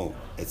all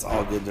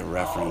good to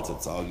reference.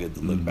 It's all good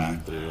to look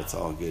back through. It's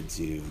all good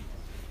to.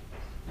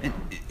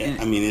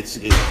 I mean, it's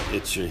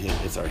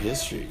our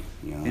history.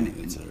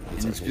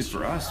 It's good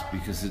for us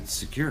because it's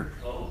secure.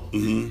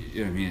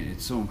 Mm-hmm. I mean,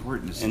 it's so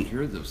important to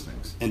secure those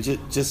things. And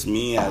just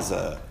me as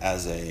a.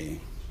 I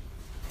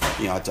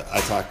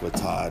talk with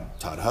Todd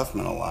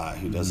Huffman a lot,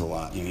 who does a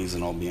lot. He's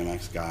an old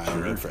BMX guy.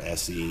 He rode for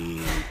SE.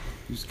 He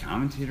was a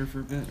commentator for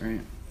a bit,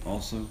 right?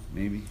 Also,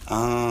 maybe.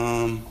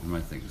 I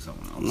might think of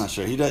someone else. I'm not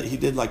sure. He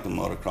did like the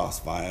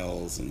motocross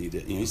files, and he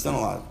did. He's done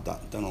a lot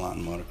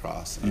in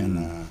motocross,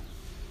 and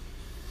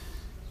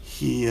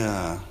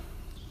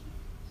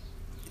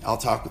I'll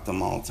talk with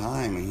him all the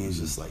time, and he's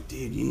just like,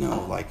 dude,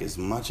 like as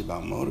much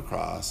about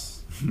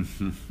motocross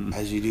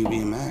as you do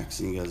BMX.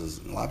 And he goes,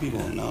 a lot of people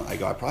don't know. I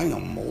go, I probably know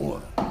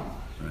more,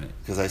 right?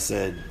 Because I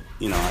said,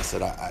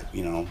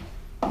 I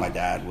my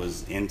dad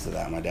was into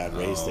that. My dad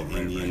raced at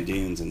Indian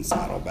Dunes and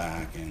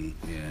Saddleback, and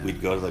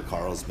we'd go to the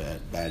Carlsbad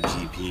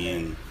GP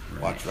and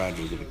watch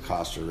Roger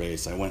DeCosta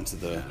race. I went to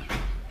the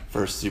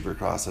first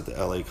Supercross at the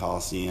LA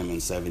Coliseum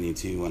in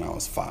 '72 when I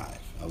was 5.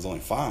 I was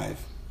only 5.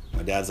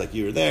 My dad's like,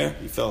 you were there.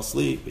 You fell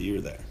asleep, but you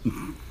were there.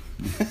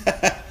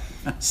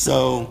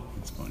 So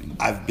that's funny.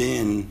 I've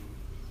been,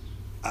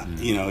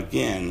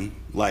 again,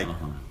 like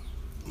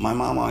my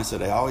mom always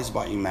said, I always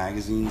bought you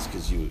magazines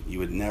because you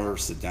would never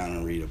sit down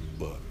and read a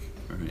book.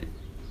 Right.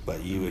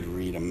 But you would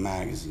read a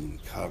magazine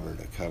cover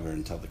to cover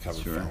until the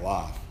cover fell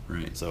off.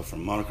 Right. So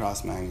from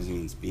motocross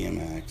magazines,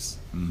 BMX,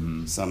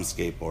 some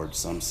skateboard,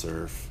 some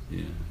surf.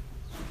 Yeah.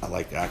 I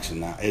like Action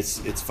Now.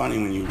 It's funny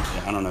when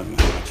I don't know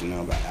how much you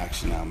know about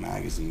Action Now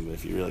magazine, but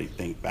if you really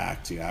think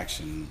back to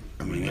Action,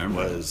 it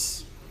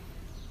was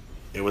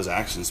it was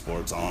action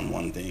sports all in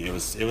one thing. It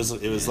was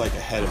like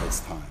ahead of its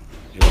time.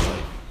 It was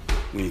like,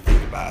 when you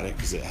think about it,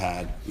 because it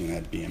had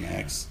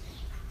BMX,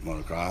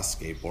 motocross,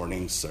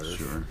 skateboarding, surf.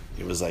 Sure.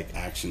 It was like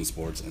action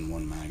sports in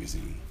one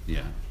magazine.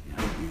 Yeah.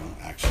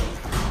 Actually.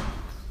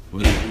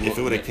 If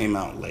it would have came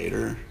out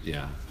later.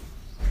 Yeah.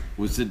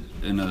 Was it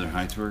another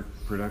High Torque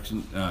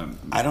production?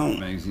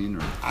 Magazine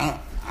or?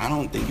 I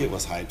don't think it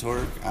was High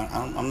Torque.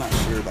 I'm not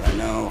sure, but I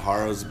know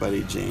Haro's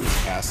buddy James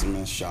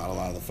Cassimus shot a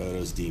lot of the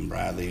photos. Dean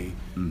Bradley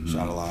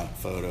shot a lot of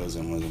photos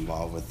and was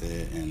involved with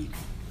it, and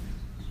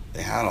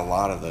they had a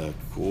lot of the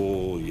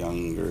cool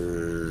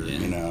younger,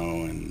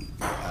 and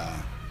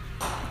I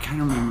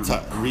kind of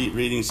remember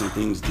reading some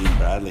things Dean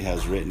Bradley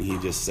has written. He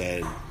just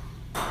said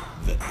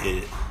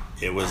that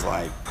it was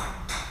like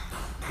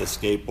the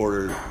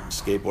skateboard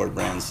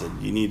brand said,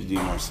 you need to do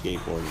more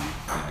skateboarding.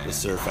 The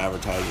surf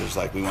advertisers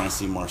like, we want to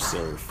see more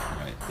surf.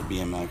 Right. The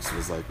BMX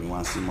was like, we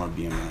want to see more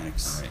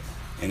BMX. Right.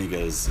 And he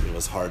goes, it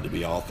was hard to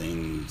be all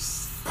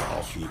things to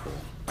all people.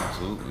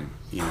 Absolutely.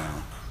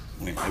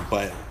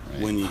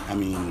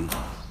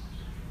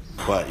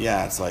 But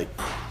yeah, it's like,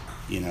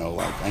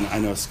 like I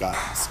know Scott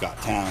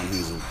Town,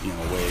 who's a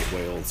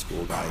way old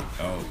school guy.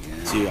 Oh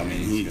yeah. Too. I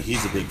mean,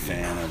 he's a big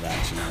fan of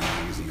Action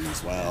Magazine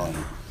as well, and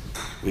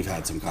we've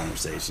had some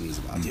conversations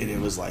about it. It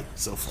was like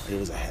so far, it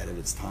was ahead of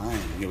its time.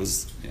 It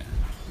was,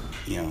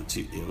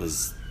 it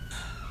was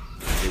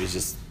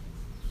just,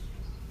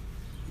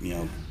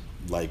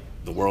 like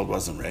the world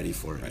wasn't ready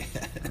for it.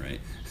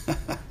 Right.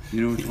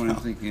 You know which one I'm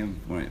thinking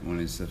of when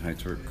I said High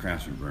Torque?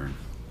 Crash and Burn.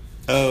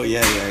 Oh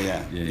yeah.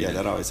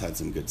 That always had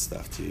some good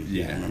stuff too.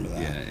 Yeah, I remember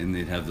that. Yeah, and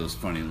they'd have those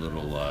funny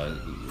little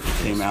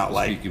came out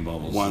like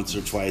bubbles. Once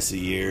or twice a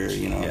year.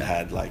 It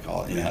had like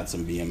it had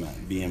some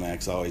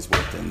BMX always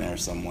worked in there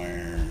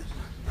somewhere.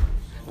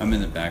 I'm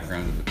in the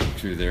background of the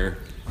picture there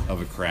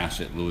of a crash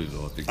at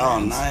Louisville at the Grands. Oh,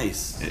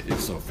 nice!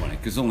 It's so funny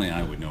because only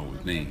I would know it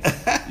was me.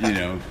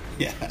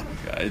 Yeah.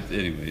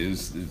 Anyway,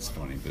 it's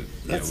funny, but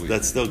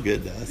that's still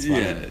good though. That's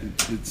funny. Yeah,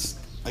 it's.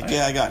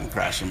 I got in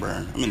Crash and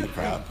Burn. I'm in the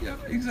crowd. Yeah,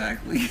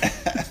 exactly.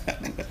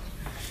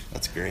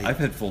 That's great. I've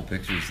had full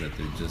pictures that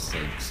they're just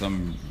like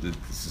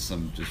this is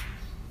some just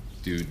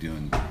dude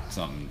doing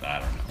something, I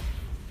don't know.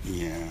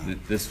 Yeah.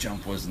 This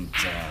jump wasn't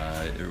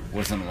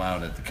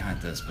allowed at the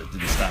contest, but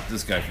didn't stop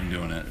this guy from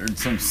doing it, or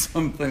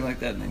something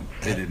like that. And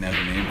they didn't have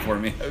a name for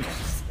me. I was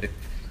just like,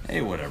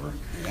 hey, whatever.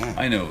 Yeah.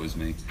 I know it was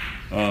me.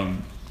 All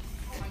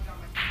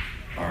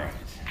right.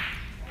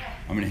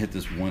 I'm gonna hit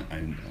this one.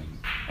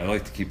 I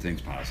like to keep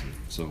things positive.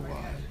 So,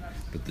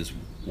 but this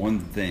one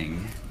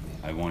thing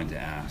I wanted to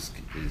ask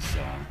is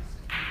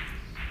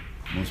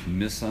most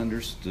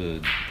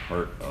misunderstood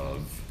part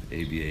of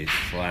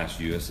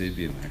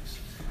ABA/USABMX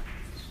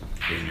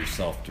and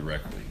yourself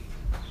directly.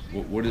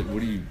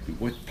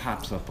 What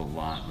pops up a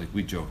lot? Like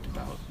we joked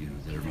about,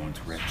 that everyone's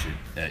wretched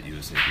at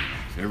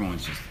USABMX.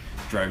 Everyone's just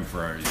driving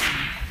Ferraris.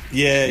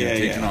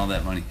 Taking all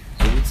that money.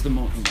 So what's the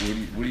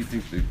what do you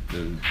think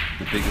the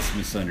biggest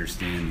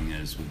misunderstanding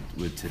is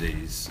with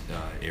today's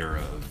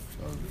era of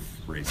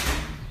racing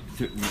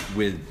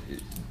with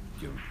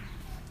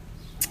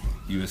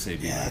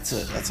USABMX? Yeah,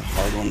 that's a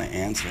hard one to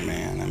answer,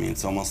 man. I mean,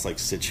 it's almost like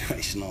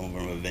situational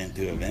from event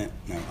to event.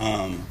 No.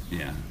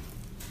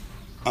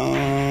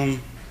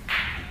 And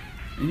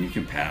you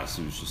can pass.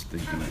 I was just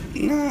thinking that.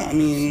 No, I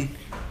mean,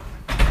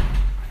 I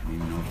don't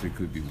even know if there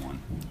could be one.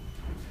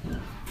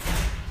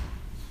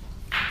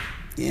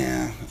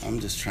 Yeah, I'm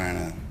just trying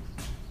to.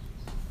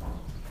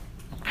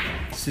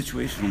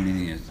 Situational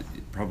meaning is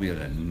probably at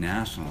a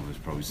national. There's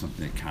probably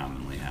something that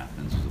commonly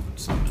happens.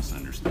 Some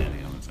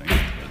misunderstanding of things,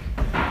 but.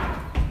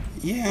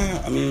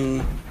 Yeah, I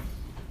mean,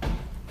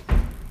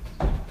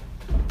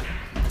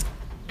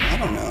 I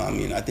don't know. I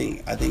mean, I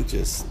think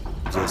just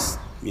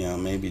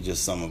maybe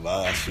just some of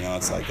us.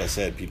 It's like I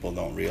said, people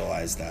don't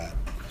realize that.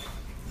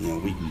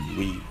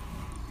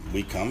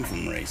 We come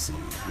from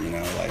racing.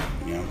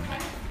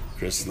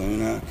 Chris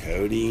Luna,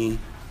 Cody.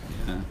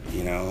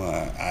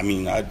 Yeah. I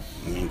mean,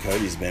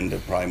 Cody's been to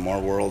probably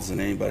more worlds than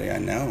anybody I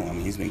know. I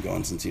mean, he's been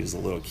going since he was a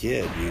little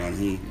kid.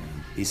 And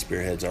he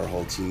spearheads our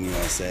whole Team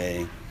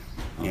USA.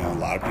 A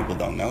lot of people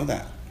don't know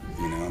that.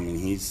 I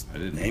mean,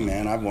 hey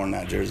man, I've worn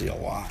that jersey a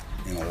lot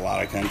in a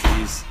lot of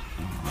countries,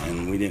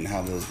 and we didn't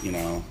have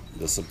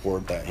the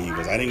support that he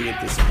goes. I didn't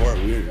get the support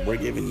we're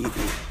giving you.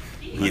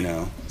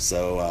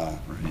 So I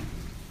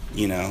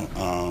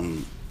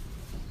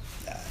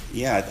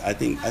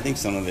think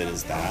some of it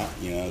is that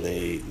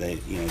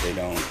they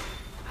don't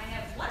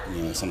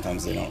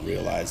sometimes they don't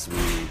realize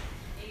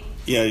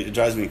it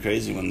drives me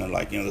crazy when they're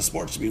like the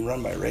sport should be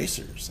run by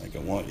racers. Like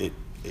it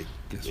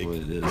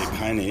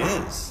kind of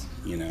is,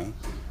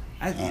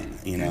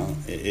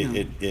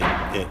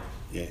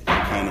 it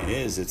kind of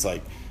is. It's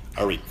like,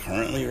 are we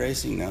currently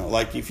racing now?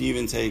 Like if you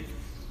even take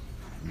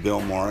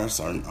Bill Morris,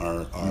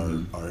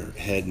 our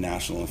head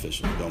national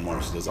official. Bill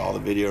Morris does all the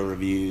video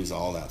reviews,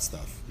 all that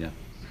stuff. Yeah.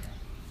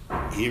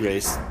 He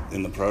raced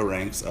in the pro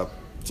ranks up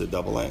to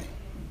AA.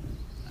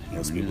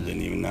 Most people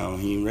didn't even know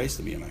he raced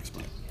the BMX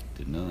bike.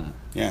 Didn't know that.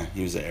 Yeah,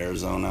 he was at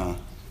Arizona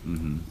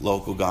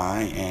local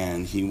guy,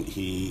 and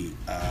he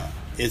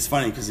it's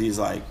funny because he's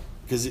like,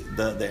 because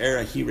the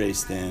era he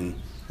raced in,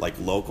 like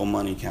local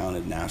money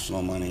counted,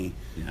 national money.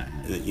 Yeah.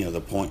 You know,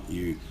 the point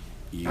you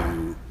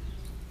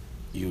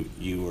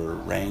were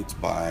ranked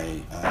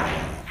by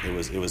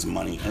it was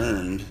money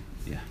earned.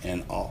 Yeah.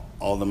 And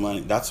all the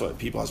money. That's what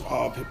people ask.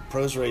 Oh,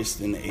 pros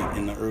raced in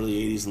the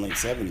early '80s and late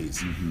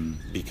 '70s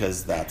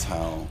because that's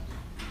how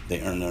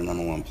they earned their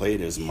number one plate,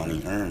 is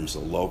money earned. So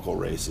local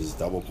races,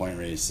 double point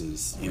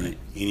races,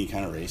 any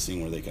kind of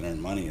racing where they can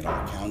earn money, it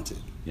all counted.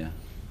 Yeah.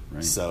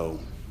 Right. So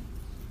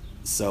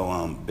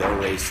Bill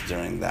raced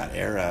during that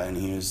era, and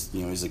he was,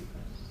 you know, he's a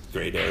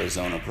great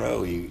Arizona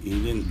pro. He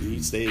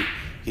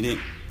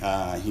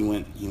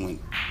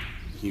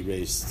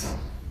raced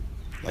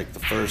like the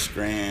first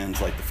grands,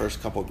 like the first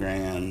couple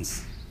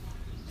grands,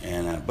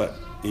 and but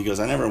he goes,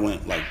 I never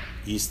went like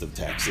east of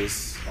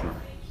Texas,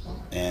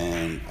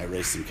 and I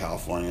raced some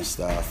California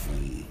stuff,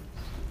 and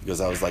he goes,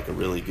 I was like a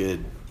really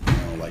good, you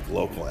know, like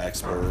local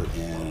expert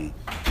and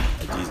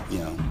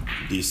a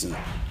decent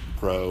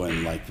pro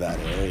in like that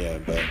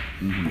area, but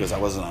because I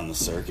wasn't on the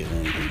circuit or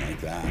anything like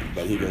that.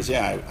 But he goes,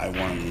 yeah, I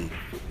won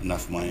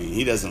enough money.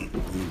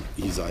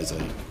 He's always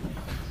like,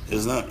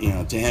 there's not, you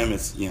know, to him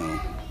it's, you know,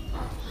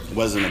 it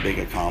wasn't a big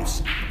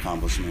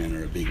accomplishment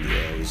or a big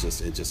deal. It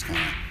just kind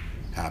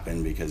of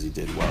happened because he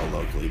did well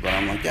locally. But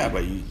I'm like, yeah,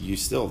 but you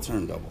still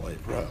turned AA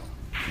pro.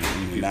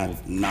 I mean,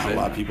 not a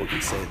lot of people can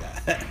say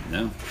that.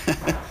 No,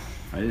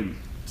 I didn't.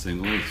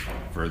 Single as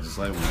furthest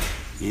I went.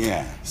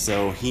 Yeah.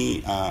 So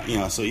he, you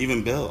know, so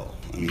even Bill.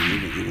 I mean,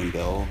 even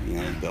Bill. You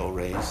know, Bill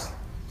raced.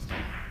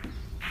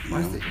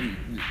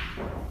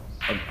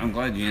 I'm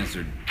glad you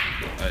answered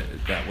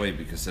that way,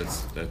 because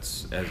that's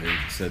as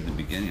I said in the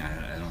beginning.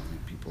 I don't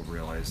think people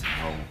realize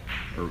how.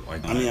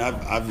 I mean,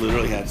 I've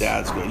literally had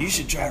dads go, "You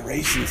should try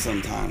racing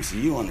sometime, so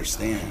you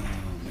understand."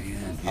 Oh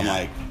man! I'm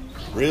like,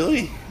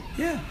 really?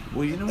 Yeah.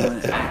 Well, you know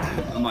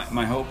what?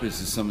 my hope is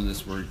some of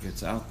this word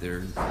gets out there,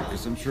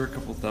 because I'm sure a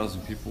couple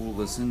thousand people will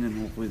listen, and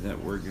hopefully that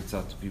word gets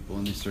out to people,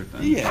 and they start to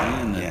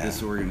understand that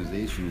this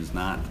organization is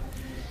not.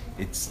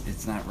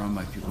 It's not run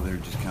by people that are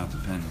just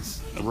counting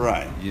pennies.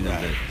 Right. You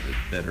know,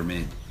 that are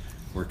made.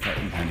 We're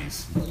cutting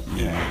pennies.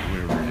 Yeah.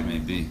 Whatever it may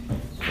be.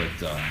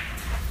 But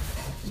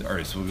all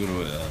right, so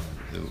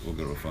we'll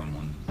go to a fun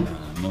one.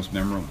 Most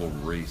memorable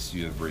race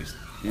you have raced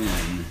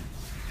in,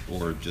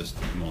 or just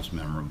most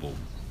memorable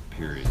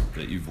period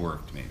that you've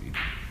worked, maybe.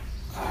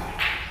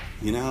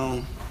 You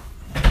know,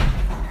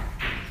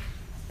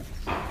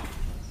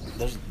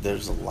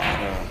 there's a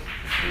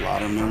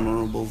lot of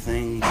memorable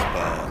things,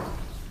 but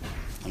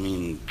I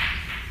mean,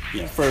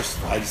 you know, first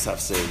I just have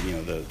to say, you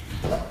know, the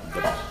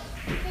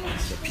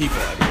people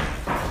I've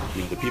met,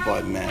 you know, the people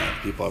I've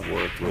met, people I've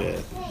worked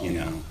with, you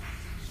know,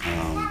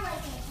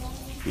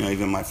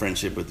 even my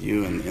friendship with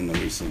you in the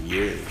recent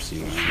years,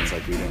 you know, it's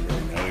like we didn't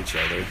really know each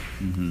other,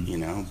 you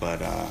know,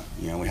 but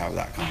you know, we have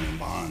that common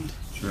bond,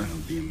 sure. You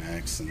know,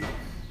 BMX, and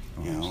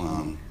you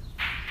know,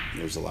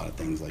 there's a lot of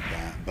things like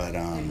that, but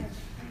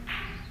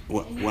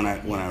when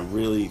I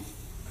really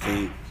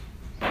think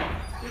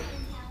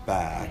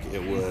back,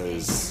 it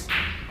was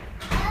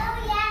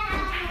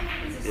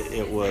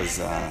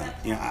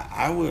you know,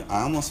 I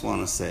almost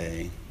want to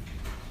say,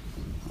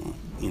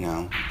 you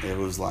know, it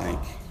was like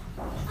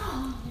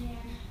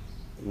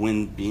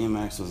when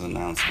BMX was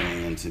announced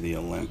going into the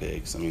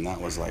Olympics. I mean, that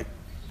was like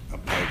a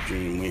pipe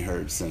dream we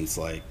heard since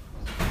like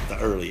the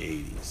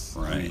early 80s.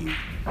 Right. I mean,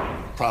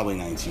 probably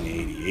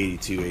 1980,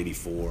 82,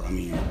 84. I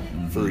mean,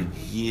 for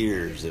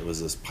years it was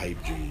this pipe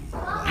dream.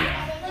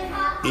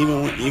 Like,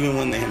 even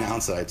when they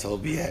announced it, I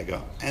told B, I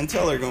go,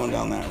 until they're going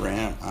down that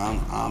ramp,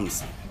 I'm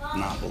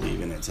not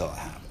believing it till it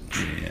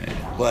happens.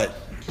 Yeah. But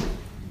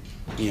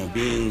you know,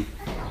 being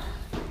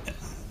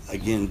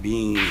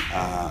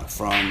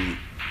from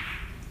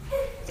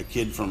a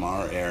kid from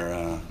our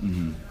era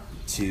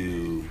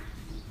to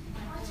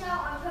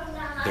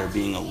there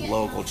being a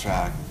local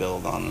track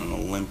built on an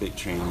Olympic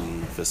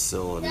training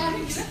facility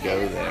to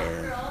go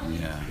there,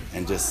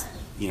 and just,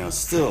 you know,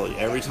 still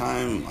every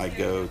time I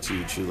go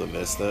to Chula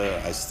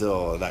Vista,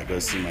 that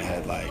goes through my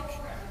head, like,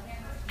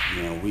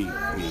 you know,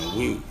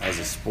 we as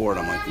a sport,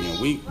 I'm like, you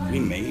know, we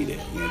made it.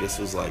 You know, this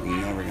was like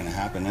never gonna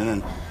happen. And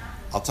then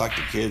I'll talk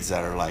to kids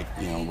that are like,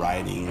 you know,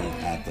 riding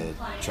at the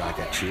track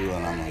at Chula,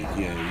 and I'm like,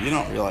 you know, you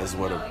don't realize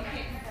what a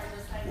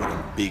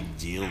big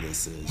deal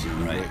this is. You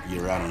know, right.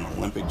 You're at an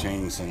Olympic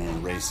training center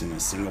racing a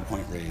single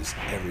point race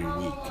every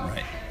week.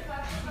 Right.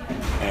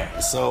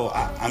 So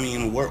I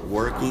mean,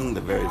 working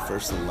the very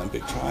first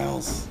Olympic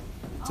trials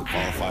to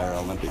qualify our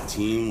Olympic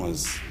team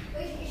was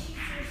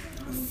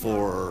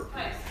for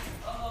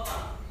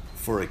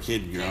a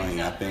kid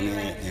growing up in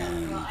it,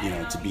 and you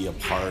know, to be a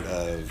part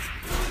of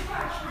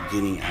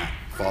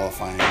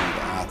qualifying the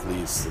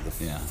athletes to the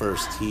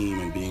first team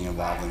and being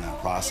involved in that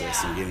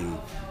process and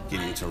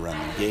getting to run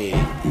the gate.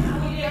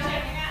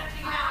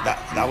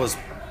 That was,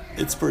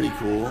 it's pretty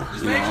cool.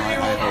 You know,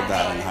 I hold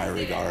that in high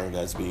regard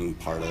as being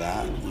part of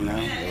that. You know,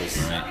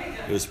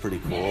 it was pretty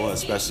cool,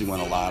 especially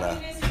when a lot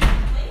of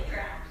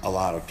a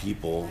lot of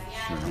people,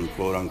 and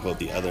quote unquote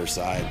the other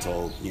side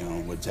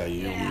would tell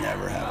you you'll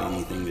never have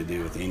anything to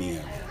do with any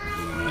of it,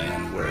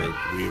 and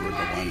we were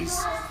the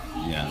ones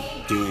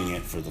doing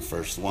it for the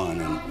first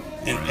one, and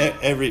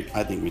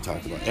I think we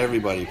talked about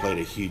everybody played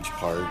a huge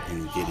part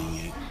in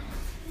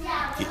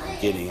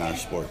getting our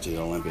sport to the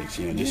Olympics.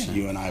 Just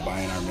you and I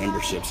buying our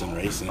memberships and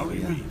racing every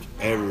week.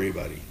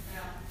 Everybody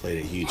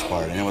played a huge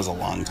part, and it was a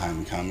long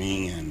time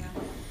coming, and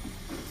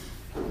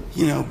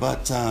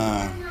but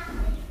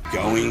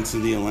going to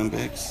the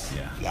Olympics,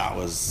 that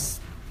was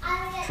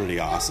pretty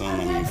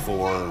awesome.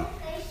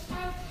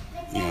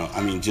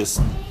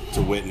 Just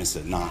to witness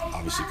it, not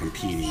obviously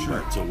competing,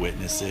 but to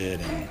witness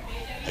it, and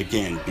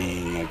again,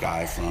 being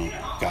guys from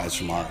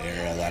our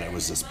era, that it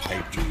was this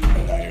pipe dream,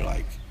 and now you're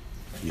like,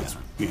 it's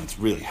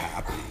really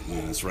happening.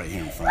 It's right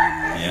here in front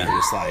of you. You're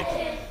just like,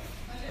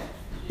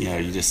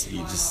 you just,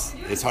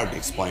 it's hard to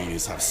explain. You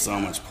just have so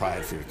much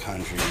pride for your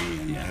country,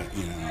 and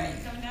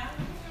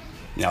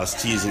I was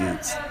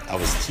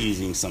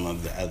teasing some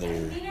of the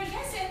other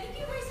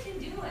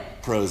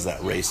pros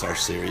that race our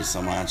series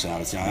so much, and I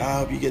was I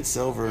hope you get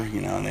silver,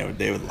 and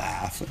they would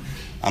laugh.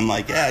 I'm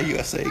like,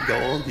 USA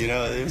gold,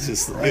 it was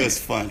just it was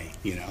funny,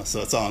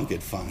 so it's all in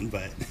good fun.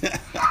 But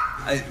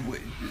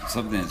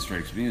something that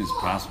strikes me as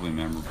possibly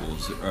memorable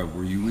is,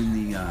 were you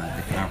in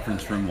the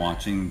conference room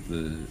watching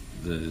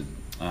the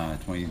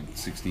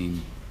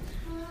 2016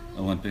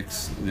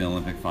 Olympics, the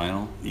Olympic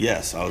final?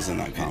 Yes, I was in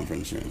that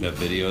conference room. That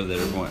video that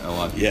a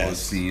lot of people have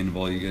seen of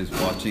all you guys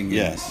watching.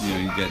 Yes.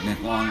 You get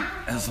Nick Long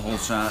as the whole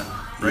shot.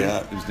 Right?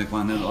 Yeah. It was Nick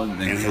Long and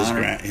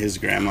his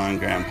grandma and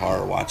grandpa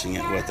are watching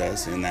it with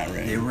us in that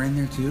ring. They were in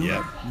there too?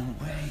 Yep. No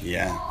way.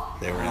 Yeah,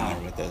 they were in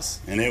there with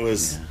us. And it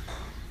was,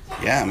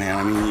 man,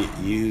 I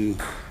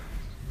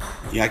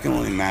can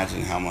only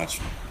imagine how much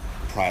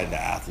pride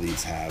the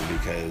athletes have,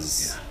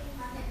 because,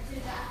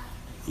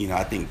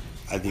 I think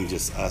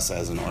just us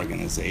as an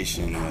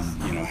organization with,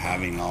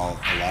 having a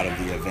lot of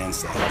the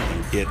events that help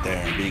them get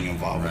there and being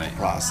involved with the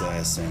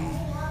process, and,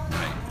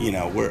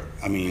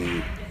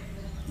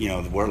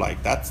 we're like,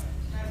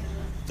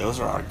 those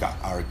are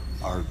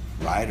our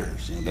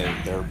riders,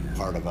 they're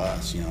part of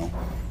us,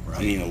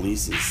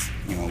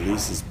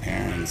 Elise's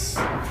parents,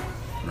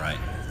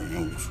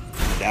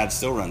 Dad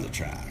still runs the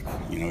track.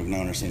 We've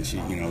known her since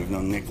we've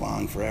known Nick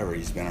Long forever.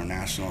 He's been our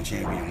national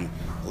champion.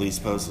 Elise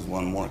Post has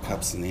won more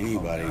cups than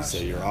anybody. So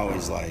you're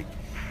always like,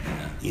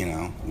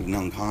 we've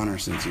known Connor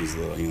since he's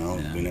little.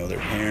 We know their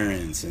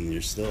parents, and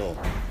you're still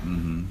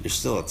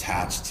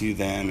attached to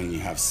them, and you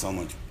have so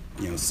much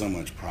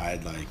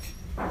pride. Like,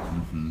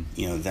 them.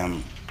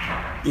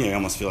 You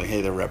almost feel like,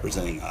 hey, they're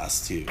representing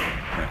us too.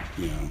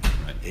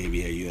 ABA,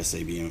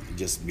 USABMX,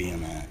 just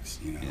BMX.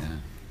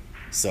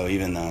 So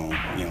even though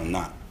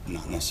not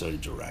necessarily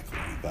directly,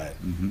 but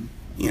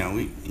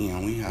we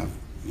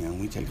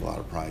take a lot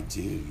of pride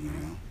too.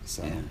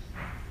 So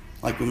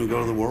like when we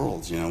go to the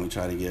Worlds, we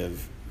try to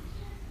give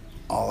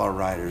all our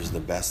riders the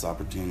best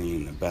opportunity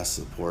and the best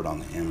support on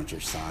the amateur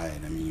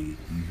side.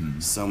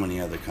 So many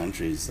other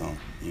countries don't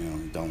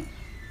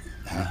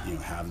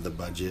have the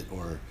budget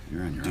or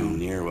do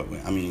near what we.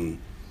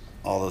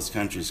 All those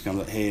countries come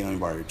like, hey, let me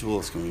borrow your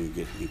tools. Can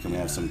we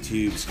have some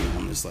tubes?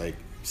 I'm just like,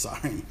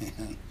 sorry,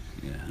 man.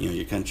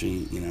 Your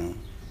country,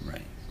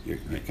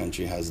 your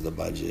country has the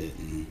budget,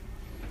 and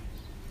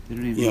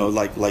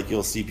like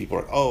you'll see people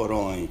like, oh, it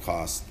only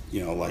costs,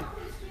 like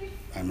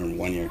I remember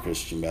one year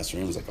Christian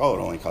Besserin was like, oh,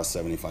 it only costs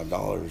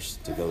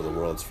 $75 to go to the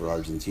Worlds for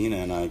Argentina,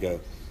 and I go,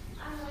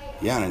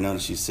 yeah, and I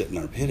noticed you sit in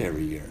our pit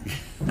every year.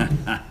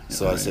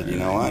 So I said, you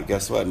know what?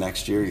 Guess what?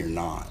 Next year you're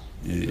not.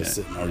 You just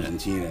sit in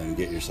Argentina and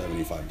get your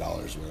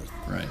 $75 worth.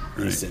 Right.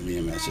 And he sent me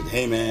a message.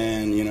 Hey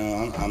man,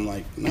 I'm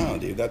like, no,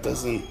 dude, that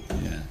doesn't.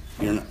 Yeah.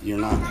 You're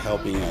not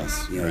helping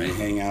us. You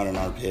hang out in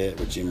our pit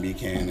with Jim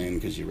Buchanan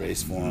because you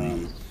race for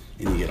him,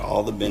 and you get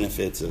all the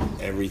benefits of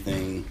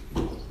everything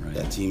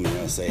that Team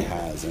USA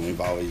has, and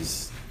we've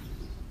always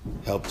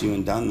helped you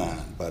and done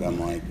that. But I'm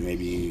like,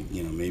 maybe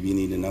you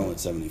need to know what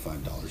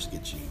 $75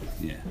 gets you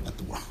at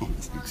the World.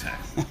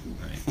 Exactly.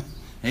 Right.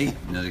 Hey,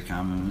 another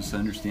common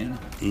misunderstanding.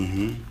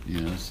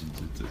 It's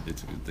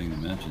a good thing to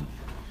mention.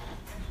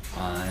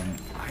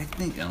 I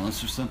think unless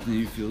there's something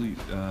you feel we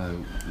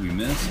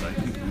missed, I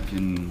think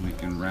we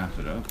can wrap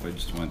it up. I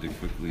just wanted to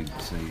quickly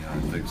say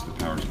thanks to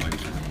Powers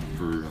Bikes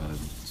for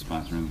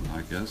sponsoring the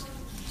podcast.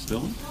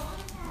 Still,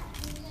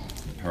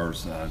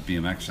 Powers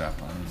BMX shop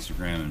on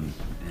Instagram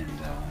and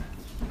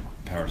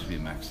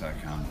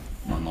powersbmx.com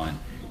online.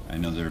 I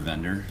know they're a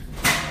vendor.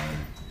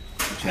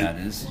 Chad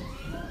is.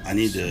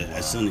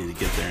 I still need to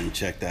get there and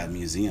check that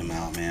museum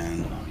out,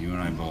 man. You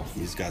and I both.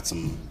 He's got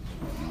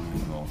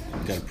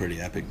got a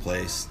pretty epic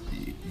place.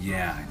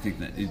 Yeah, I think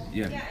that.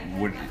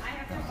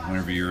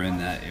 Whenever you're in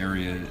that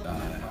area,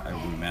 I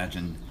would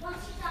imagine.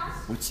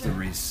 What's the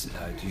race?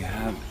 Do you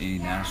have a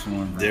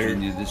national in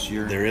Virginia this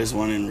year? There is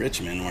one in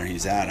Richmond where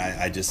he's at.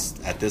 I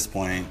just at this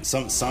point,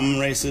 some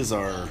races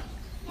are.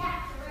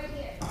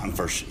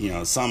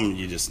 Some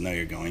you just know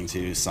you're going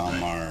to.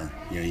 Some are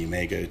you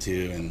may go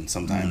to, and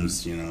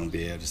sometimes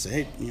be able to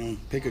say, hey,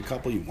 pick a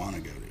couple you want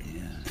to go to.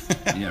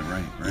 Yeah,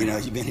 right. You know,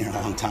 you've been here a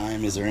long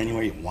time. Is there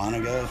anywhere you want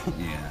to go?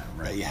 Yeah,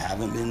 right. That you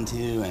haven't been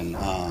to? And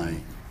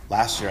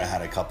last year I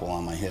had a couple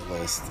on my hit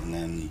list, and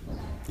then,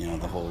 you know,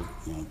 the whole,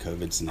 you know,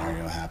 COVID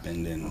scenario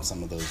happened, and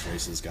some of those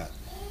races got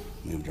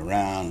moved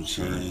around,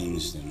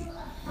 changed, and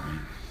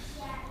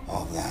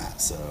all of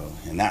that. So,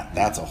 and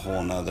that's a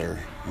whole nother,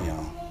 you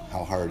know,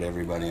 how hard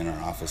everybody in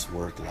our office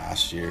worked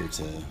last year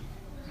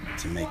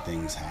to make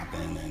things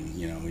happen. And,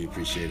 you know, we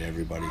appreciate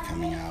everybody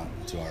coming out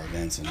to our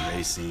events and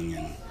racing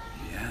and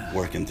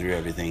working through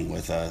everything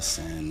with us.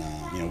 And,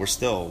 you know, we're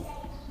still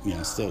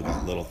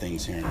got little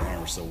things here and there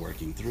we're still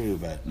working through,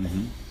 but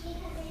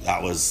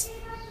that was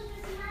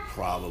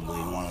probably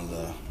one of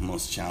the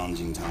most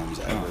challenging times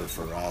ever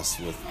for us,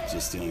 with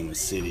just dealing with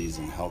cities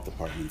and health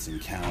departments and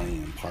county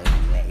and parking.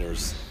 Right?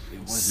 There's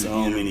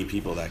so many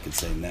people that could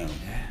say no.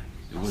 Yeah.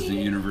 It wasn't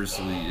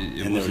universally.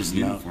 It and wasn't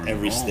uniform.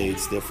 Every at all.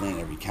 state's different.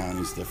 Every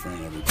county's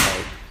different. Every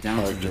park down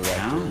park to the director.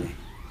 town.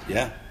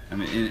 Yeah. I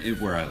mean,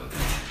 where I live,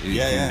 it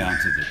came down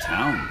to the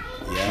town.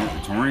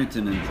 Yeah.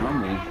 Torrington and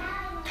Trumbull,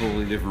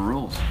 totally different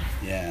rules.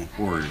 Yeah.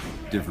 Or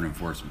different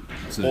enforcement.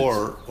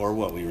 So or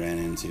what we ran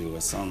into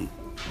was some.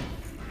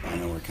 I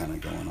know we're kind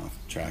of going off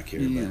track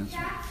here,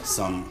 but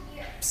some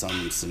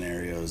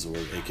scenarios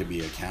where it could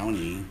be a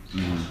county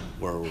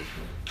where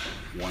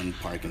one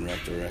park and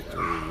rec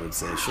director would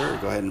say, "Sure,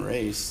 go ahead and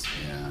race."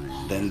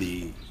 Yeah. Then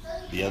the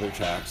other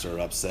tracks are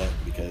upset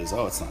because,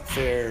 oh, it's not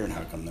fair, and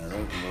how come they're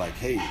open? We're like,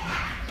 hey,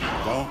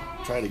 don't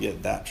try to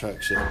get that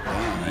track shut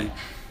down. Right.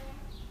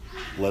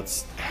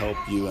 Let's help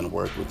you and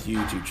work with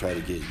you to try to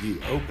get you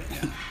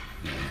open.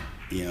 Yeah.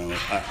 You know,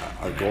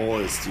 our goal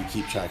is to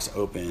keep tracks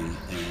open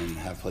and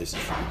have places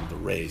for people to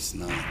race,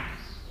 not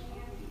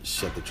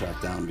shut the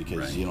track down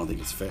because you don't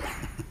think it's fair.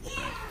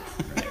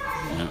 Right.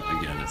 Yeah,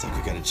 I get it. It's like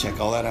we got to check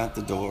all that out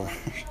the door.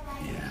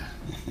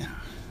 Yeah,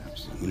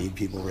 absolutely. We need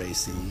people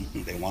racing.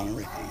 They want to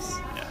race.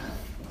 Yeah,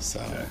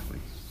 so exactly.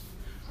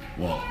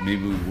 Well,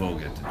 maybe we will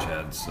get to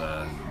Chad's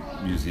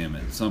museum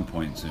at some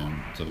point soon.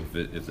 So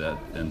if that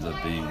ends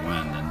up being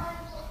when, then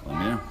let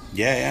me know.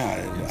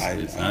 Yeah.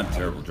 It's not a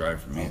terrible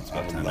drive for me. It's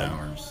about 10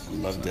 hours. I'd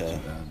love to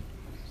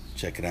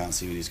check it out and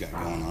see what he's got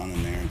going on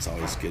in there. It's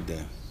always good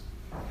to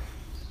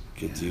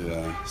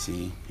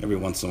see. Every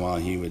once in a while,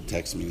 he would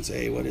text me and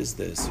say, "Hey, what is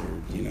this?"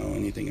 or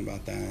anything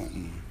about that.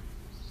 And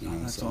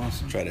that's so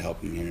awesome. Try to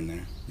help him here and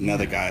there.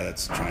 Another guy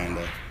that's trying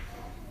to,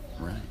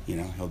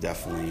 he'll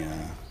definitely.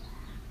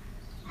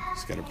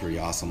 He's got a pretty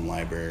awesome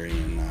library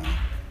and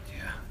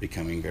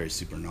becoming very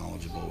super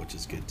knowledgeable, which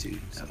is good too.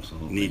 So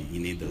absolutely, you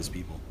need those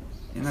people.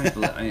 And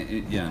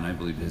I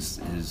believe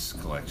his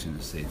collection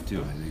is safe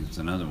too. I think it's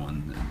another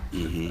one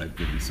that I've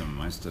given some of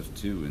my stuff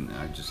to, and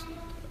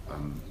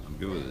I'm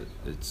good with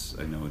it.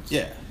 I know it's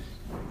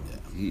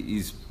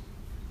he's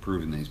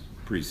proven that he's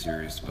pretty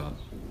serious about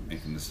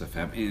making this stuff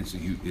happen.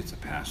 And it's a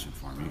passion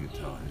for him. You can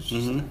tell it's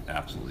just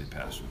absolutely a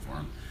passion for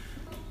him.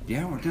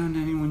 Yeah, we're down to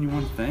anyone you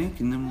want to thank,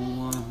 and then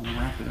we'll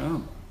wrap it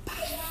up.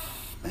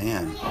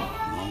 Man,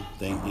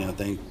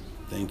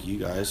 thank you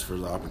guys for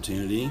the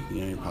opportunity,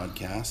 your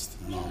podcast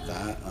and all of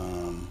that.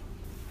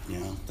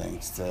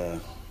 Thanks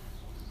to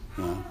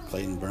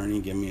Clayton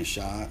Burney giving me a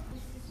shot.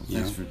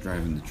 Thanks for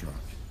driving the truck.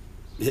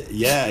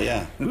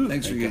 Yeah.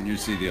 Thanks for getting your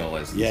CDL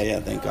license.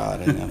 Yeah, thank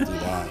God I didn't have to do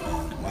that.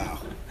 Wow.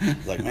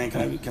 Like, man,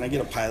 can I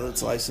get a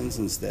pilot's license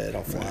instead?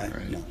 I'll fly.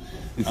 Right. No.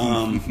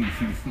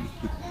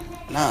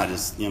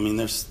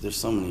 There's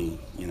so many,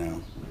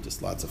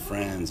 just lots of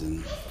friends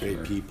and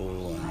great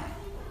people,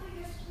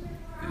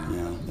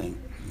 and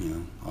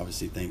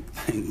obviously thank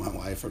my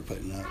wife for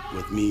putting up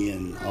with me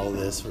and all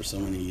this for so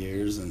many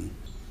years, and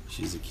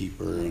she's a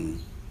keeper, and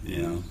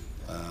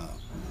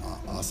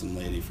awesome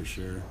lady for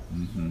sure.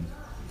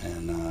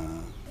 And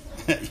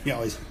you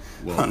always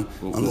on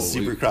the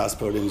Supercross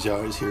podiums, you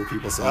always hear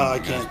people say, "Oh, I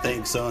can't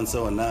thank so and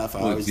so enough." I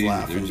always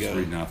laugh They're and just go,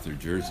 reading off their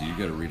jersey. You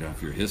got to read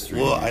off your history.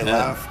 Well, I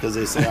laugh because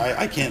they say,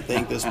 I can't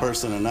thank this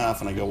person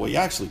enough, and I go, well, you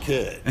actually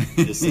could.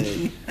 Just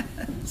say,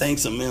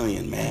 thanks a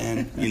million,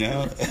 man.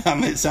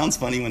 It sounds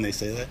funny when they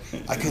say that.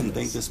 I couldn't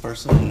thank this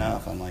person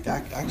enough. I'm like,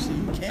 actually,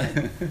 you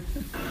can.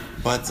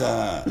 But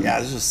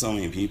there's just so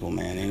many people,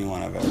 man.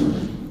 Anyone I've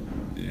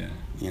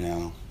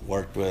ever,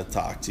 worked with,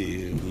 talked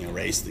to,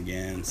 raced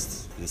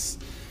against. This,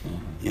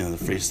 the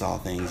freestyle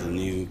thing's a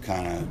new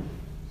kind of.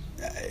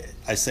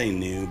 I say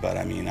new, but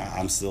I mean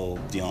I'm still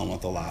dealing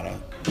with a lot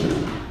of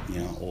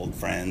old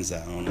friends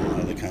that own a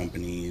lot of the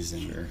companies,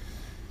 and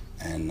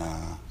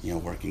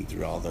working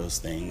through all those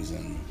things,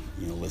 and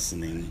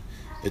listening.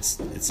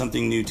 It's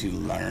something new to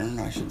learn,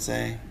 I should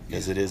say,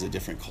 because it is a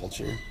different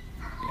culture,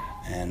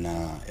 and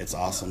it's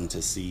awesome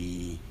to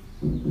see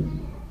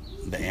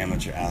the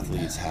amateur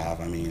athletes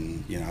have. I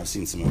mean, I've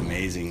seen some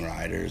amazing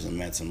riders and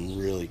met some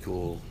really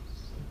cool,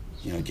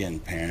 again,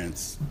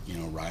 parents,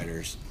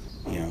 riders.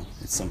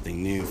 It's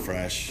something new,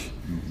 fresh,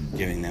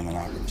 giving them an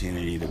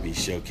opportunity to be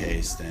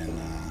showcased and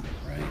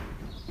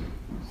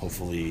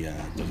hopefully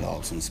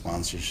develop some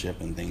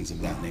sponsorship and things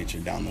of that nature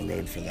down the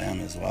road for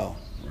them as well.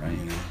 Right.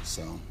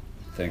 So.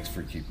 Thanks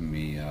for keeping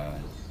me,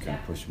 kind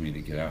of pushing me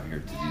to get out here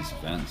to these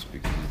events,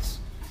 because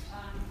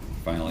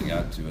finally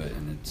got to it,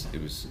 and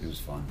it was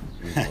fun.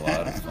 It was a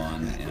lot of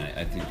fun, and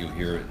I think you'll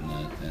hear it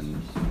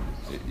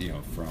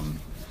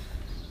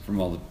from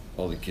all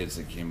the kids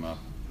that came up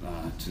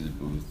to the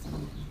booth.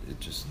 And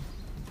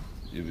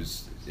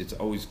it's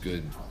always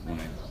good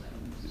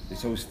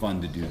it's always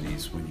fun to do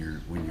these when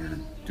you're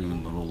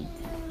doing little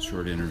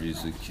short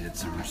interviews with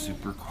kids that are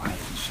super quiet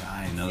and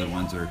shy, and other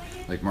ones are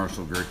like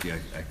Marshall Gerke.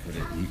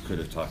 He could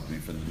have talked to me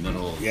from the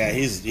middle. Yeah,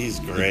 he's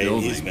great.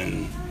 He's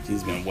been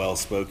well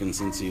spoken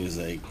since he was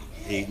like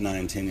 8,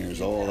 9, 10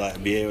 years old.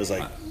 BA was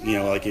like,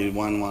 like he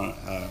won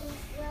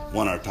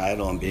our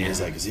title, and BA was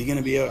like, is he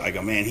gonna be? I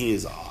go, man,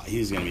 he's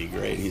gonna be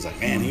great. And he's like,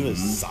 man, he was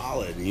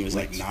solid, and he was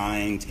like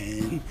 9,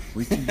 10.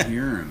 We can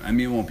hear him. I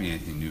mean, it won't be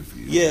anything new for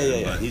you.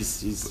 Yeah.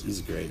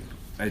 He's great.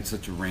 I had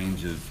such a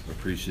range of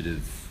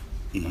appreciative,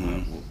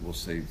 we'll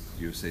say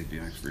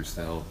USABMX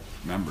freestyle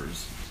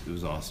members. It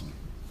was awesome,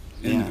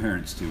 and the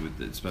parents too,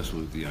 especially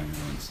with the younger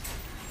ones.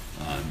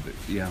 But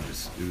yeah, it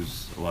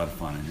was a lot of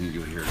fun. I think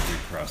you'll hear a good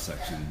cross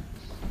section.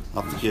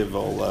 I'll have to give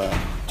old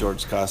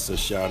George Costa a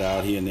shout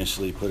out. He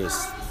initially put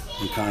us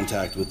in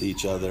contact with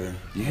each other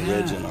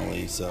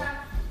originally, so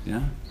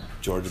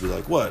George would be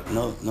like, "What?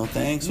 No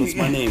thanks. What's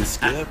my name?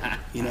 Skip?"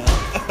 So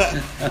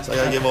I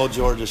gotta give old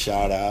George a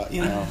shout out.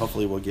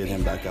 Hopefully we'll get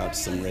him back out to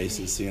some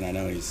races soon. I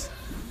know he's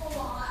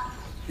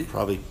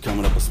probably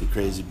coming up with some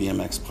crazy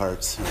BMX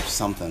parts or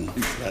something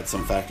that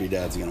some factory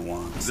dad's gonna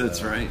want. So.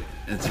 That's right.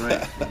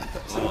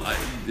 Well,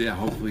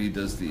 hopefully he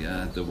does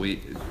the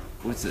weight.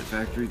 What's it,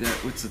 factory dad?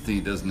 What's the thing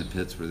he does in the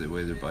pits where they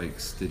weigh their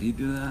bikes? Did he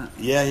do that?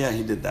 Yeah,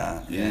 he did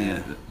that.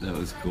 Yeah, that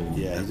was cool.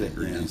 Yeah, he did.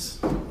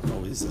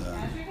 Always.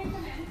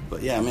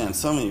 But yeah, man,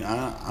 so many.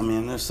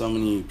 There's so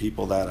many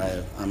people that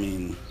I've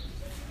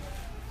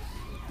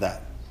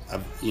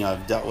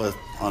dealt with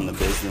on the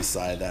business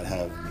side that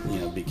have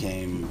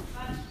became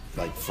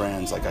like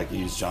friends. Like I could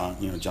use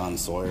John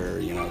Sawyer.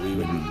 We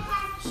would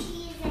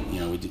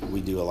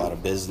we do a lot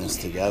of business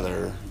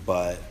together,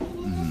 but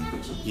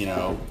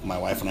my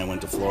wife and I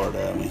went to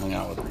Florida and we hung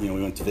out with we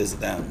went to visit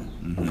them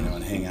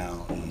and hang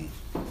out, and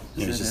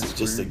he's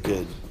just a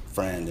good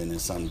friend, and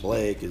his son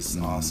Blake is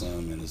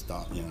awesome, and his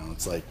dog,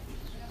 it's like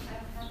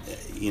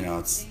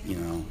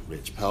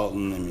Rich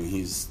Pelton. I mean,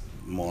 he's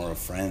more a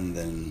friend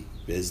than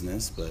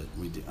business, but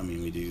we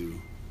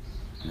do.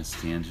 That's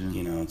Tangent.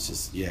 It's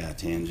just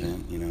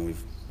Tangent.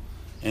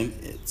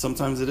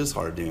 Sometimes it is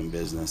hard doing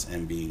business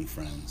and being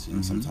friends.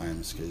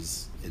 Sometimes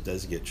because it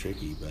does get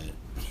tricky, but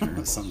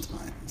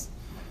sometimes.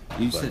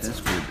 You said S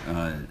squared.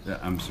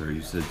 I'm sorry.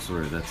 You said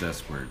that's S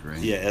squared, right?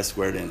 Yeah, S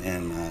squared and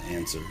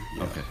answer.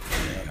 Yeah. Okay.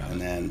 Yeah.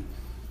 And then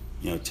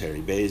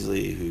Terry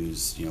Baisley,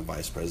 who's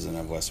vice president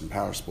of Western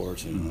Power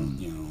Sports, and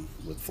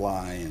with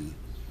Fly, and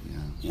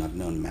I've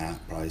known Matt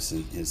probably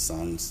since his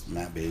son's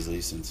Matt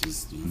Baisley since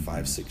he's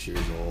 5, 6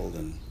 years old,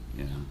 and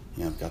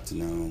I've got to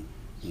know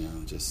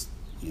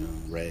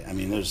Ray. I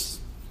mean, there's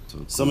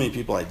so many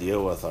people I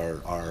deal with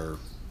are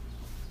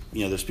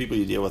there's people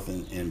you deal with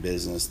in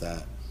business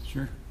that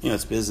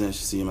it's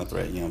business. You see them at the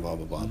right, blah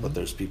blah blah. But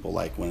there's people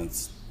like when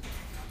it's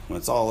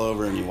all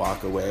over and you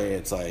walk away,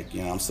 it's like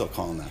I'm still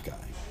calling that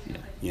guy.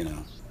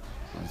 Well,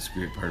 that's the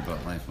great part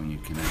about life, when you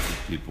connect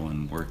with people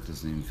and work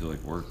doesn't even feel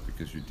like work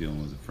because you're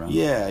dealing with a friend.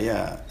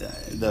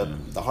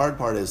 The hard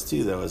part is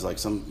too, though, is like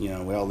we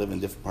all live in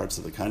different parts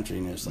of the country,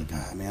 and it's like,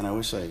 man, I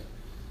wish I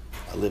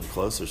lived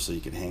closer so you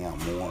could hang out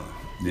more.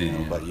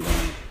 But you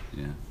don't.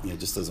 It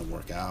just doesn't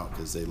work out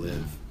because they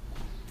live.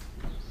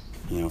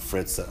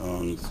 Fritz that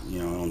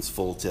owns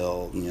Full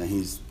Tilt.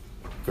 He's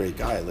a great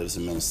guy. Lives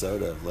in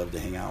Minnesota. I'd love to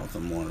hang out with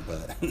him more,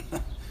 but.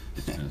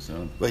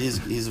 But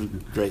he's a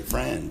great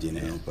friend,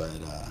 But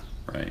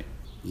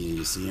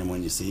you see him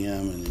when you see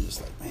him, and you're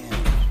just like, man,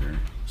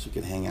 she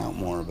could hang out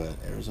more. But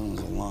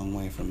Arizona's a long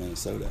way from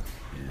Minnesota.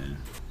 Yeah,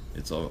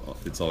 it's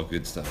all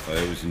good stuff. I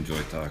always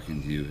enjoy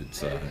talking to you.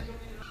 It's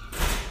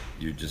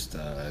you're just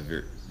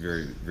very,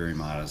 very, very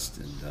modest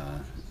and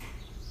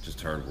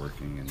just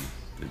hardworking, and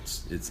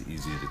it's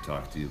easy to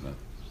talk to you about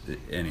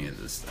any of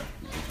this stuff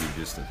because you're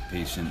just a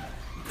patient,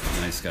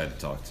 nice guy to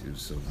talk to,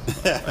 so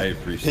I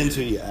appreciate Depends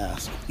who you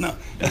ask. No.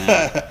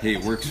 Hey,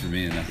 it works for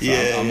me, and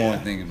I'm only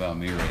thinking about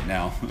me right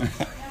now.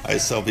 I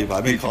tell people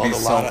I've been called a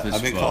lot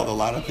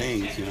of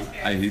things.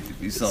 I hate to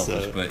be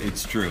selfish, but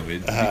it's true.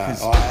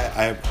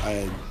 I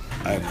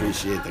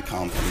appreciate the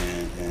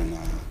compliment, and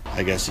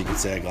I guess you could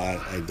say I'm glad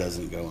it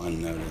doesn't go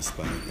unnoticed.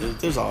 But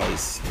there's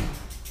always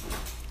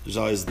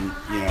you're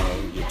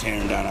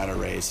tearing down at a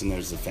race, and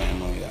there's the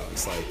family that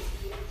was like,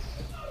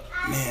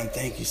 man,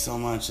 thank you so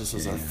much. This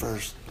was our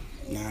first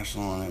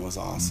national, and it was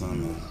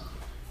awesome.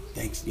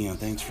 And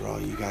thanks for all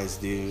you guys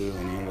do.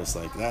 And you're just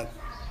like that.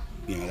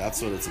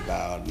 That's what it's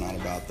about. Not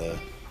about the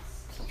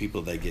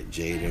people that get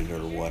jaded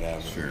or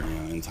whatever.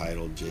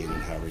 Entitled, jaded,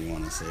 however you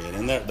want to say it.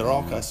 And they're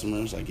all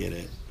customers. I get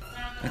it.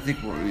 I think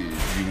what you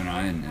and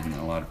I and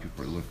a lot of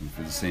people are looking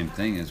for the same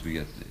thing as we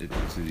get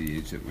to the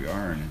age that we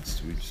are, and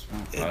we just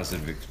want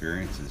positive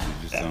experiences.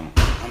 We just don't.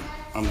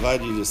 I'm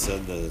glad you just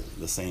said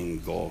the same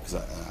goal, because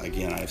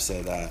I've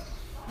said that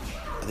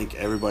I think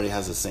everybody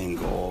has the same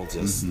goal.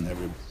 Just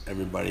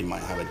everybody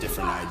might have a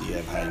different idea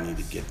of how you need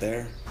to get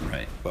there.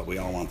 Right. But we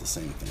all want the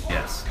same thing.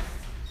 Yes.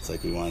 It's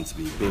like we want it to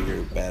be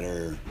bigger,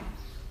 better,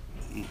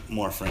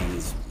 more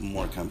friends,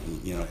 more company.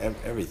 You know,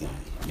 everything.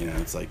 You know,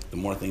 it's like the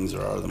more things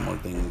there are, the more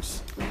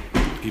things,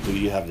 people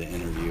you have to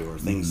interview or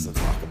things to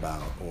talk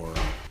about, or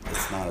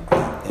it's not a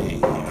bad thing. You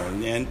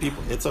know, and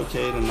people, it's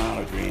okay to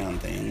not agree on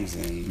things,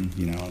 and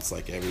you know, it's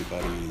like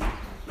everybody.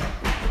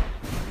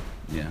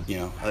 Yeah. You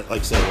know, like I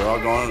said, we're all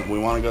going. We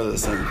want to go to the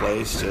same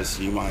place. Just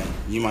you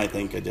might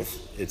think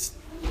it's,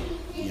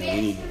 you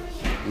know,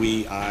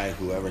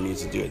 whoever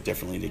needs to do it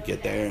differently to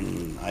get there,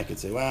 and I could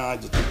say, well, I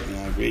just, you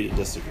know, I agree to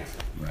disagree.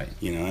 Right.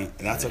 You know, and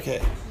that's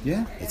okay.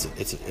 Yeah.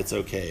 It's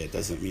okay. It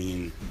doesn't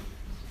mean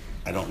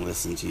I don't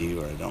listen to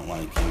you or I don't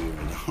like you or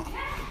I don't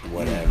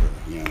whatever.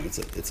 You know,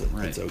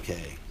 it's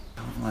okay.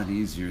 A lot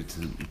easier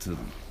to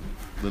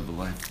live a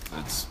life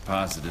that's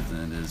positive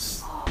than it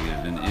is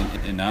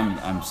negative. And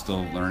I'm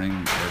still learning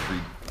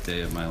every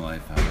day of my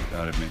life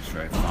how to make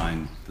sure I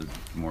find the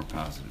more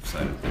positive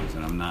side of things.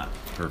 And I'm not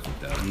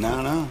perfect at it.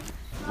 No.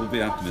 We'll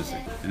be optimistic,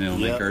 and it'll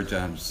make our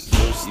jobs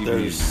even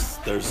easier.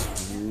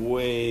 There's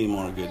way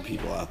more good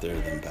people out there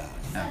than bad.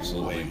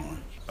 Absolutely. Way more.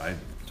 I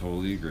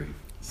totally agree.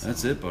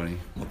 That's it, buddy.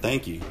 Well,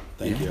 thank you.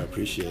 Thank you. I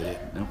appreciate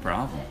it. No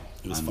problem.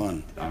 It was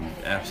fun.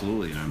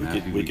 Absolutely, and I'm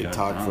happy we could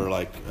talk for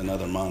like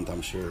another month,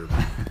 I'm sure.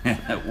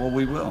 Well,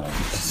 we will.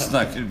 It's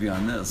not going to be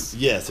on this.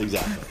 Yes,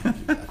 exactly.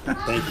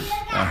 Thank you.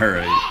 All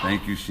right.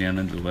 Thank you,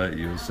 Shannon, Gillette,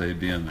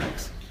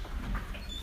 USABMX.